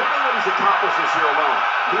 Look at what he's accomplished this year alone.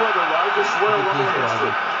 He won the largest Royal Rumble in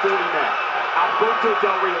history, 40 men. Alberto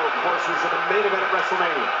Del Rio, of course, was in the main event at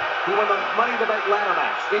WrestleMania. He won the Money in the Bank ladder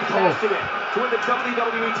match and cashed it in to win the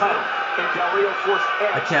WWE title. And Del Rio forced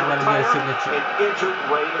Edge I can't to let him get a retire signature. and injured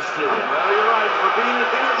Rey Mysterio. Well, you're right. For being an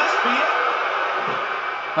injured, this be it.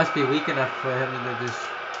 Must be weak enough for him to just.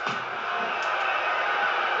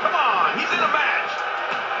 Come on, he's in the match.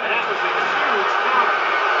 And that was a huge counter.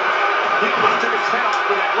 He almost took his head off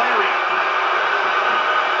with that lariat.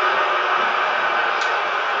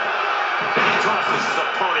 And he tosses his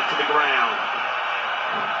opponent to the ground.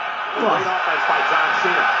 Great offense by John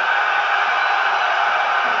Cena.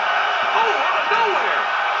 Oh, out of nowhere.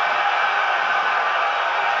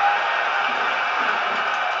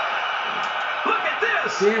 Look at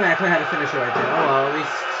this. See, I could have had a finisher right there. Oh well, at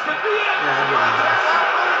least. Could be it. Yeah, I'm getting this.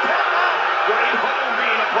 Great hold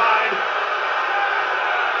being applied.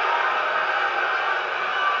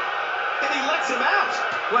 And he lets him out.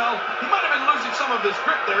 Well, he might have been losing some of his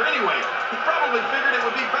grip there anyway. He probably figured it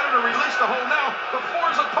would be better to release the hold now before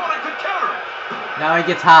his opponent could counter it. Now he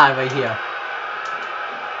gets high right here.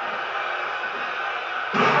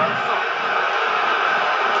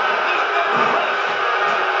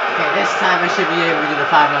 Okay, this time I should be able to do the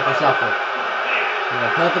 5-knuckle shuffle. In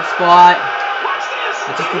a perfect spot. Watch this.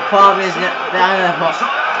 It's just the problem is that He saw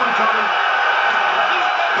that one coming.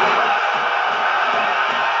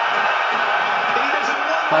 And he doesn't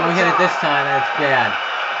want if I don't hit it this time, then it's bad.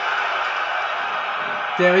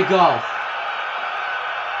 There we go.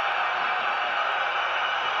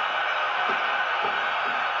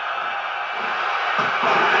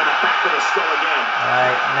 Back to the skull again.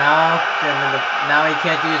 Alright, now he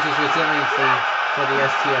can't use his resiliency for the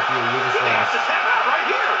STFU. You just He has lost. to tap out right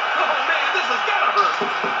here. Oh man, this has gotta hurt.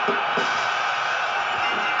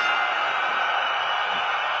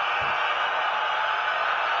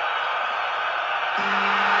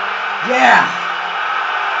 Yeah!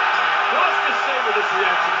 Well, let's just savor this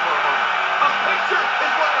reaction for a moment. A picture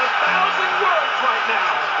is worth 1,000 words right now.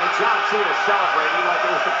 And John Cena celebrating like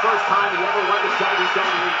it was the first time he ever won the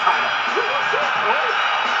WWE title.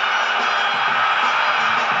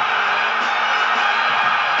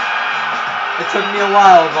 It took me a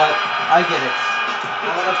while, but I get it.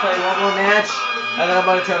 I'm gonna play one more match, and then I'm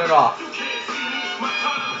gonna turn it off.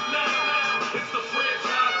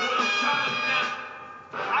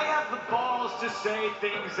 I have the balls to say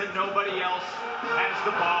things that nobody else has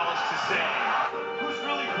the balls to say. Who's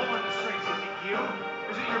really pulling the strings? Is it you?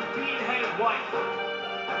 Is it your bean-headed wife?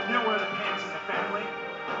 You don't wear the pants in the family,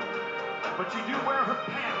 but you do wear her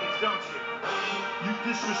panties, don't you? You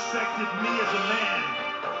disrespected me as a man.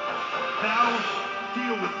 Now,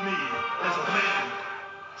 deal with me as a man.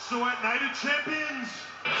 So at Night of Champions,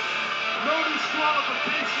 no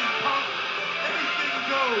disqualification, punk. Anything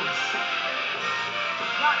goes.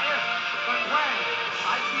 Not if, but when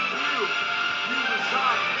I beat you, you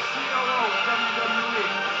resign as COO of WWE.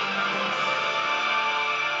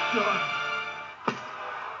 Done.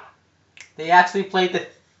 They actually played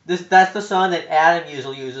that's the song that Adam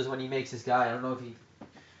usually uses when he makes his guy. I don't know if he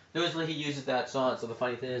usually he uses that song, so the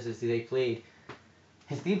funny thing is they played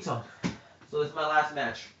his theme song. So this is my last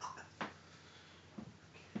match.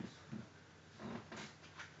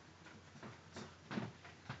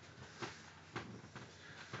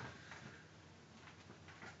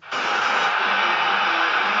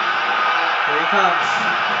 Here he comes.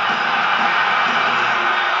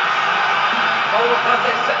 following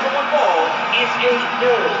contest set for one fall is a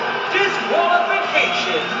no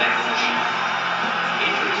disqualification match.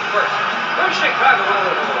 Introducing first, from Chicago,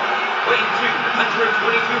 Illinois, weighing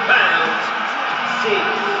 222 pounds, CM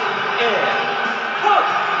Punk.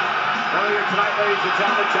 Earlier tonight, ladies and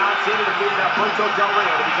gentlemen, John Cena defeated Alberto Del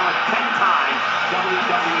Rio to become a 10-time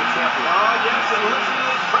WWE champion. Oh, yes, and listen to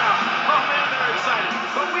this crowd. Oh, man, they're excited.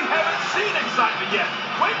 But we haven't seen excitement yet.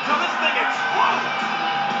 Wait till this thing explodes.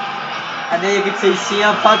 And then you can see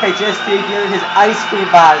CM Punk. I just debuted his Ice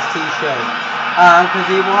Cream Bars t-shirt. Because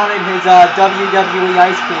he wanted his WWE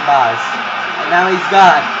Ice Cream Bars. And now he's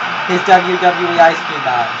got his WWE Ice Cream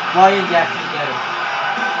Bars. Ryan Jackson did it.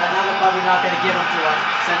 And now they're probably not going to give them to us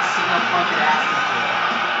since CM Punk had asked them for it.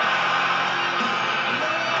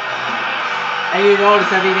 And you notice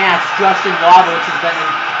every match, Justin Roberts has been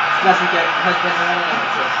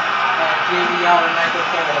eliminated. And JBL and Michael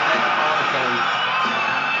Cole have been commentary.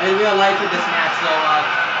 In real life in this match, though,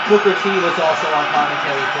 Booker T was also on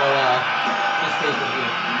commentary for this pay-per-view.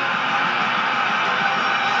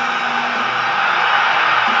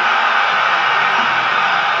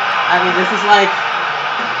 I mean, this is like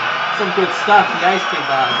some good stuff, the Ice Cream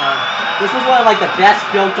Bars. This was one of like the best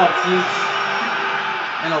built-up feuds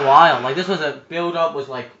in a while. Like, this was a build-up was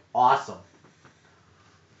like awesome.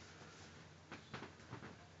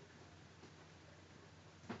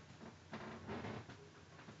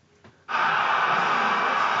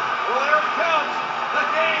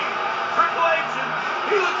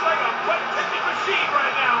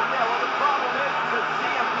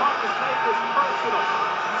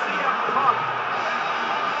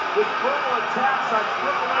 With verbal attacks on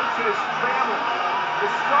Triple H and his family.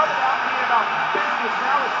 It started out being about business,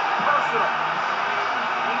 now it's personal.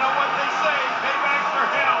 You know what they say, paybacks for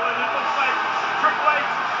hell, and it looks like Triple H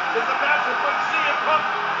is about to put CM Punk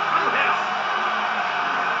through hell.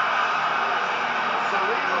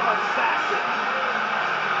 Cerebral assassin.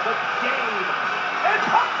 The game. And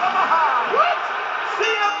Punk from behind. What?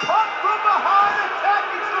 CM Punk from behind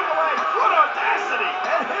attacking Triple H. What audacity.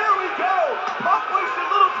 And here we go. Punk wasted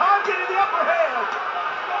little time getting the upper hand.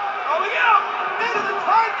 Oh, look out! Into the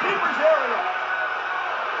timekeeper's area.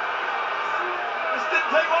 This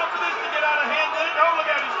didn't take long for this to get out of hand, did it? Oh, look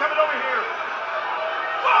out, he's coming over here.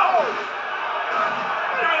 Whoa!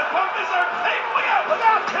 Wait a minute, Punk, this is our tape. Look out! Look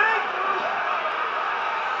out, King!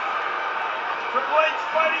 Triple H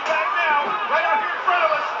fighting back now, right out here in front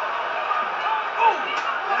of us. Oh!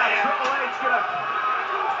 Man. Triple H gonna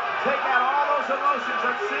take out all those emotions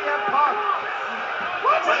on CM Punk.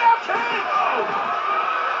 Watch it out, King! Oh!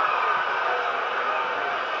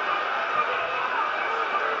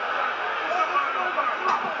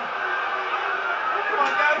 Come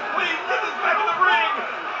on, guys, please, get this back in the ring!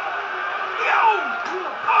 Go!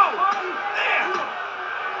 Oh! There!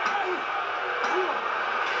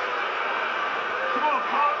 Come on,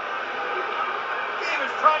 Punk! Game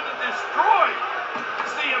is trying to destroy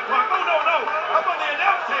CM Punk. Oh, no, no! Up on the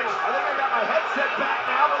announce table! I think I got my headset back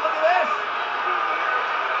now, but look at this!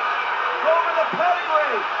 Over the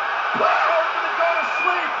pedigree! Over the go to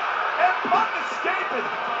sleep! And Punk escaping!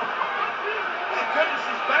 Thank goodness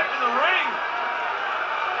he's back in the ring!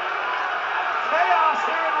 Chaos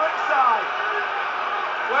here at ringside!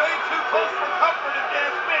 Way too close for comfort, if you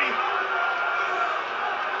ask me!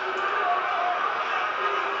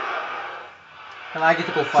 And I get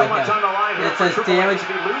to go fight him. It says damage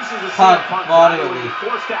Punk moderately.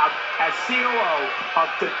 Forced out as COO of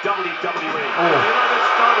the WWE. Oh.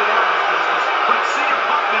 Started out in this business, but CM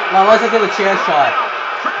Punk Now let's get a chair shot.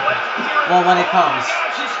 Well, when it comes.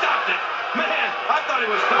 She stopped it. Man, I thought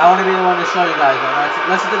he was I want to be the one to show you guys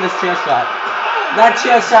though. Listen to this chair shot. That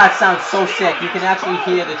chair shot sounds so sick. You can actually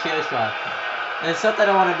hear the chair shot. And it's something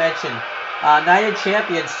I want to mention. Night of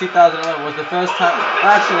Champions 2011 was the first time.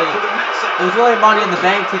 Actually, it was really Money in the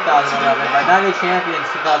Bank 2011, but Night of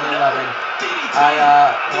Champions 2011.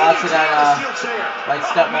 I watched it at my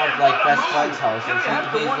stepmom's best friend's house, and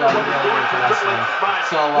he's really into wrestling.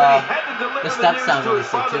 So the steps sound really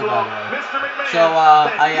sick too, by the way. So so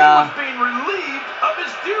I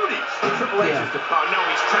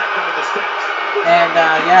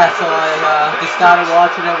just started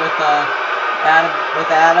watching it with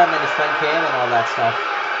Adam and his friend Cam and all that stuff.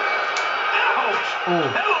 Ouch! Ooh.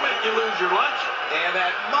 That'll make you lose your lunch, and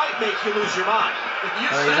that might make you lose your mind. You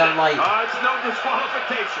He's said on light. It's no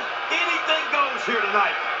disqualification. Anything goes here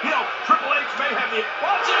tonight. You know, Triple H may have the...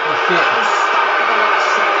 Watch it! Oh, shit. Stop at the last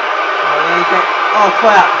second. Oh,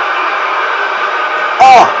 crap.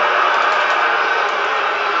 Oh!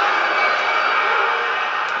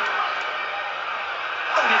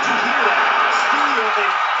 Oh, did you hear that? Steel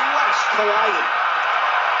and flesh collided.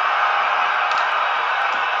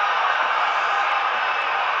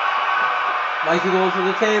 Mikey goes for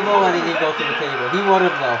the table, and he didn't go for the table. He would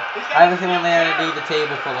have, though. I have a feeling they're going to need the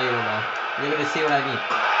table for later, though. You're going to see what I mean.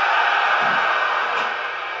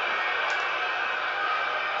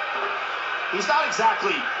 He's not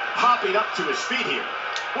exactly hopping up to his feet here.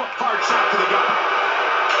 Hard shot to the gut.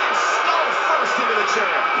 And skull first into the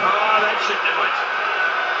chair. Oh, that should do it.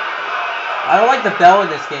 I don't like the bell in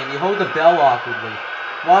this game. You hold the bell awkwardly.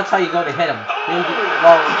 Watch how you go to hit him.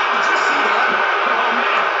 Well, Did you see that? Oh,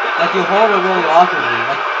 man. like you hold it really awkwardly.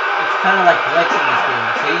 Like it's kind of like glitch in this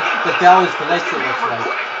game. See, the bell is glitch. It looks like.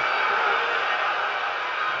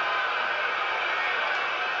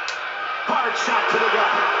 Hard shot to the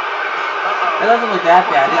gut. It doesn't look that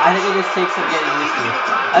bad. I think it just takes some getting used to.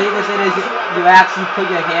 I think the thing is you actually put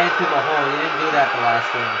your hand through the hole. You didn't do that the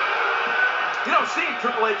last game. You know, seeing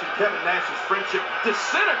Triple H and Kevin Nash's friendship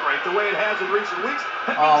disintegrate the way it has in recent weeks.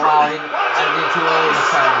 Oh wow, I didn't too early this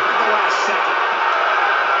time. The last second.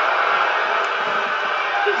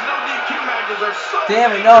 These no DQ matches are so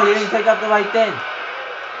Damn it, no, you didn't pick up the right thing.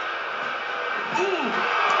 Ooh.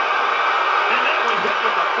 And that one hit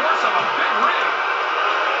with the force of a big ring.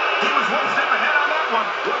 He was one step ahead on that one.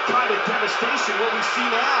 What kind of devastation will we see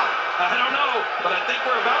now? I don't know, but I think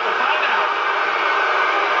we're about to find out.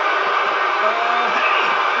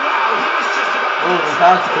 Hey! Wow, he was just about to... Oh, look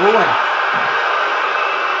how it's going.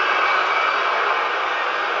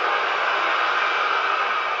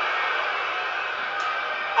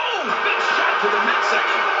 Oh, big shot to the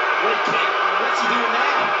midsection. Wait, King, what's he doing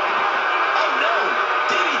now? Oh, no.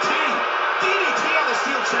 DDT. DDT on the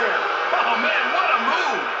steel chair. Oh, man, what a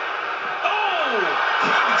move! Oh!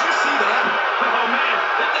 King, did you see that? Oh, man,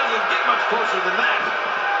 it doesn't get much closer than that.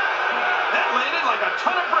 That landed like a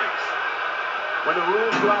ton of bricks. When the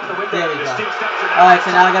rules go out the window, There we the go. steel steps are now... Alright,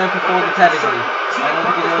 so now I gotta perform the pedigree. I don't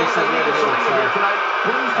think it really says where to do it, so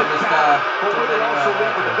I just Will they also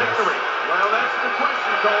lead with the victory? Well, that's the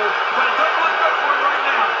question, Cole. But it doesn't look good for him right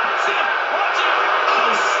now. See him? Watch him!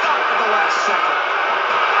 Oh, stop at the last second.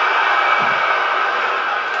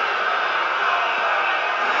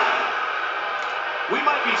 We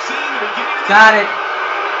might be seeing the beginning of the... Got it.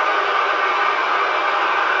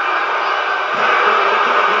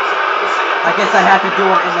 I guess I have to do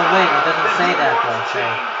it in the ring. It doesn't say that though. So.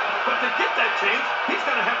 But to get that change, he's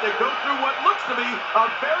going to have to go through what looks to be a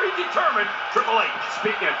very determined Triple H.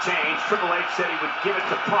 Speaking of change, Triple H said he would give it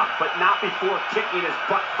to Punk, but not before kicking his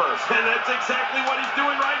butt first. And that's exactly what he's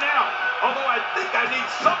doing right now. Although I think I need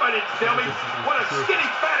somebody to tell me what a skinny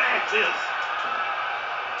fat ass is.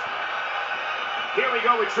 Here we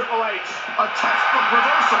go with Triple H. A textbook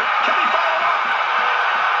reversal. Can he follow up?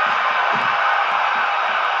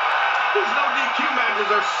 These no DQ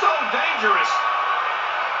matches are so dangerous.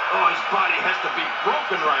 Oh, his body has to be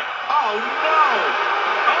broken right. Oh, no.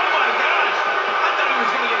 Oh, my gosh. I thought he was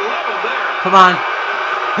going to get leveled there. Come on.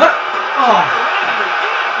 Oh.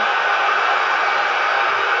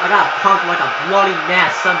 I got punked like a bloody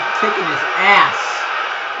mess. I'm kicking his ass.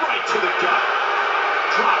 Right to the gut.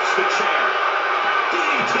 Drops the chair.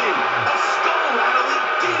 DDT. A skull-rattling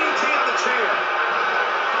DDT on the chair.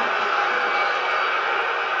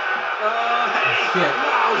 Hey. Shit.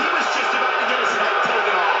 Wow, he was just about to get his head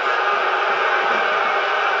taken off.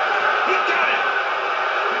 He got it.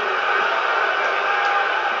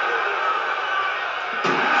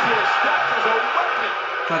 Using the steps as a weapon.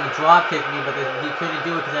 Tried to drop kick me, but he couldn't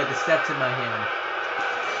do it because I had the steps in my hand.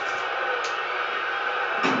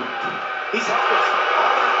 He's helpless.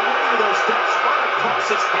 All that weight of those steps right across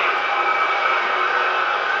his head.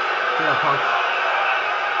 Get up, punk.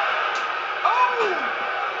 Oh!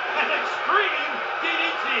 An extreme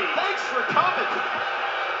DDT. Thanks for coming.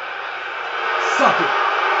 Suck it.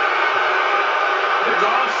 There's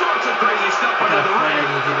all sorts of crazy stuff I under got a the friend I ring.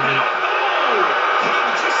 need you to meet. Oh! Hey,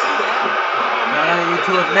 did you see that? Oh, Now man. you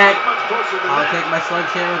two It have doesn't met. get much closer than I'll that. take my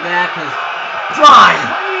sledgehammer back because drive!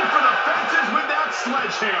 Playing for the fences with that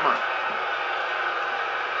sledgehammer.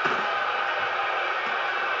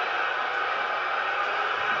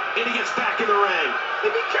 And he gets back in the ring. Hey,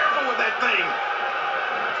 be careful with that thing.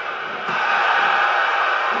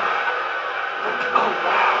 Oh,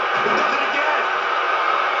 wow. He does it again.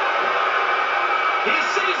 He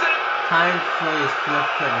sees it. Time for his fifth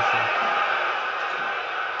finisher.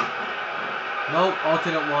 Nope,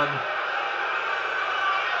 alternate one.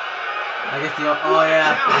 I guess the oh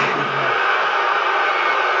yeah.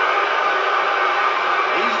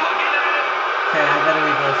 He's looking at it. Okay, I better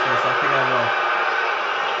reverse this. I think I will.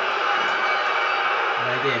 And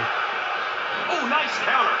I did. Oh, nice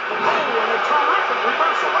counter. Oh, and a terrific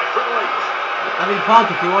reversal by Triple H. I mean,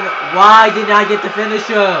 Punk, if you want to, why didn't I get the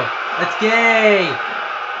finisher? That's gay.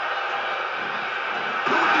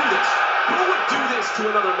 Who would do this? Who would to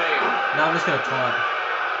another man. Now I'm just gonna taunt.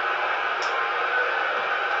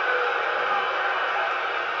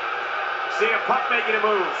 CM Punk making a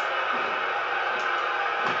move.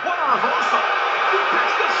 What a reversal. He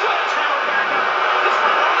picks the sledgehammer back up. This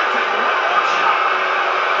might only take one more shot.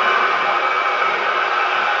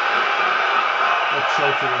 Let's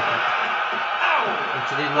choke you with it. Ow. Which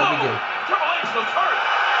you didn't let me do. Triple H looks hurt.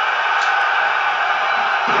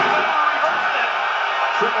 Reverse that.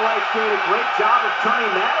 Triple H doing a great job of turning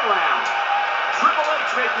that around. Triple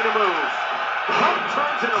H making a move. Punk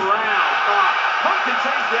turns it around. Punk can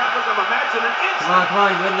change the outlook of a match in an instant. Come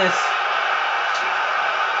on, win this.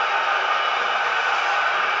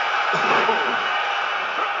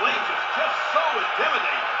 Triple H is just so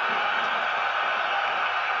intimidating.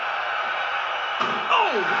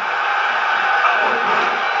 Oh!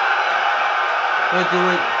 I'm gonna do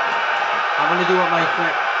it. I'm gonna do what my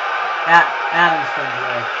friend Adam's friend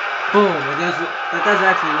way. Boom! That does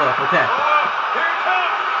actually work. Okay. Oh, here it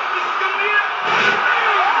comes. This is gonna be it.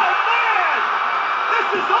 Oh man! This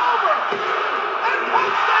is over. And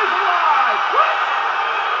Punk stays alive. What?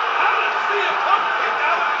 How did CM Punk kick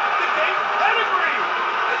out the game's pedigree?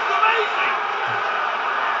 This is amazing.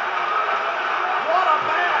 What a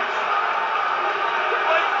match!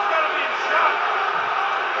 Triple H has got to be in shock.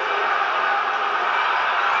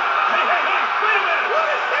 Hey, wait a minute. What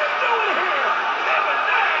is he doing here? Kevin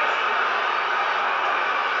Nash.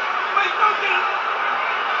 Wait, don't get it.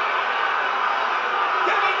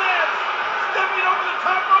 Kevin Nash stepping over the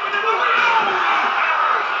top rope and into the ring. Oh, he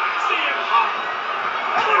hammers CM Punk.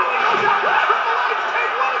 And there he goes out. Triple H,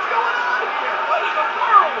 take what is going on here? What in the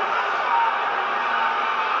world?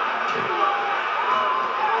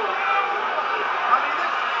 I mean,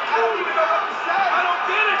 I don't even know what to say. I don't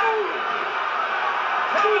get it.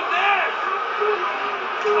 Kevin Nash.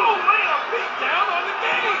 Oh, laying a beat down on the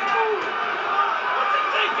game. What's he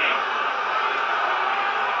thinking?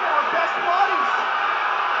 They're best buddies.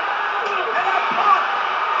 And now Punk.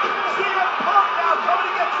 CM Punk now coming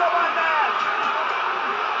to get some on Nash.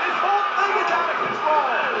 This whole thing is out of control.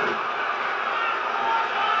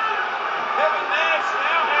 Kevin Nash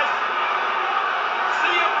now has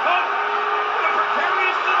CM Punk in a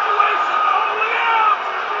precarious situation. Oh, look out!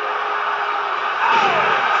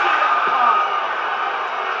 CM Punk.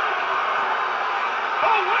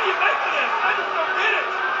 Oh, what do you make of this? I just don't get it.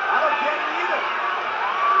 I don't get it either.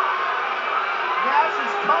 Nash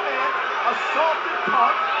has come in, assaulted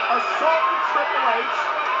Punk, assaulted Triple H,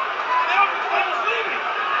 and now Triple H is leaving.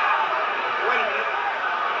 Wait a minute.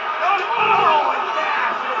 Oh, and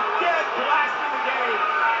Nash is dead blasting the game.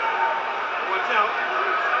 Watch out.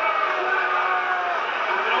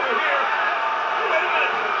 Moving over here. Wait a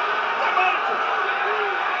minute. My monitor.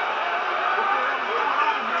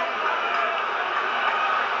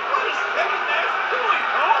 What is Kevin Nash doing,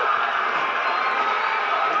 Cole?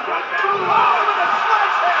 He's got that. Oh, with a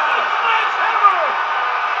sledgehammer! A sledgehammer!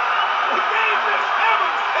 The game just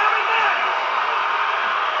hammers Kevin Nash!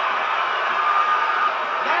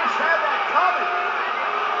 Nash had that coming.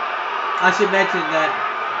 I should mention that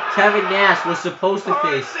Kevin Nash was supposed to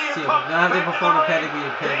face CM Punk. Now have to perform a pedigree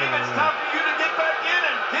and pin him in the It's ring. time for you to get back in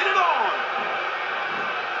and get it on.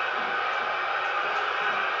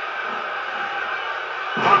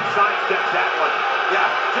 Punk sidesteps that one. Yeah,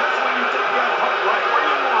 just when you think you have Punk right where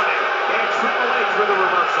you want it. And Triple H with a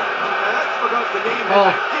reversal. And that's because the game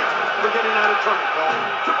has a gift for getting out of trouble, Cole.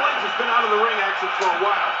 Triple H has been out of the ring action for a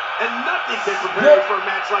while. And nothing can prepare you for a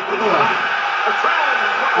match like this. Adrenaline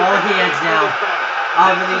is what All we're hands for now. this battle.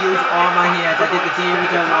 I'm gonna use all my hands. I did the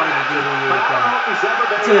damage I wanted to do when you were done.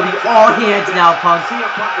 It's gonna be all hands now, Punk.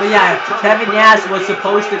 But yeah, Kevin Nash was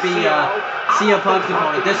supposed to be CM Punk's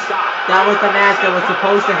opponent. That was the match that was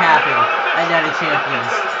supposed to happen at Night of Champions.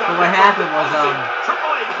 But what happened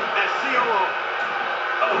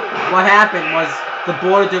was the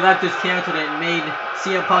board of directors canceled it and made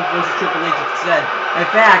CM Punk versus Triple H instead. In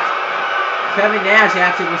fact, Kevin Nash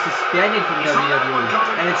actually was suspended from WWE,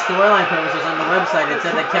 and its storyline purposes on the website it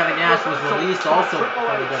said that Kevin Nash was released also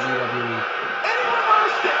from the WWE.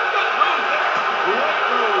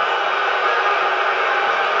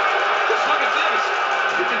 Just look at this.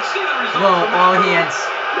 You can see the result. No, all hands.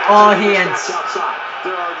 All hands.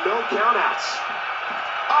 There are no countouts.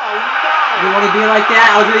 Oh no! You want to be like that?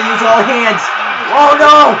 I was going to use all hands. Oh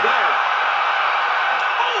no!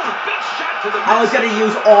 I was going to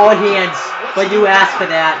use all hands, but you asked for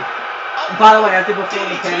that. By the way, I have to perform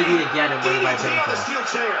the pedigree again and win my pinfall.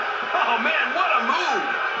 Oh man, what a move!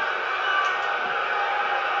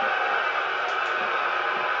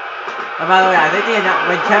 And by the way, I think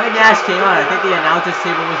when Kevin Nash came on, I think the announcer's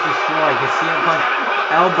table was destroyed because CM Punk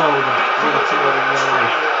elbowed me to it in real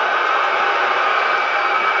life.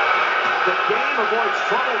 The game avoids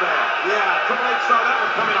trouble there. Yeah, Triple H saw that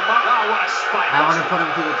one coming a mile. Oh, what a spike. I want to put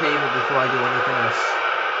him through the table before I do anything else.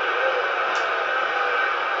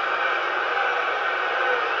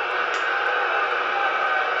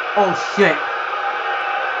 Oh shit.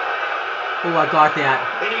 Oh, I got that.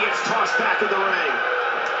 And he gets tossed back in the ring.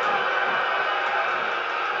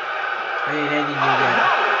 I ain't ending you Oh, yet. no.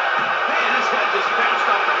 Man, his head just bounced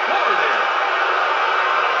off the floor there.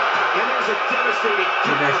 And there's a devastating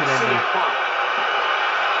kick Maybe I from should end CM it. Punk.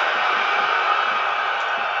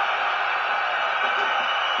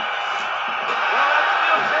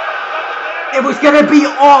 It was gonna be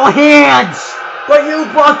all hands! But you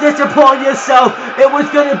brought this upon yourself! It was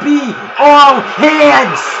gonna be all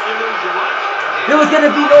hands! You lose your lunch. There was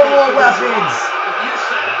gonna be no more weapons! You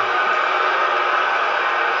said it.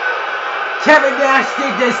 Kevin Nash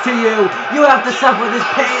did this to you! You have to suffer this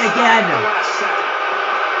pain again! The last second.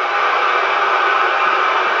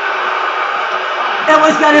 It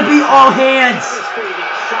was gonna be all hands!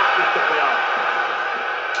 Devastating shot with the bell.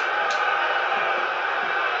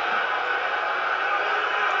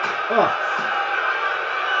 Oh.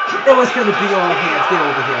 It was gonna be all hands. Get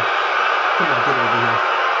over here. Come on, get over here.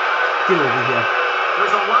 Get over here.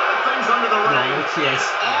 There's a lot of things under the No, ring. no cheers.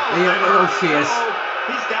 Oh, No cheers.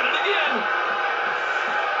 he's got it again.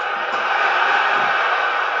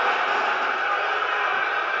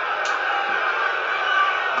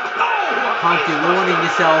 Punk, you're ruining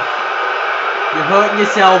yourself. You're hurting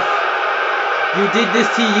yourself. You did this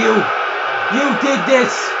to you. You did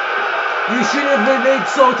this. You shouldn't have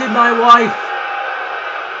insulted my wife.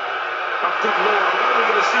 Oh, good Lord, what are we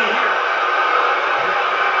going to see here?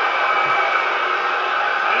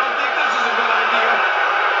 I don't think this is a good idea.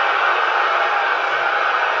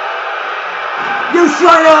 You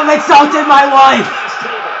shouldn't have insulted my wife. Last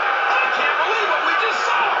table. I can't believe what we just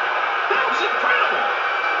saw. That was incredible.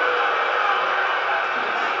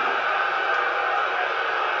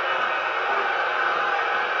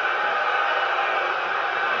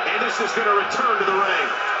 And this is going to return to the ring.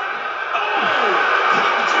 Oh!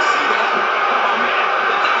 Did you see that? Oh, man.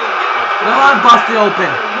 That thing will get him. No, I'm busted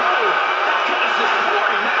open. Oh, no. That cut is just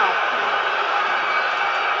pouring now.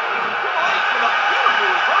 Triple H with a beautiful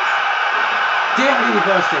reversal. Damn, he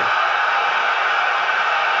reversed it.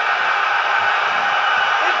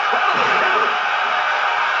 Incredible counter.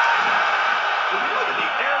 When you look at the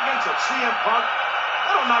arrogance of CM Punk,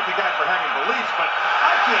 I don't knock the guy for having beliefs, but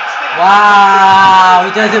I can't stand Wow,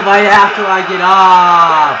 he does it right after I get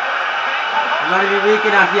off. I'm not even weak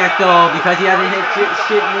enough yet though, because he hasn't hit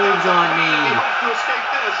shit moves on me. To escape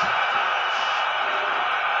this.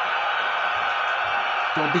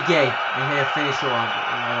 Don't be gay. I'm here to finish you off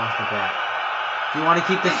right off the bat. Do you want to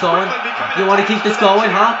keep this going? Do you want to keep this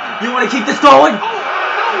going, huh? You want to keep this going? Oh,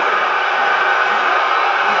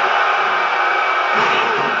 out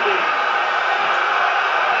of nowhere.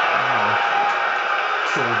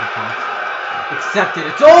 It's over, Punk. Accept it.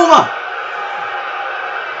 It's over!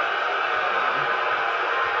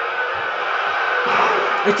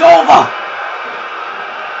 It's over!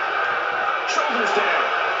 Shoulders down.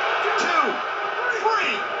 2,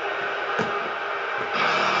 3.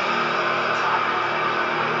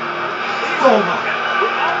 It's over.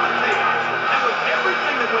 With all the chaos and with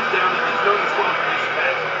everything that went down in these no disqualification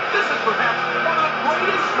matches, this is perhaps one of the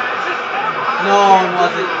greatest matches ever. No, it wasn't. I don't care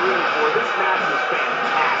what you're rooting for. This match was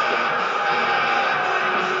fantastic.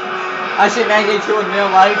 I should mention too in real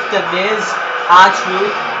life, The Miz,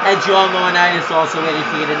 R-Truth, and John Laurinaitis also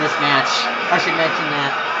interfered in this match. I should mention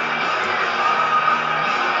that.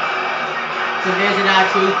 The Miz and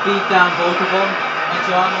R-Truth beat down both of them, and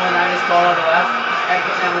John Laurinaitis called on the left,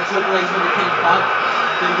 and when Triple H would have came Punk,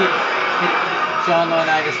 John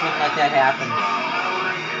Laurinaitis wouldn't let that happen.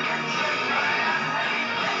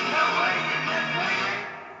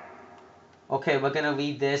 Okay, we're gonna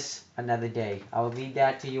read this another day. I'll read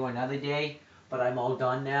that to you another day, but I'm all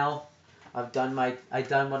done now. I've done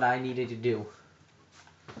what I needed to do.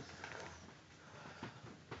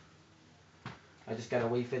 I just gotta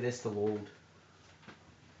wait for this to load.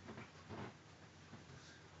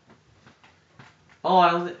 Oh,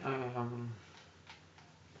 I don't.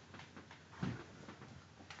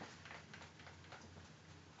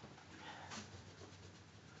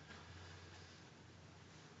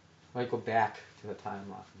 Might go back to the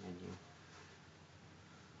timeline menu.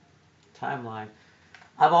 Timeline.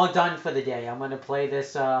 I'm all done for the day. I'm gonna play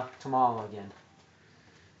this tomorrow again.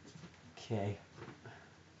 Okay.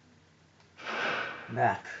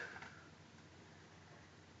 Back.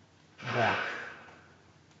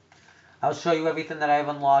 I'll show you everything that I've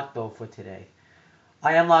unlocked though for today.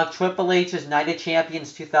 I unlocked Triple H's Night of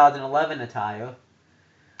Champions 2011 attire.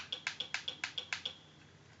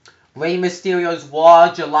 Rey Mysterio's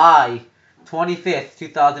Raw July 25th,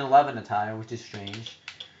 2011 attire, which is strange.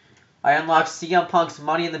 I unlocked CM Punk's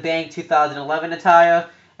Money in the Bank 2011 attire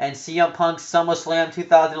and CM Punk's SummerSlam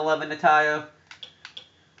 2011 attire.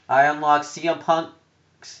 I unlocked CM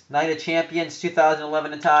Punk's Night of Champions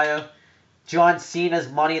 2011 attire. John Cena's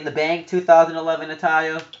Money in the Bank 2011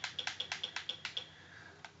 attire.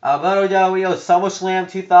 Alberto Del Rio's SummerSlam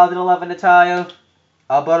 2011 attire.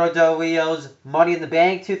 Alberto Del Rio's Money in the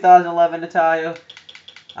Bank 2011 attire.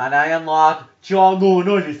 And I unlock John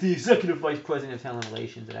Laurinaitis, the Executive Vice President of Talent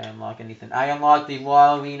Relations. Did I unlock anything? I unlocked the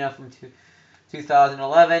Raw Arena from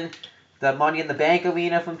 2011. The Money in the Bank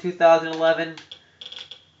Arena from 2011.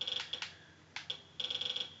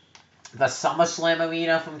 The SummerSlam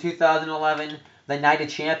Arena from 2011. The Night of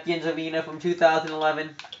Champions Arena from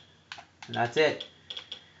 2011. And that's it.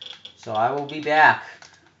 So I will be back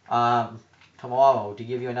tomorrow to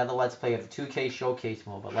give you another Let's Play of the 2K Showcase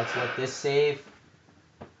mode. But let's let this save.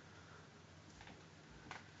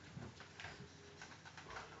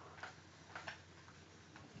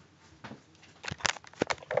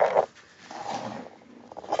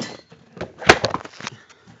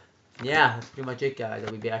 Yeah, that's pretty much it, guys.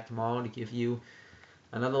 I'll be back tomorrow to give you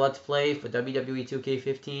another Let's Play for WWE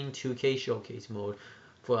 2K15 2K Showcase mode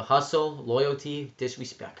for hustle, loyalty,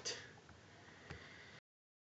 disrespect.